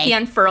daddy. He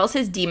unfurls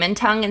his demon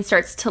tongue and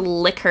starts to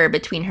lick her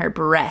between her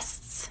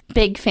breasts.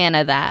 Big fan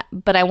of that,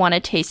 but I want to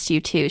taste you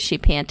too, she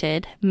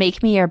panted.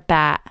 Make me your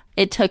bat.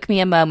 It took me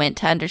a moment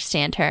to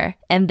understand her,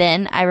 and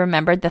then I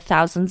remembered the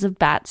thousands of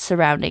bats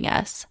surrounding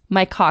us.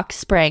 My cock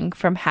sprang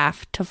from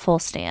half to full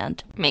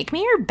stand. Make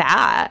me your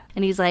bat.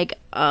 And he's like,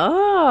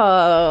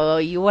 oh,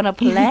 you want to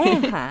play,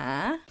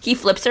 huh? He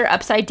flips her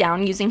upside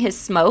down using his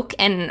smoke,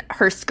 and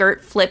her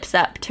skirt flips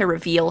up to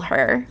reveal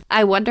her.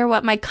 I wonder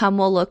what my cum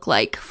will look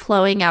like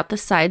flowing out the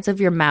sides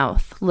of your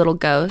mouth, little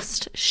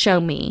ghost. Show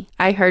me.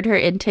 I heard her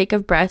intake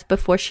of breath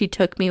before she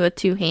took me with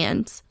 2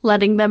 hands,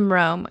 letting them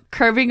roam,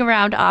 curving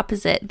around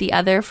opposite, the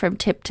other from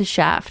tip to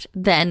shaft.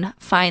 Then,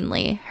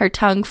 finally, her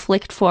tongue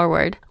flicked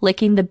forward,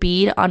 licking the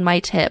bead on my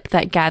tip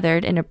that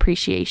gathered in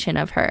appreciation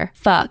of her.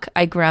 Fuck,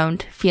 I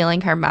groaned,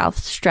 feeling her mouth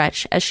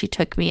stretch as she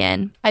took me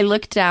in. I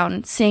looked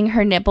down, seeing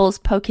her nipples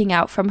poking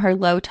out from her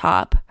low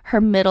top, her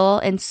middle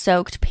and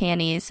soaked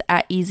panties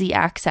at easy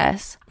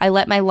access. I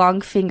let my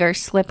long finger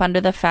slip under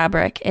the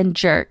fabric and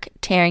jerk,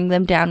 tearing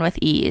them down with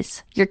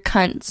ease. Your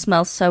cunt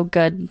smells so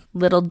good,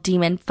 little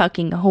demon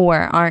fucking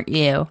whore, aren't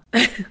you?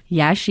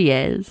 Yeah, she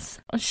is.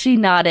 She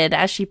nodded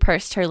as she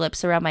pursed her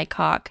lips around my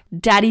cock.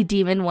 Daddy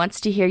demon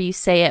wants to hear you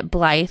say it,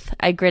 Blythe.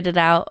 I gritted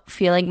out,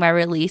 feeling my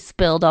release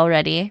build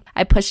already.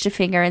 I pushed a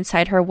finger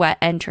inside her wet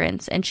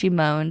entrance, and she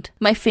moaned.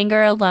 My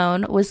finger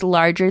alone was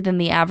larger than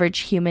the average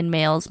human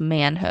male's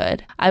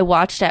manhood. I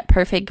watched at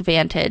perfect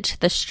vantage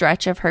the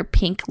stretch of her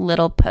pink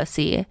little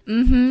pussy.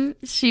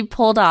 She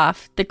pulled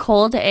off, the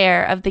cold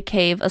air of the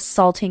cave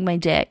assaulting my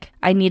dick.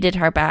 I needed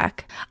her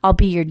back. I'll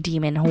be your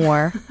demon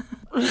whore.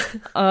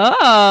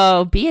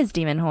 Oh, be his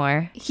demon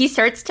whore. He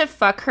starts to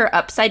fuck her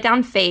upside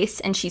down face,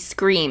 and she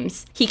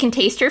screams. He can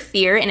taste her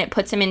fear, and it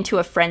puts him into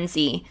a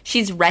frenzy.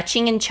 She's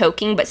retching and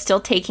choking, but still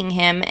taking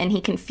him, and he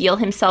can feel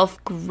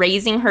himself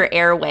grazing her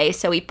airway,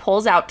 so he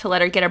pulls out to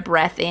let her get a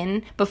breath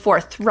in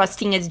before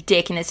thrusting his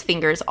dick and his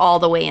fingers all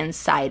the way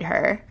inside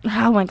her.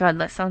 Oh my god,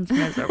 that sounds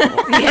miserable.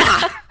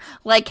 Yeah.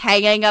 Like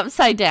hanging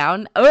upside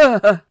down.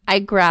 Ugh. I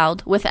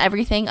growled, with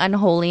everything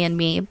unholy in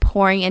me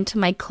pouring into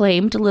my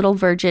claimed little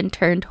virgin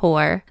turned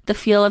whore. The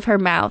feel of her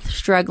mouth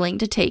struggling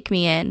to take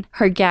me in,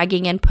 her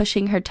gagging and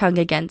pushing her tongue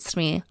against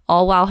me,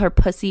 all while her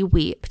pussy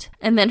weeped.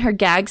 And then her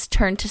gags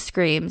turned to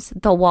screams,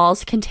 the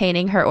walls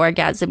containing her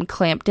orgasm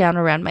clamped down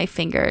around my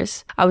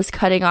fingers. I was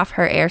cutting off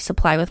her air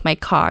supply with my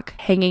cock,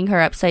 hanging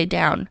her upside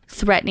down,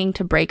 threatening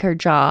to break her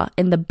jaw,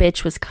 and the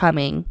bitch was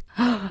coming.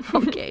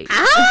 Okay.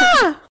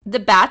 The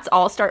bats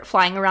all start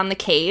flying around the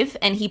cave,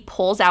 and he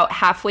pulls out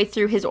halfway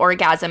through his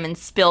orgasm and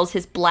spills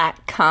his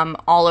black cum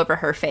all over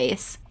her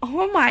face.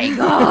 Oh my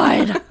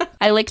god.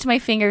 I licked my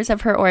fingers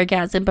of her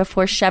orgasm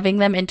before shoving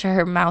them into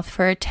her mouth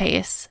for a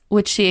taste,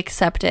 which she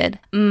accepted.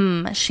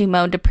 She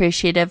moaned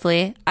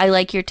appreciatively. I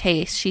like your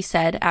taste, she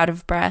said, out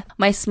of breath.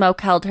 My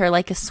smoke held her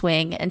like a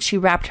swing, and she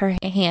wrapped her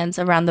hands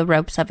around the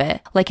ropes of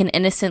it, like an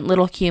innocent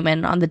little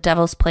human on the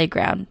devil's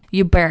playground.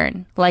 You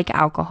burn, like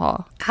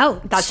alcohol.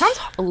 Ouch. That sounds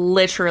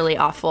literally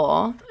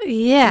awful.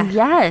 Yeah.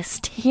 Yes,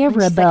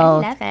 terrible.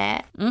 I love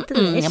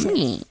it.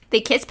 Yummy.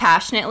 They kiss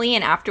passionately,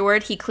 and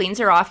afterward, he cleans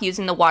her off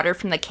using the water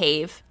from the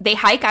cave. They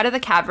hike out of the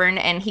cavern,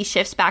 and he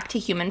shifts back to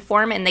human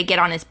form, and they get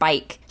on his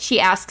bike. She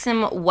asks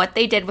him what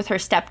they did with her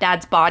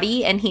stepdad's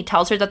body, and he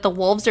tells her that the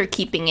wolves are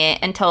keeping it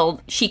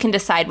until she can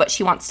decide what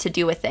she wants to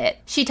do with it.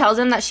 She tells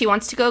him that she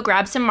wants to go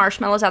grab some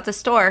marshmallows at the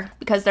store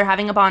because they're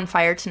having a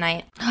bonfire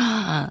tonight.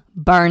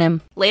 Burn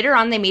him. Later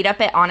on, they meet up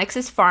at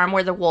Onyx's farm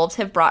where the wolves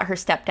have brought her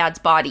stepdad's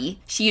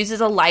body. She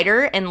uses a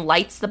lighter and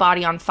lights the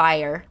body on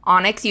fire.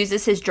 Onyx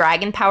uses his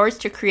dragon powers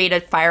to create a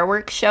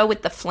fireworks show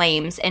with the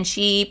flames, and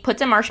she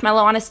puts a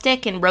marshmallow on a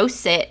stick and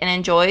roasts it and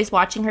enjoys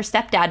watching her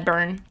stepdad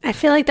burn. I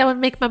feel like that would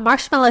make my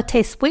marshmallow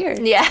taste weird.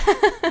 Yeah.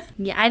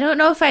 Yeah, I don't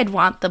know if I'd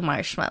want the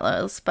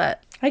marshmallows,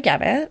 but I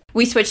get it.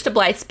 We switch to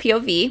Blythe's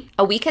POV.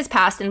 A week has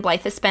passed and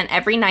Blythe has spent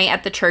every night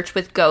at the church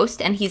with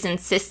Ghost, and he's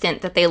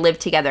insistent that they live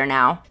together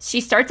now. She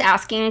starts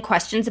asking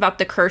questions about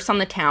the curse on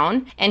the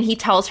town, and he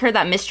tells her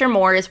that Mr.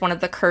 Moore is one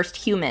of the cursed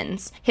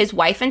humans. His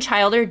wife and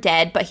child are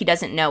dead, but he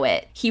doesn't know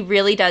it. He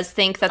really does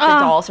think that the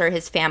dolls are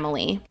his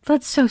family.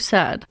 That's so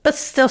sad. But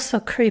still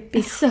so creepy.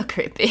 It's so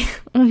creepy.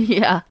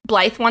 Yeah.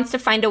 Blythe wants to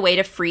find a way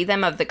to free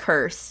them of the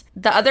curse.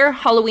 The other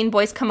Halloween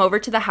boys come over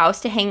to the house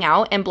to hang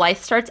out, and Blythe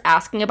starts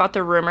asking about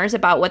the rumors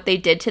about what they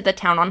did to the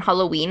town on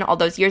Halloween all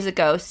those years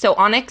ago, so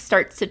Onyx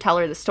starts to tell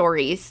her the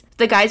stories.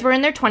 The guys were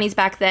in their 20s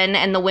back then,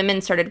 and the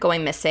women started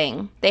going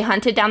missing. They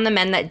hunted down the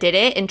men that did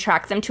it and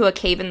tracked them to a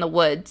cave in the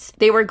woods.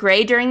 They were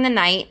gray during the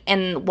night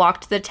and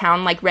walked the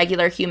town like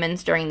regular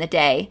humans during the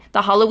day.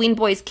 The Halloween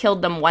boys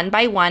killed them one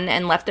by one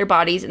and left their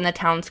bodies in the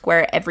town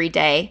square every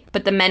day.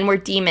 But the men were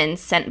demons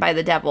sent by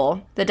the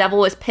devil. The devil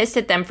was pissed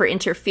at them for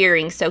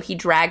interfering, so he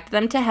dragged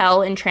them to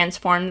hell and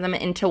transformed them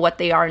into what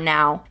they are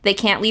now. They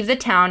can't leave the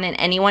town, and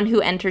anyone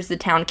who enters the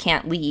town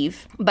can't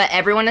leave. But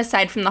everyone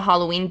aside from the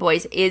Halloween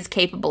boys is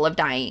capable of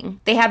dying.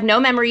 They have no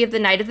memory of the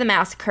night of the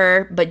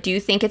massacre, but do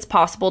think it's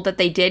possible that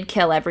they did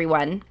kill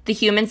everyone. The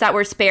humans that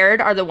were spared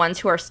are the ones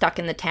who are stuck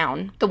in the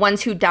town. The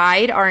ones who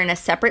died are in a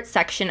separate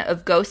section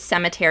of Ghost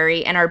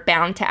Cemetery and are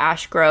bound to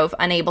Ash Grove,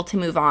 unable to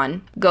move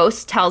on.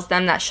 Ghost tells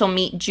them that she'll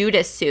meet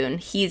Judas soon.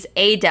 He's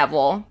a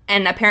devil,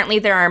 and apparently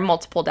there are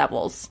multiple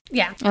devils.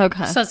 Yeah.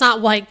 Okay. So it's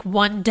not like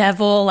one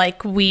devil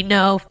like we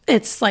know.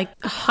 It's like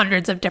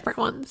hundreds of different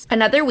ones.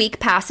 Another week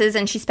passes,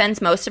 and she spends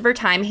most of her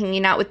time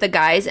hanging out with the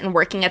guys and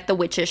working at the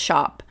witch's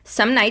shop.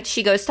 Some nights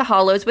she goes to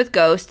Hollows with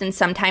Ghost, and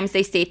sometimes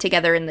they stay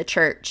together in the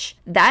church.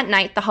 That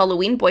night, the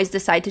Halloween boys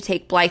decide to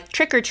take Blythe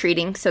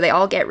trick-or-treating, so they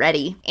all get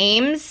ready.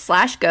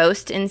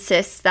 Ames/Ghost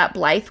insists that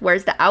Blythe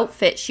wears the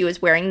outfit she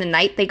was wearing the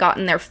night they got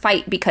in their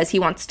fight because he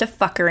wants to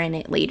fuck her in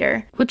it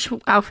later. Which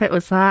outfit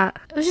was that?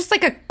 It was just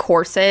like a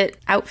corset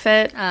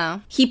outfit.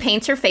 Oh. He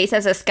paints her face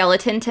as a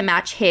skeleton to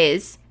match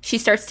his. She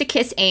starts to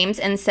kiss Ames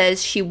and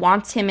says she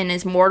wants him in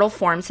his mortal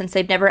form since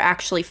they've never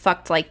actually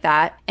fucked like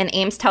that. And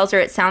Ames tells her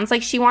it sounds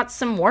like she wants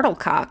some mortal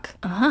cock.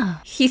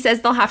 He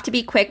says they'll have to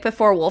be quick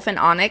before Wolf and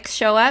Onyx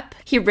show up.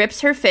 He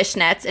rips her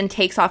fishnets and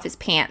takes off his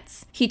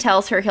pants. He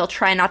tells her he'll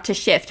try not to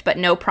shift, but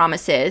no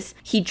promises.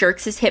 He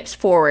jerks his hips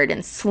forward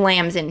and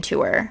slams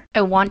into her.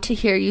 I want to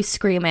hear you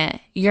scream it.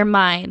 You're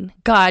mine.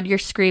 God, your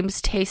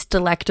screams taste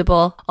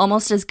delectable,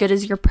 almost as good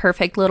as your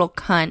perfect little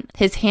cunt.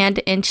 His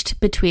hand inched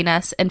between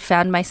us and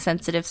found my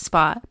sensitive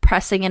spot,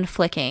 pressing and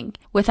flicking.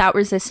 Without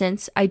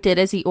resistance, I did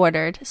as he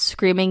ordered,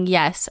 screaming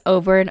yes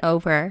over and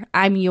over.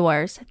 I'm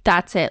yours.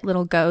 That's it,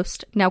 little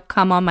ghost. Now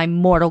come on my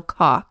mortal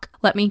cock.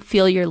 Let me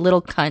feel your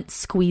little cunt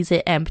squeeze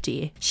it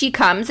empty. She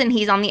comes and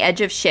he's on the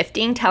edge of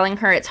shifting, telling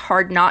her it's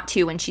hard not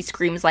to when she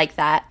screams like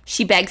that.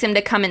 She begs him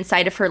to come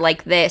inside of her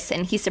like this,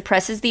 and he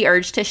suppresses the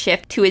urge to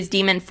shift to his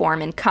demon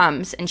form and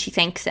comes, and she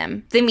thanks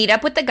him. They meet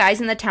up with the guys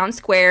in the town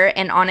square,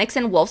 and Onyx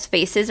and Wolf's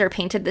faces are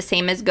painted the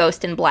same as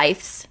Ghost and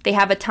Blythe's. They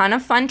have a ton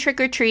of fun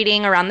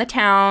trick-or-treating around the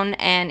town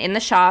and in the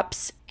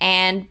shops,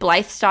 and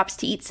Blythe stops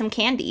to eat some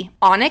candy.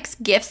 Onyx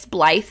gifts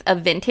Blythe a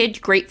vintage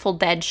Grateful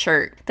Dead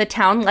shirt. The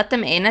town let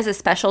them in as a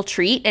special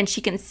treat, and she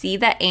can see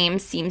that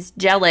Ames seems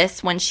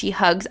jealous when she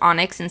hugs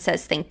Onyx and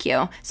says thank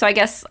you. So I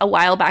guess a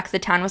while back the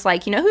town was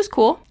like, you know who's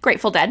cool?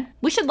 Grateful Dead.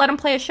 We should let him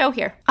play a show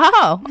here.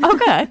 Oh,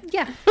 okay.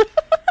 Yeah.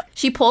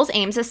 She pulls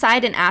Ames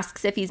aside and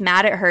asks if he's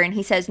mad at her, and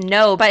he says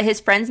no, but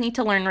his friends need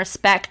to learn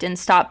respect and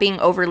stop being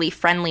overly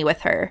friendly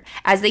with her.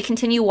 As they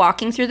continue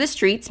walking through the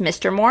streets,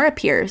 Mr. Moore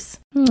appears.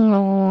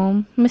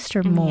 Oh,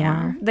 Mr. Moore.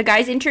 Yeah. The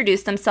guys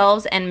introduce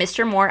themselves, and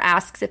Mr. Moore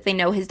asks if they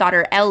know his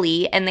daughter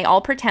Ellie, and they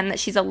all pretend that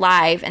she's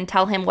alive and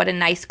tell him what a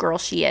nice girl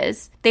she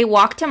is. They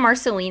walk to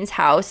Marceline's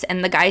house,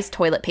 and the guys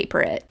toilet paper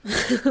it.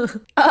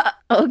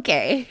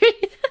 Okay.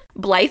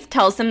 Blythe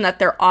tells them that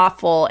they're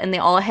awful, and they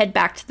all head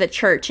back to the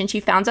church, and she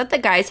finds out the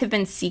guys have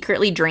been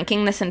secretly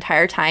drinking this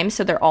entire time,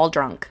 so they're all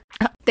drunk.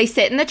 They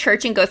sit in the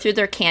church and go through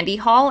their candy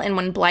haul, and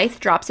when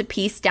Blythe drops a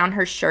piece down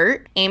her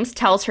shirt, Ames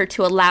tells her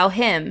to allow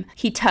him.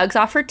 He tugs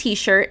off her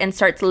t-shirt and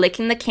starts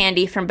licking the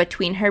candy from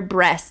between her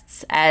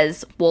breasts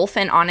as Wolf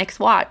and Onyx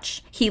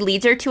watch. He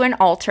leads her to an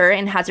altar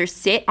and has her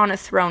sit on a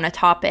throne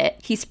atop it.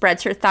 He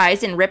spreads her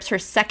thighs and rips her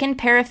second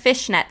pair of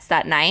fishnets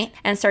that night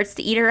and starts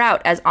to eat her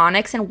out as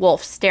Onyx and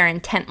Wolf stare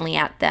intently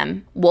at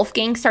them.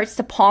 Wolfgang starts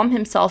to palm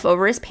himself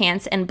over his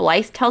pants, and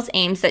Blythe tells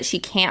Ames that she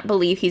can't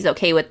believe he's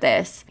okay with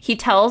this. He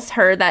tells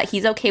her that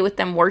he's okay with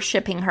them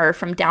worshipping her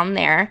from down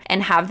there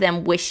and have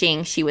them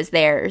wishing she was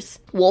theirs.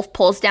 Wolf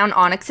pulls down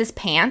Onyx's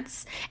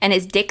pants, and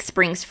his dick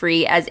springs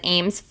free as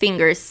Ames'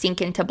 fingers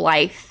sink into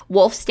Blythe.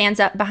 Wolf stands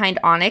up behind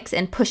Onyx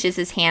and pushes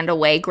his hand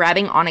away,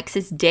 grabbing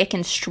Onyx's dick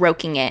and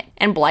stroking it.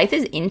 And Blythe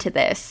is into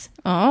this.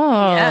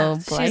 Oh, yeah.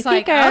 She's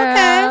like, girl.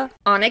 okay.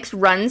 Onyx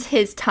runs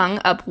his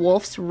tongue up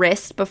Wolf's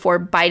wrist before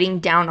biting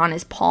down on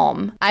his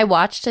palm. I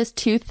watched as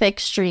 2 thick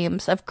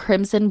streams of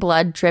crimson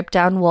blood dripped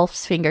down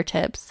Wolf's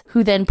fingertips,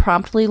 who then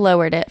promptly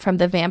lowered it from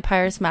the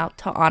vampire's mouth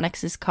to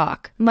Onyx's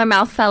cock. My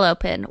mouth fell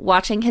open,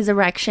 watching his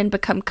erection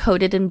become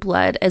coated in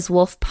blood as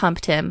Wolf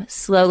pumped him,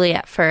 slowly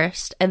at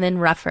first, and then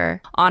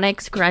rougher.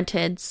 Onyx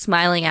grunted,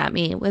 smiling at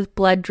me, with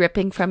blood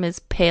dripping from his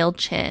pale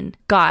chin.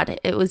 God,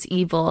 it was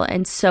evil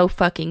and so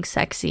fucking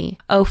sexy.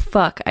 Oh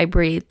fuck, I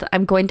breathed.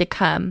 I'm going to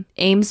come.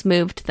 Ames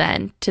moved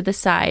then, to the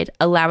side,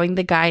 allowing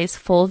the guy's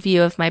full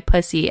view of my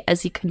pussy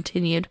as he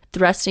continued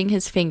thrusting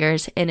his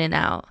fingers in and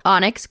out.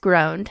 Onyx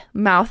groaned,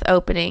 mouth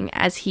opening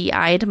as he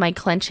eyed my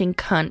clenching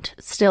cunt,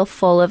 still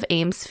full of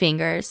Ames'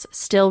 fingers,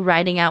 still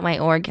riding out my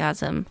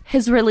orgasm.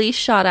 His release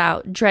shot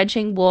out,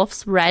 drenching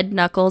Wolf's red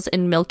knuckles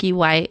in milky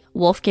white.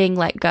 Wolfgang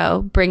let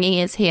go, bringing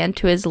his hand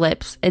to his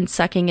lips and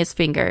sucking his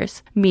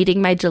fingers, meeting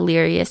my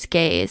delirious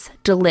gaze.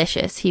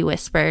 Delicious, he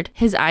whispered.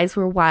 His eyes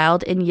were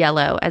wild and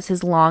yellow as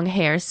his long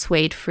hair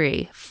swayed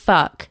free.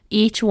 Fuck.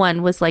 Each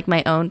one was like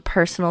my own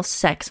personal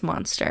sex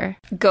monster.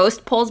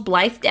 Ghost pulls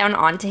Blythe down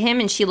onto him,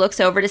 and she looks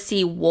over to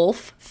see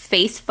Wolf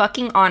face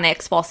fucking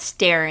Onyx while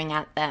staring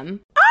at them.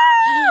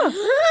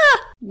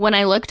 When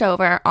I looked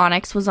over,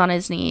 Onyx was on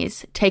his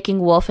knees, taking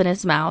Wolf in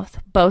his mouth,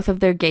 both of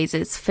their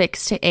gazes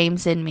fixed to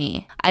Ames and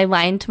me. I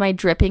lined my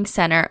dripping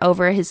center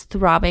over his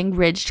throbbing,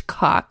 ridged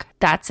cock.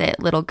 That's it,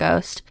 little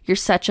ghost. You're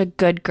such a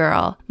good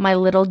girl. My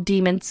little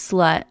demon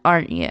slut,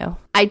 aren't you?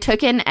 I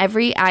took in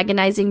every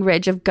agonizing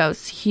ridge of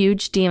Ghost's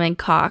huge demon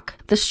cock.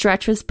 The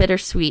stretch was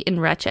bittersweet and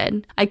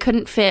wretched. I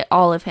couldn't fit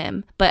all of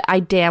him, but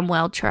I damn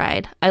well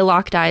tried. I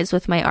locked eyes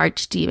with my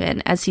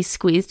archdemon as he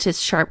squeezed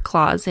his sharp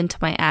claws into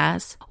my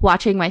ass,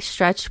 watching my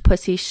stretched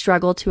pussy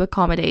struggle to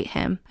accommodate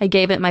him. I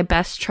gave it my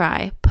best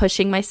try,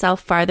 pushing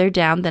myself farther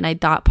down than I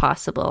thought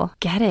possible.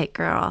 Get it,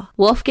 girl.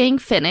 Wolfgang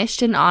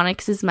finished in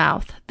Onyx's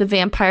mouth. The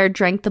vampire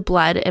drank the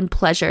blood and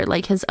pleasure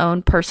like his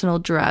own personal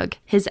drug,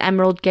 his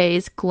emerald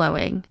gaze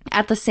glowing.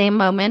 At the same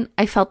moment,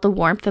 I felt the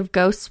warmth of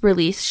Ghost's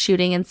release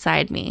shooting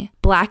inside me.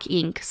 Black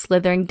ink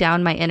slithering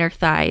down my inner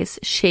thighs,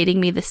 shading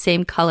me the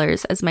same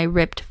colors as my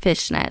ripped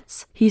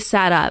fishnets. He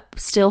sat up,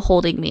 still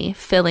holding me,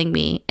 filling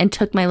me, and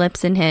took my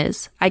lips in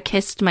his. I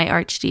kissed my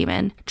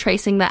archdemon,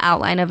 tracing the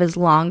outline of his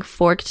long,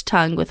 forked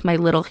tongue with my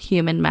little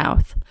human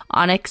mouth.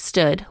 Onyx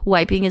stood,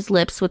 wiping his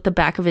lips with the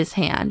back of his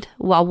hand,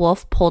 while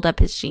Wolf pulled up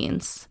his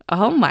jeans.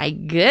 Oh my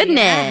goodness!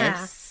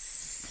 Yeah.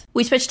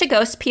 We switched to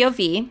Ghost's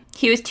POV.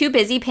 He was too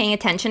busy paying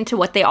attention to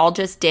what they all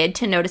just did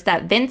to notice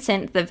that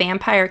Vincent, the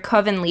vampire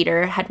coven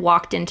leader, had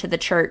walked into the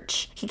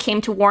church. He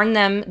came to warn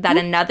them that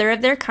another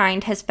of their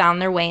kind has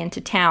found their way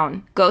into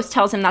town. Ghost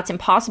tells him that's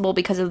impossible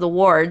because of the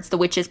wards the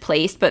witches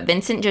placed, but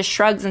Vincent just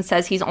shrugs and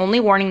says he's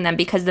only warning them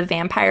because the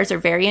vampires are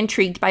very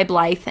intrigued by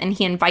Blythe, and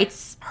he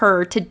invites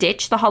her to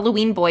ditch the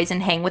Halloween boys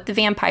and hang with the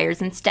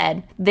vampires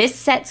instead. This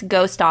sets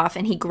Ghost off,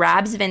 and he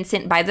grabs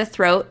Vincent by the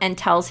throat and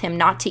tells him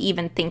not to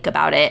even think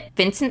about it.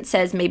 Vincent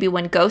says maybe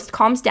when Ghost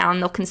calms down,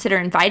 they'll consider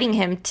inviting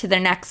him to their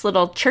next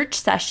little church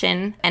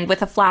session, and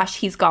with a flash,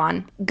 he's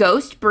gone.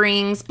 Ghost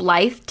brings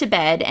Blythe to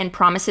bed and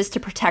promises to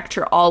protect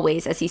her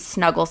always as he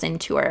snuggles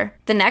into her.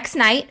 The next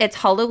night, it's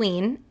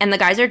Halloween, and the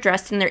guys are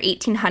dressed in their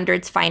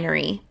 1800s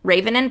finery.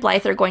 Raven and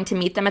Blythe are going to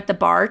meet them at the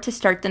bar to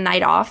start the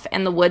night off,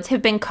 and the woods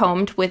have been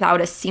combed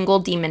without a single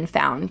demon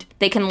found.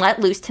 They can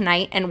let loose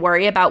tonight and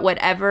worry about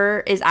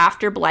whatever is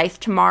after Blythe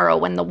tomorrow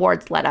when the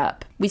wards let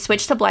up. We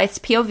switch to Blythe's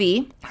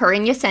POV. Her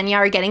and Yesenia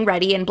are getting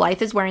ready, and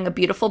Blythe is wearing a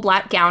beautiful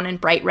black gown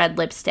and bright red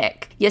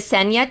lipstick.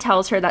 Yesenia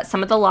tells her that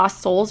some of the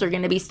lost souls are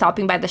going to be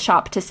stopping by the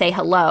shop to say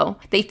hello.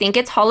 They think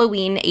it's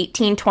Halloween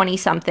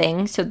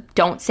 1820-something, so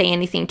don't say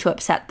anything to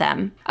upset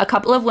them. A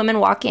couple of women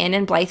walk in,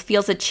 and Blythe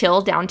feels a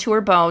chill down to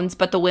her bones,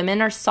 but the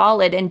women are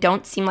solid and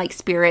don't seem like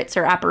spirits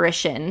or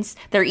apparitions.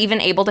 They're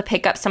even able to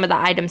pick up some of the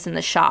items in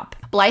the shop.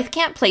 Blythe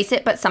can't place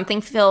it, but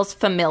something feels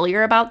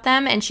familiar about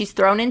them, and she's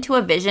thrown into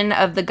a vision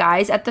of the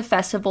guys at the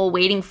festival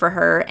waiting for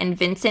her, and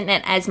Vincent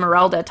and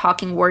Esmeralda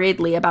talking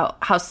worriedly about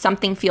how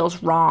something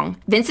feels wrong.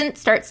 Vincent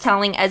starts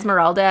telling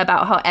Esmeralda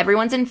about how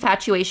everyone's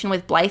infatuation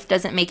with Blythe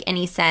doesn't make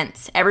any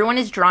sense. Everyone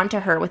is drawn to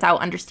her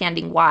without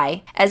understanding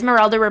why.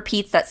 Esmeralda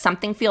repeats that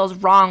something feels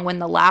wrong when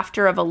the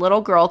laughter of a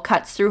little girl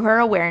cuts through her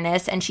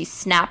awareness and she's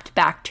snapped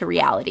back to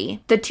reality.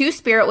 The two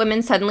spirit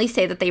women suddenly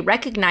say that they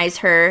recognize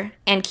her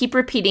and keep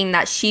repeating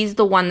that she's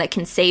the one that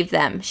can save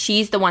them.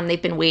 She's the one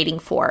they've been waiting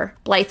for.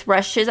 Blythe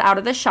rushes out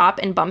of the shop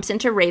and bumps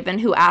into Raven,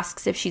 who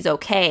asks if she's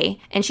okay,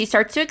 and she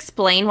starts to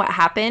explain what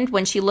happened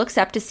when she looks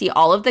up to see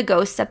all of the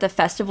ghosts at the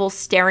festival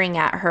staring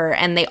at her,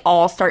 and they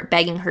all start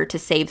begging her to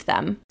save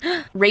them.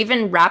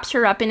 Raven wraps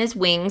her up in his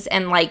wings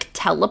and, like,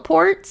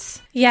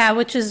 teleports. Yeah,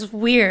 which is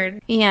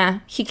weird. Yeah,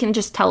 he can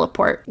just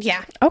teleport.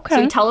 Yeah. Okay.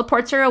 So he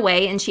teleports her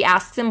away, and she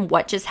asks him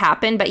what just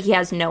happened, but he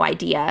has no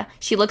idea.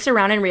 She looks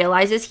around and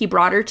realizes he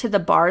brought her to the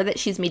bar that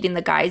she's meeting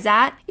the guys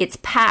at. It's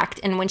packed,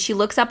 and when she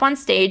looks up on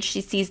stage,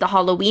 she sees the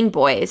Halloween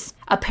boys.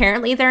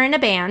 Apparently, they're in a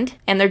band,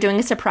 and they're doing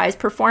a surprise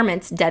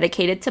performance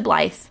dedicated to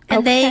Blythe.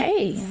 And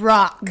they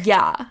rock.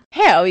 Yeah.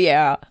 Hell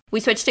yeah. We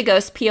switch to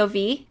Ghost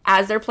POV.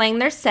 As they're playing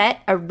their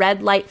set, a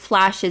red light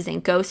flashes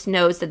and Ghost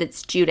knows that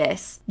it's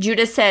Judas.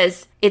 Judas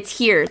says, "It's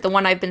here, the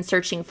one I've been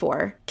searching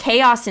for."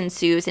 Chaos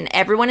ensues and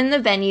everyone in the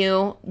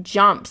venue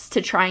jumps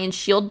to try and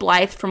shield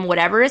Blythe from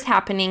whatever is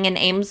happening, and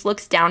Ames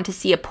looks down to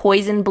see a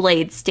poison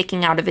blade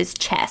sticking out of his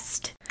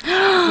chest.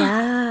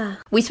 Yeah.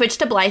 We switch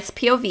to Blythe's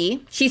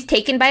POV. She's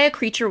taken by a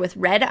creature with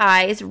red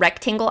eyes,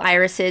 rectangle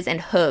irises,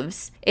 and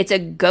hooves. It's a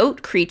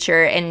goat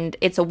creature, and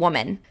it's a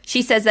woman.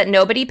 She says that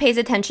nobody pays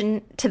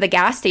attention to the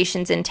gas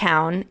stations in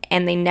town,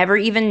 and they never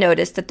even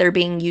notice that they're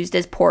being used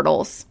as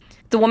portals.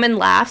 The woman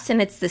laughs,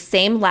 and it's the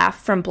same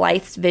laugh from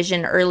Blythe's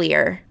vision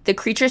earlier. The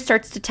creature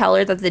starts to tell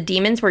her that the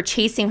demons were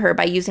chasing her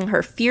by using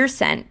her fear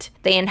scent.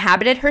 They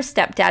inhabited her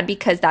stepdad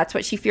because that's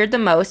what she feared the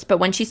most, but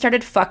when she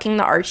started fucking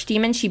the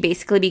archdemon, she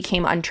basically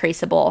became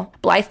untraceable.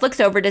 Blythe looks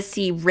over to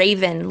see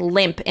Raven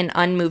limp and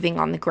unmoving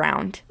on the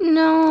ground.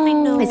 No. I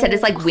know. They said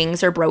his, like,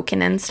 wings are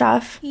broken and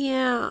stuff.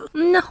 Yeah.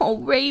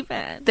 No,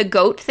 Raven. The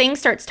goat thing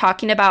starts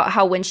talking about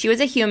how when she was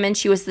a human,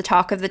 she was the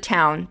talk of the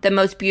town, the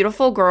most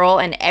beautiful girl,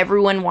 and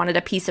everyone wanted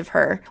a piece of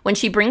her. When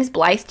she brings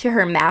Blythe to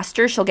her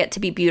master, she'll get to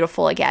be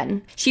beautiful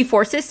again. She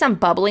forces some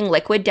bubbling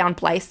liquid down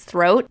Blythe's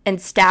throat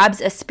and stabs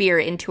a spear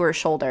into her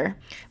shoulder.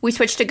 We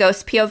switch to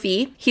Ghost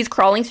POV. He's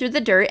crawling through the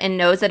dirt and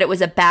knows that it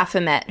was a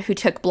Baphomet who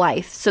took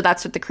Blythe. So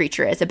that's what the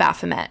creature is, a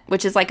Baphomet,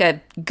 which is like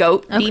a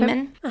goat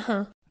demon.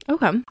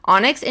 Okay.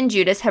 Onyx and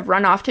Judas have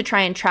run off to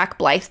try and track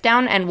Blythe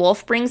down, and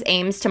Wolf brings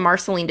Ames to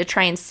Marceline to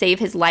try and save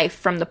his life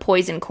from the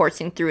poison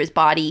coursing through his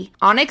body.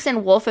 Onyx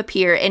and Wolf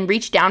appear and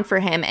reach down for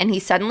him, and he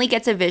suddenly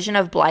gets a vision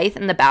of Blythe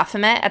and the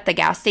Baphomet at the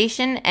gas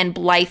station, and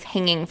Blythe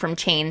hanging from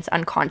chains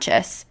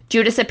unconscious.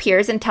 Judas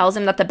appears and tells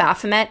him that the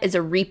Baphomet is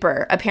a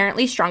reaper,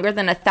 apparently stronger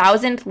than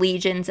 1,000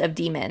 legions of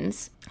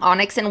demons.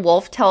 Onyx and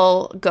Wolf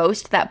tell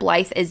Ghost that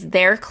Blythe is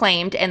their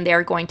claimed and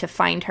they're going to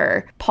find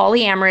her.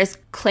 Polyamorous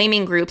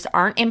claiming groups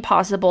aren't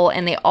impossible,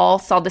 and they all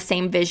saw the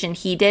same vision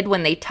he did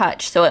when they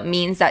touch, so it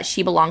means that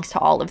she belongs to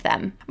all of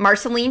them.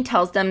 Marceline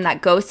tells them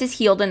that Ghost is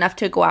healed enough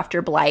to go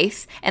after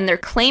Blythe, and their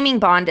claiming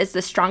bond is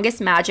the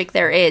strongest magic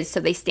there is, so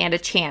they stand a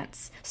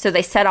chance. So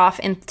they set off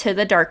into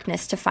the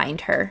darkness to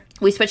find her.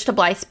 We switch to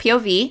Blythe's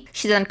POV.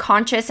 She's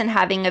unconscious and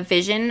having a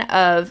vision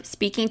of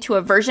speaking to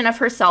a version of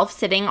herself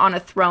sitting on a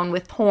throne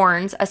with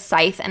horns, a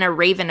scythe, and a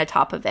raven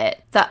atop of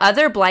it. The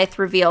other Blythe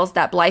reveals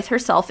that Blythe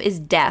herself is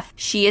Death.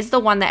 She is the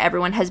one that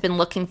everyone has been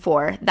looking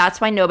for. That's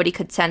why nobody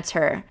could sense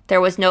her.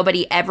 There was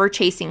nobody ever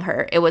chasing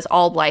her. It was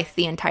all Blythe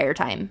the entire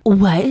time.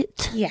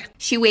 What? Yeah.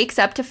 She wakes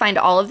up to find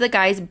all of the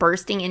guys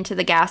bursting into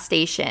the gas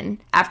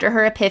station. After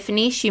her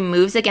epiphany, she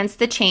moves against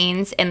the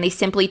chains, and they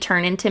simply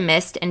turn into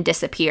mist and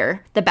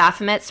disappear. The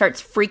Baphomet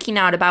starts freaking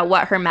out about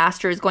what her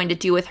master is going to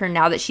do with her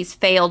now that she's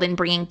failed in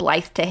bringing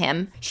Blythe to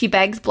him. She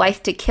begs Blythe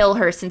to kill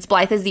her since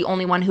Blythe is the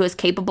only one who is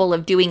capable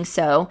of doing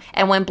so,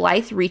 and when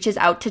Blythe reaches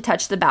out to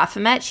touch the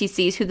Baphomet, she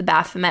sees who the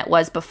Baphomet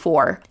was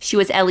before. She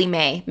was Ellie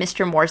Mae,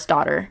 Mr. Moore's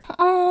daughter.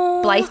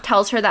 Oh. Blythe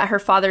tells her that her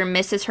father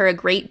misses her a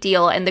great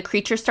deal, and the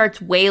creature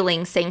starts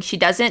wailing, saying she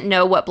doesn't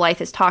know what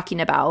Blythe is talking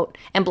about.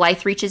 And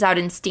Blythe reaches out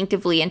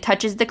instinctively and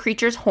touches the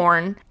creature's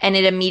horn, and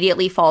it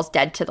immediately falls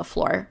dead to the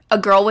floor. A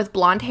girl with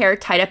blonde hair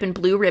tied up in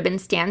blue ribbon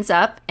stands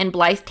up, and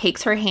Blythe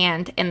takes her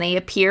hand, and they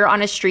appear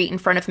on a street in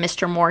front of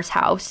Mr. Moore's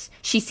house.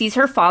 She sees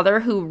her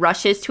father, who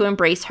rushes to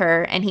embrace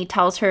her, and he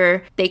tells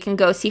her they can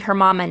go see her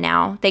mama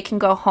now. They can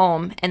go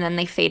home, and then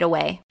they fade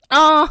away.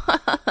 Oh,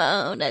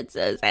 that's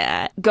so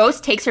sad.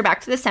 Ghost takes her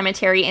back to the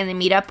cemetery, and they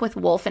meet up with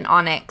Wolf and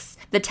Onyx.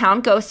 The town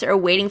ghosts are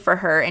waiting for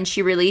her, and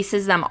she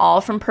releases them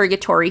all from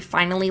purgatory,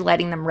 finally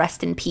letting them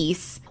rest in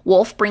peace.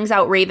 Wolf brings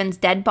out Raven's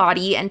dead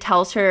body and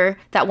tells her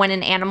that when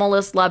an animal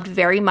is loved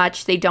very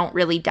much, they don't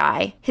really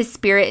die. His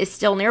spirit is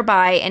still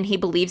nearby, and he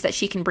believes that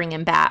she can bring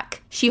him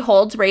back. She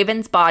holds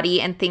Raven's body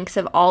and thinks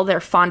of all their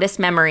fondest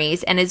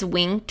memories, and his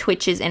wing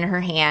twitches in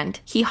her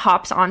hand. He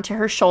hops onto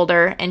her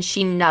shoulder, and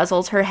she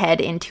nuzzles her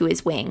head into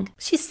his wing.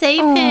 She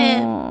saved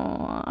him.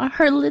 Aww,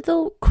 her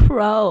little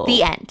crow.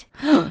 The end.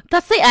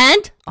 That's the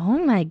end? Oh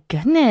my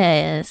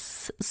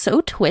goodness.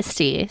 So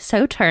twisty,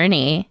 so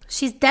turny.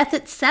 She's death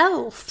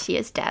itself. She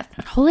is death.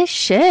 Holy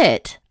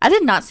shit. I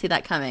did not see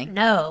that coming.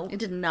 No. I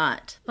did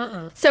not.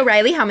 So,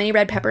 Riley, how many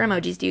red pepper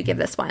emojis do you give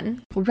this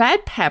one?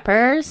 Red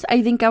peppers,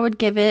 I think I would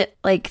give it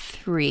like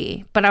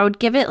 3, but I would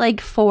give it like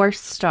 4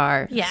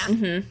 stars.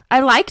 Yeah. I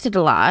liked it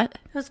a lot.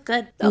 It was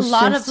good. It was a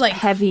lot just of like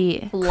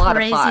heavy.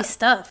 crazy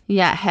stuff.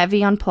 Yeah,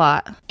 heavy on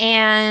plot.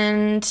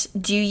 And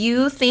do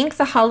you think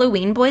the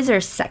Halloween boys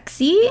are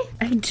sexy?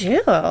 I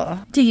do.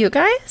 Do you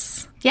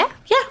guys? Yeah,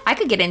 I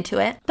could get into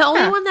it. The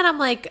only one that I'm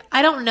like,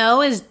 I don't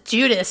know is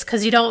Judas,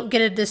 because you don't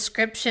get a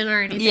description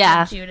or anything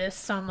of Judas.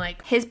 So I'm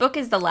like, his book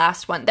is the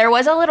last one. There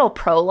was a little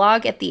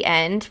prologue at the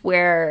end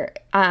where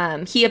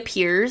he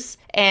appears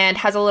and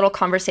has a little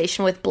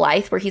conversation with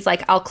Blythe where he's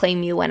like, I'll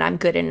claim you when I'm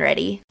good and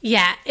ready.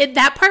 Yeah,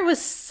 that part was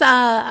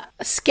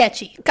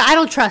sketchy. I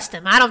don't trust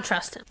him.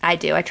 I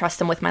do. I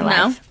trust him with my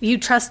life. You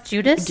trust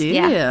Judas?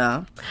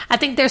 Yeah. I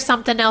think there's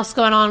something else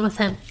going on with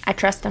him. I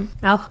trust him.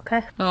 Oh,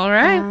 okay. All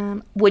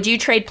right. Would you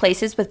trade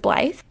places with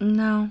Blythe?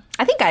 No.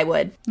 I think I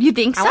would. You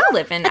think so? I want to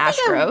live in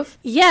Ashgrove.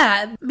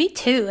 Yeah, me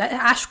too.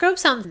 Ashgrove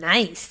sounds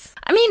nice.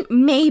 I mean,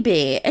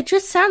 maybe. It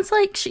just sounds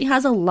like she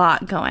has a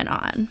lot going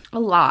on. A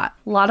lot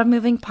of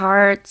moving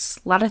parts,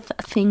 a lot of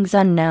things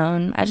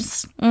unknown. I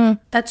just,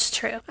 That's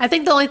true. I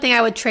think the only thing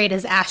I would trade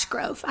is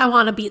Ashgrove. I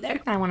want to be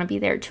there. I want to be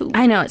there too.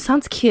 I know, it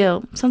sounds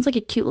cute. Sounds like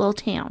a cute little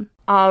town.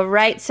 All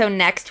right, so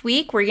next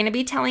week we're going to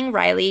be telling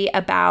Riley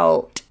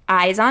about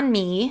Eyes on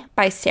Me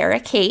by Sarah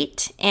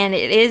Kate, and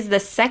it is the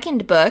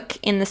second book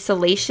in the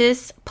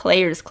Salacious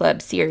Players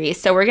Club series.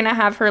 So we're going to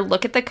have her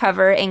look at the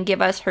cover and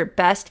give us her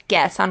best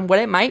guess on what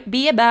it might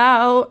be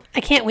about.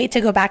 I can't wait to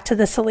go back to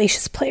the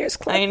Salacious Players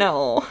Club. I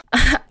know.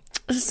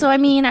 So, I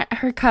mean,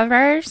 her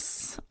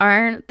covers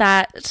aren't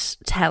that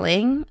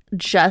telling.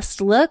 Just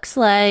looks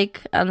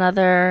like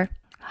another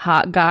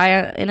hot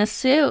guy in a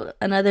suit,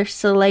 another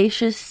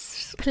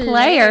salacious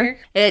player.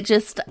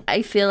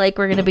 I feel like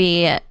we're going to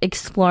be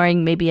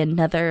exploring maybe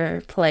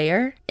another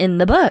player in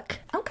the book.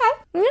 Okay.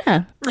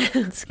 Yeah.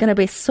 It's going to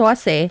be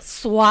saucy.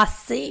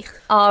 Swassy.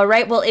 All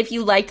right. Well, if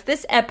you liked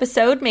this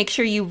episode, make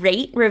sure you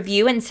rate,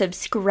 review, and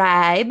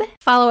subscribe.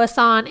 Follow us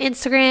on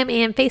Instagram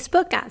and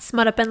Facebook at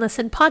Smut Up and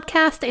Listen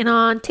Podcast, and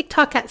on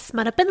TikTok at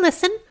Smut Up and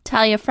Listen.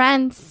 Tell your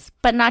friends,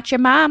 but not your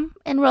mom.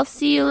 And we'll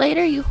see you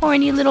later, you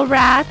horny little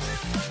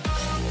rats.